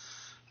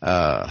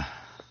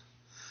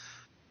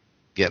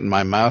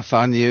my mouth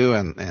on you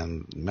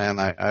and man,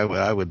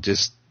 I would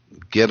just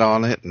get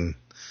on it and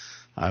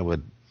I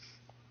would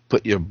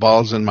put your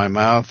balls in my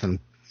mouth and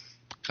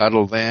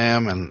cuddle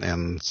them and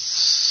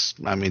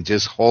I mean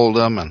just hold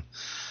them and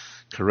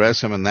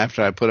caress them, and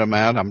after I put them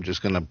out, I'm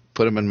just going to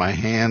put them in my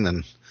hand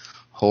and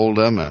hold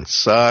them and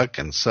suck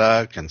and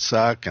suck and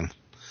suck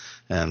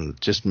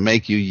and just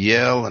make you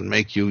yell and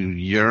make you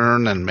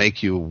yearn and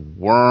make you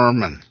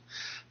worm and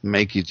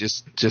make you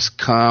just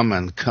come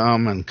and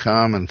come and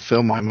come and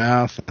fill my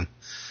mouth and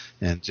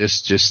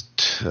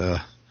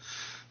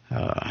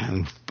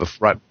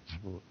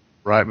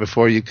right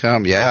before you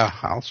come, yeah,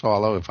 I'll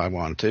swallow if I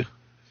want to.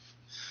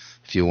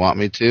 If you want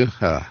me to,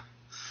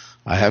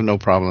 I have no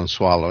problem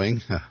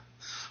swallowing.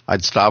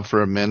 I'd stop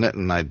for a minute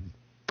and I'd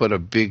put a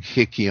big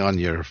hickey on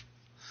your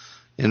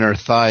inner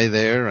thigh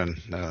there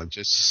and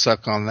just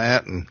suck on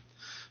that and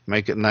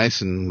make it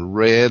nice and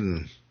red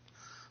and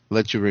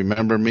let you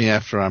remember me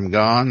after I'm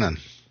gone.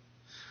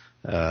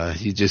 And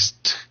you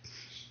just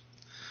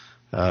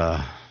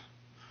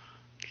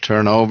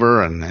turn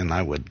over and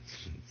I would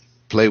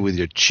play with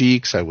your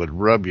cheeks. I would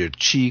rub your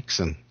cheeks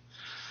and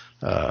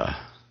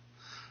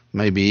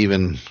maybe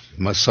even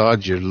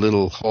massage your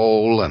little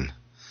hole and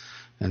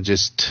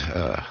just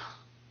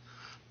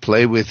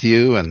play with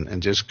you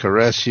and just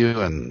caress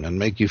you and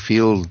make you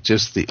feel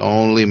just the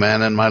only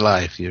man in my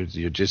life.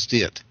 You're just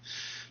it.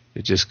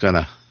 You're just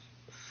gonna.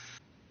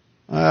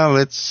 Well,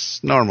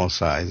 it's normal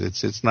size.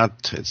 It's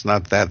not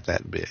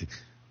that big.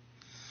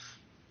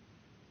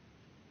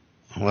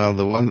 Well,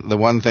 the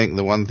one thing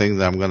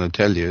that I'm going to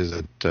tell you is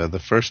that the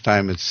first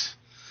time is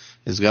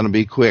going to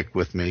be quick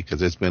with me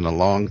because it's been a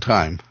long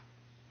time.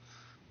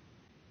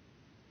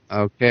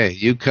 Okay,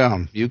 you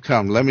come.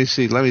 Let me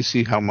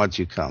see how much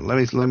you come.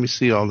 Let me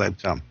see all that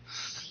come.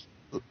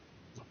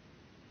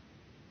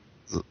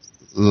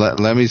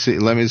 Let me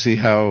see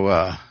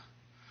how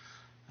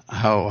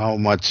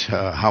much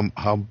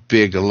how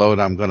big a load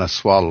I'm going to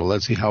swallow.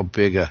 Let's see how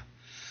big a.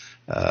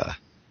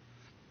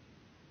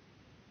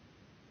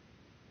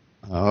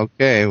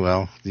 Okay,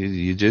 well,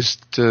 you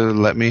just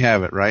let me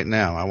have it right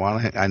now.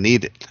 I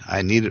need it.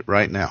 I need it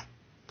right now.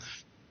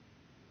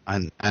 I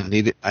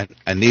need it. I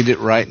need it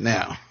right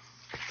now.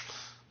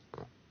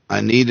 I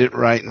need it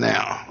right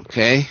now,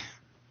 okay?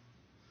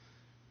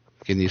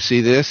 Can you see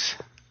this?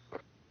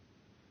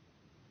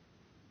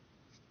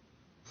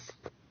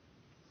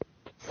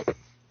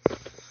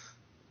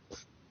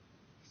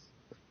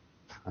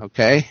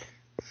 Okay?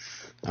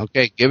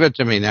 Okay, give it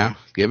to me now.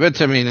 Give it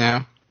to me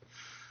now.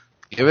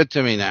 Give it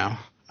to me now.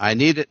 I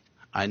need it.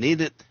 I need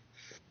it.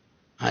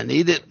 I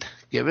need it.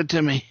 Give it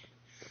to me.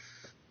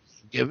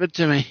 Give it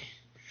to me.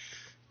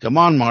 Come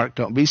on, Mark.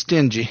 Don't be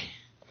stingy.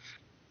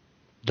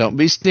 Don't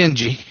be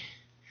stingy.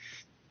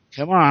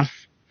 Come on.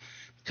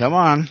 Come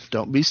on.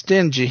 Don't be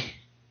stingy.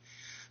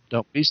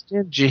 Don't be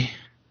stingy.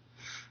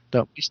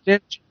 Don't be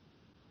stingy.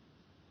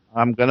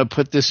 I'm going to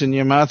put this in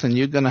your mouth and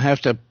you're going to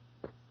have to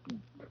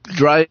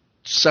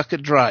suck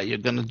it dry. You're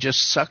going to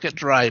just suck it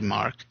dry,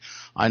 Mark.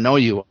 I know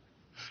you are.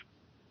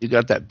 You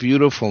got that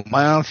beautiful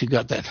mouth. You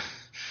got that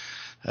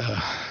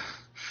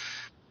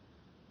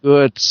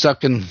good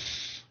sucking.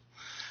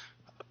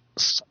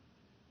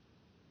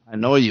 I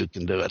know you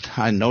can do it.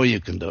 I know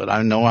you can do it.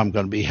 I know I'm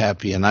going to be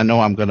happy, and I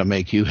know I'm going to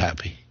make you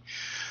happy.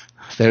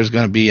 There's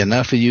going to be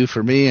enough of you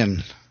for me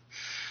and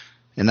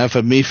enough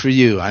of me for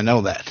you. I know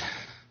that.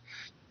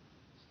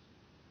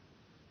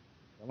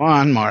 Come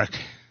on, Mark.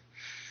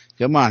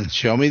 Come on.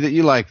 Show me that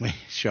you like me.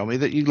 Show me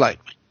that you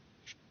like me.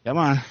 Come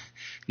on.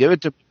 Give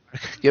it to me,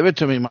 Mark. Give it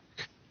to me, Mark.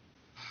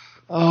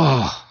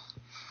 Oh,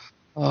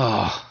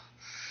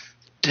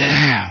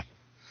 damn.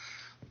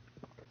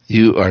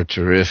 You are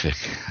terrific.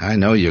 I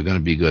know you're going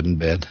to be good in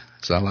bed.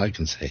 That's all I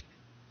can say.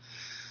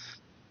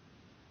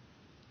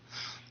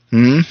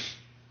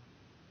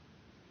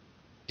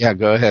 Yeah,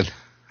 go ahead.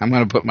 I'm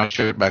going to put my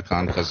shirt back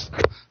on because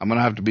I'm going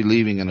to have to be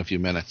leaving in a few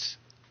minutes.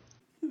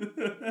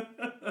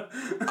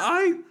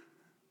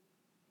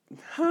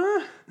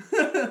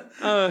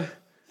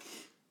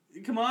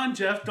 Come on,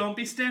 Jeff. Don't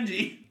be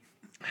stingy.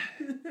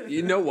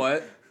 You know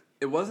what?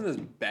 It wasn't as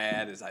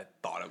bad as I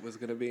thought it was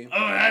going to be. Oh,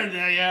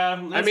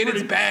 yeah. I mean,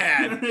 it's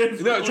bad.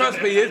 No,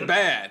 trust me, it's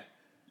bad.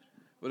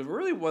 But it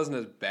really wasn't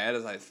as bad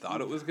as I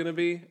thought it was going to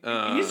be.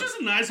 He's just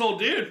a nice old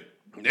dude.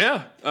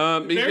 Yeah.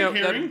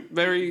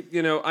 Very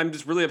caring. I'm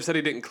just really upset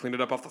he didn't clean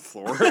it up off the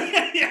floor.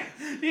 Yeah.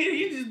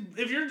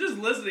 If you're just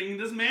listening,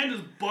 this man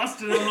just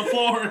busted on the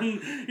floor and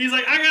he's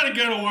like, I gotta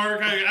go to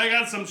work. I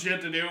got some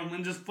shit to do,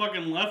 and just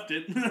fucking left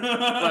it.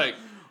 Like,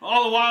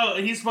 all the while,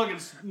 his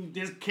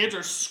kids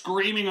are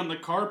screaming on the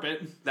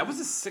carpet. that was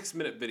a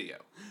 6-minute video.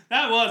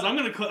 That was. I'm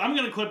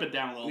gonna clip it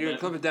down a little You're bit.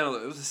 gonna clip it down a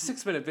little. It was a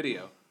 6-minute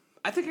video.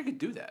 I think I could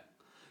do that.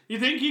 You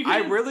think you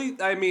can?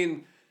 I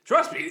mean,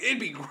 trust me, it'd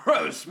be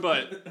gross,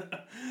 but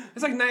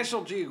it's like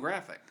National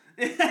Geographic.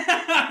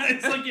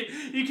 It's like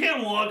you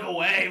can't walk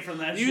away from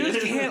that shit. You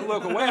just can't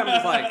look away. I'm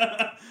just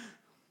like,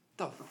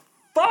 the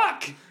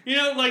fuck? You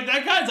know, like,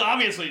 that guy's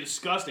obviously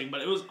disgusting,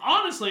 but it was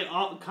honestly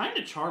kind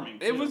of charming,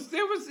 too.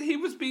 He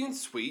was being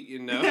sweet, you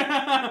know?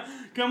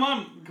 Come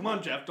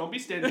on, Jeff, don't be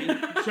stingy.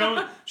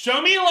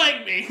 Show me you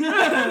like me.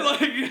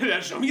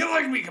 Show me you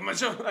like me, come on,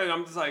 show. And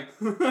I'm just like,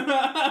 it's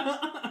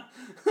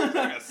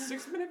like a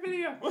 6-minute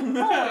video.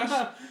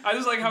 I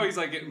just like how he's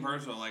like getting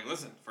personal, like,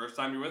 listen, first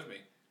time you're with me,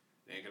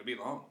 it ain't gonna be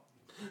long.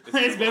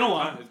 It's been a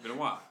while. It's been a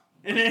while.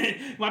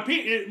 My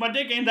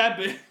dick ain't that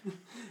big.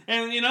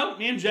 And, you know,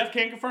 me and Jeff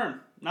can't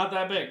confirm. Not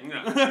that big.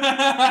 No, not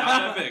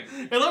that big.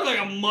 It looked like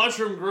a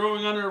mushroom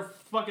growing on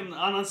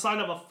the side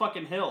of a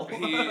fucking hill.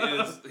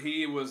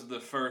 He was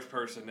the first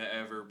person to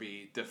ever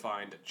be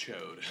defined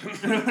chode.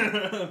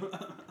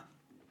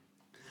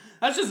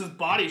 That's just his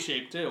body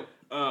shape, too.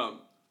 Yeah.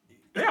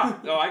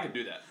 No, I could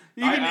do that.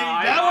 You can do.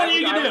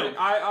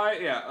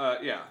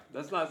 Yeah.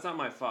 That's not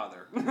my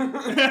father.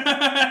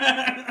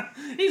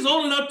 He's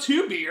old enough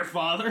to be your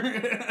father.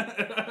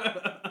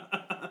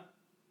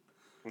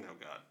 Oh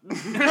God.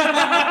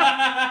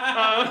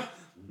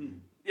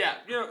 Yeah.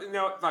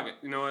 Fuck it.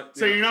 You know what?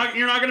 So you're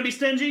not gonna be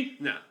stingy?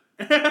 No.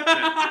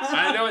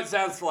 I know it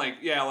sounds like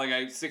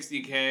I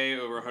 60K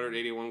over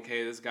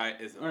 181K. This guy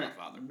isn't my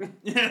father.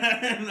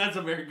 That's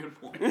a very good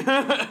point.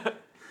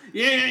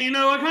 Yeah,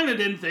 I kind of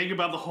didn't think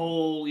about the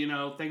whole,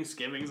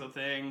 Thanksgiving's a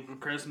thing,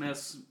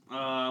 Christmas,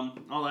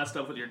 all that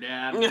stuff with your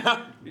dad.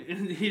 Yeah.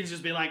 He'd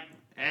just be like,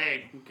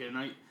 hey,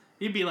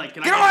 he'd be like,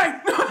 Get away!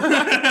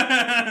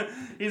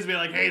 He'd just be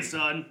like, hey,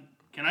 son,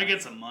 can I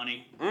get some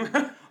money?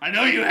 I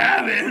know you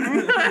have it.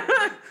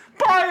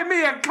 Buy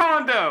me a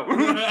condo!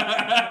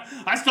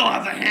 I still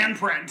have the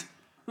handprint.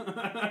 Oh,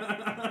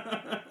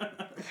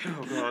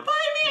 God.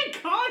 Buy me a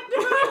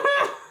condo!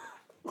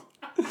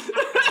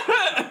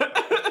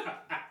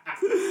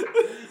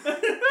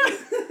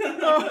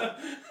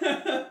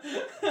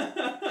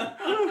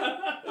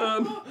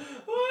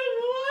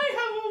 Why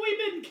haven't we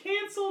been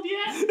canceled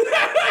yet?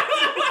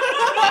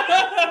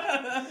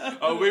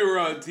 Oh, we were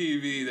on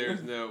TV.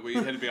 We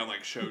had to be on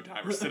like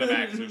Showtime or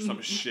Cinemax or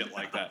some shit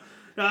like that.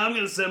 No, I'm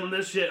gonna send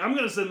this shit. I'm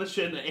gonna send this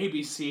shit to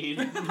ABC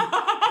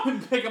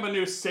and pick up a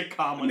new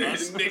sitcom with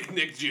us.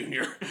 Nick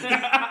Jr.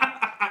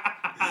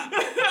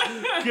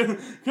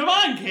 Come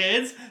on,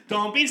 kids!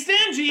 Don't be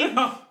stingy.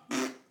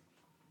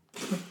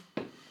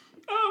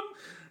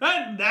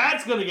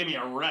 That's gonna get me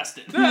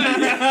arrested.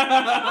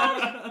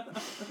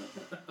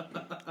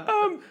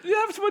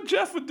 That's what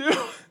Jeff would do.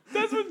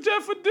 That's what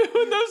Jeff would do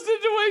in those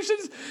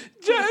situations.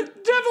 Jeff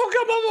will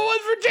come up with one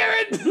for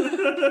Jared.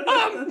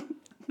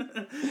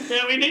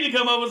 Yeah, we need to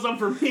come up with some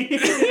for me.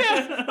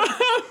 Yeah.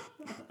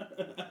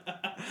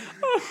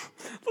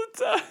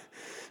 Let's.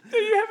 Do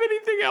you have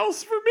anything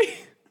else for me?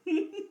 Do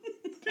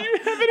you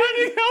have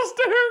anything else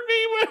to hurt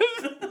me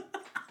with?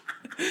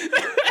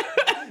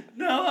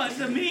 No,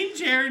 the mean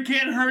Jared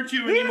can't hurt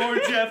you anymore,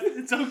 Jeff.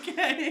 It's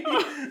okay.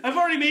 I've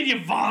already made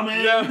you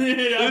vomit. Yeah.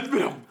 It's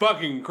been a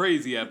fucking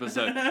crazy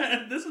episode.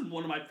 This is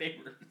one of my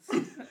favorites.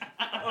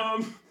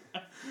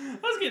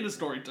 Let's get into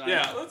story time.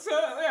 Yeah, let's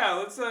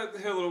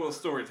hit a little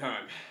story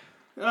time.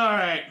 All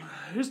right,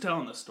 who's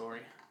telling this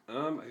story?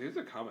 It's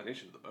a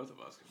combination of the both of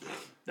us.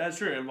 That's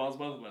true. It involves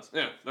both of us.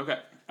 Yeah. Okay.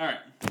 All right.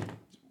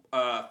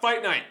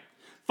 Fight night.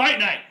 Fight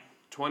night.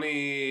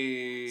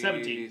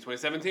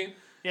 2017.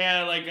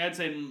 Yeah, like I'd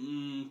say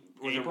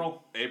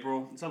April.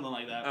 April. Something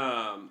like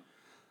that.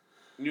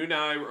 You and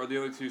I are the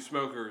only two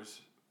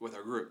smokers with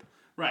our group.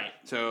 Right.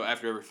 So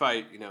after every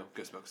fight,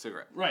 go smoke a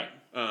cigarette. Right.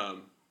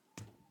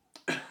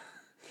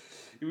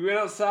 We went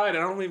outside. I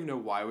don't even know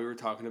why we were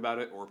talking about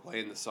it or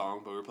playing the song,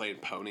 but we were playing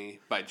Pony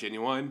by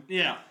Genuine.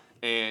 Yeah.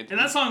 And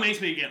that song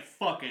makes me get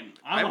fucking...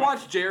 I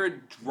watched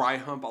Jared dry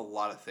hump a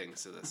lot of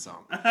things to this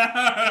song.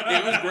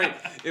 It was great.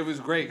 It was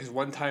great because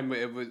one time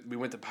we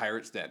went to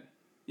Pirate's Den.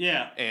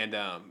 Yeah. And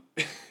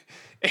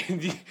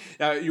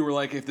you were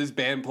like, if this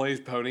band plays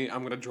Pony, I'm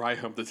going to dry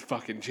hump this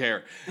fucking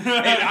chair. And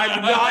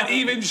I'm not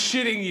even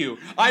shitting you.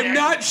 I'm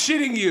not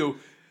shitting you.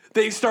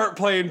 They start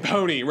playing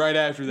Pony right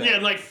after that. Yeah,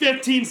 like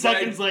 15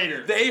 seconds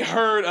later. They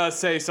heard us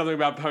say something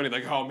about Pony,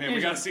 like, oh man, we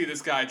got to see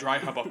this guy dry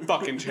hump a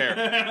fucking chair.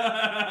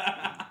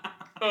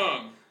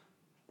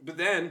 But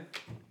then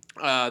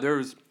there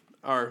was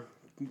our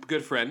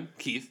good friend,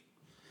 Keith.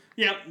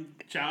 Yep,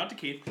 shout out to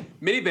Keith.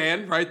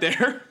 Minivan right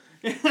there.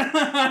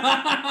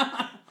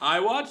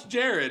 I watched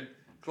Jared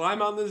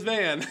climb on this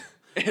van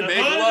and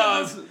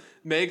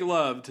make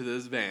love to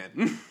this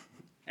van.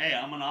 Hey,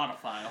 I'm an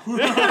autophile.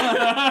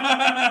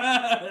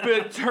 But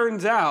it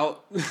turns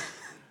out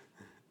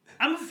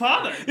I'm a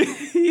father.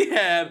 he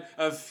had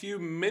a few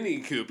Mini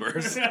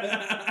Coopers.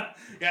 Yeah,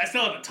 I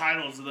still have the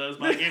titles of those,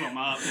 but I gave them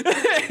up.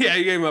 Yeah,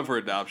 you gave them up for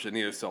adoption.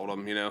 Sold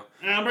them, And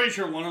I'm pretty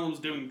sure one of them's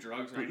doing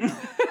drugs right now.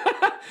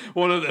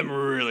 One of them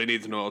really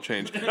needs an oil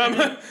change.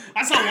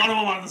 I saw one of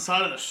them on the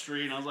side of the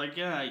street, and I was like,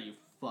 yeah, you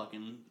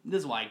fucking...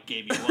 This is why I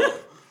gave you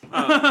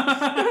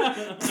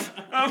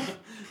up.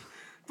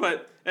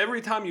 But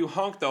every time you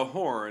honk the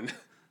horn,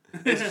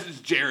 it's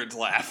just Jared's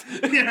laugh.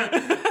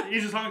 Yeah,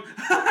 you just hung...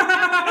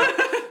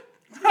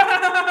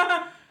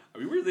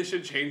 We really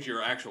should change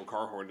your actual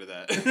car horn to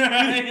that.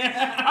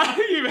 Yeah.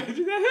 Can you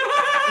imagine that?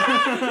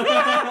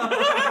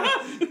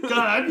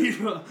 God,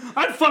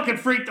 I'd fucking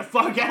freak the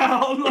fuck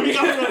out.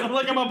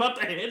 Like I'm about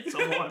to hit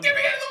someone. Get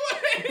me out of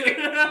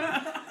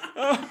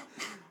the way!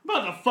 I'm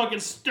about to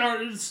fucking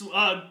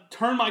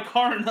turn my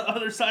car on the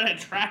other side of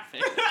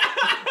traffic.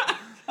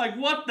 Like,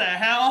 what the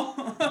hell?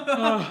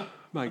 Oh,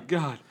 my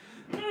God.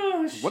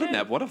 Oh, shit.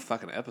 What a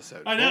fucking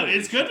episode. I know, Holy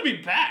it's good to be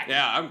back.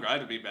 Yeah, I'm glad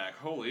to be back.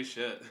 Holy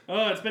shit.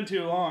 Oh, it's been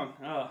too long.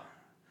 Oh.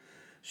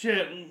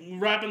 Shit,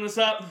 wrapping this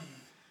up?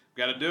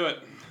 Gotta do it.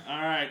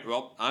 Alright.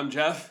 Well, I'm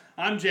Jeff.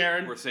 I'm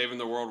Jared. We're saving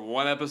the world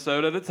one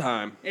episode at a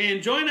time.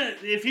 And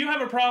if you have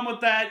a problem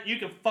with that, you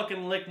can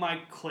fucking lick my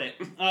clit.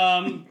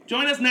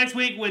 Join us next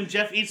week when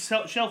Jeff eats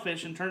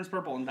shellfish and turns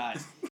purple and dies.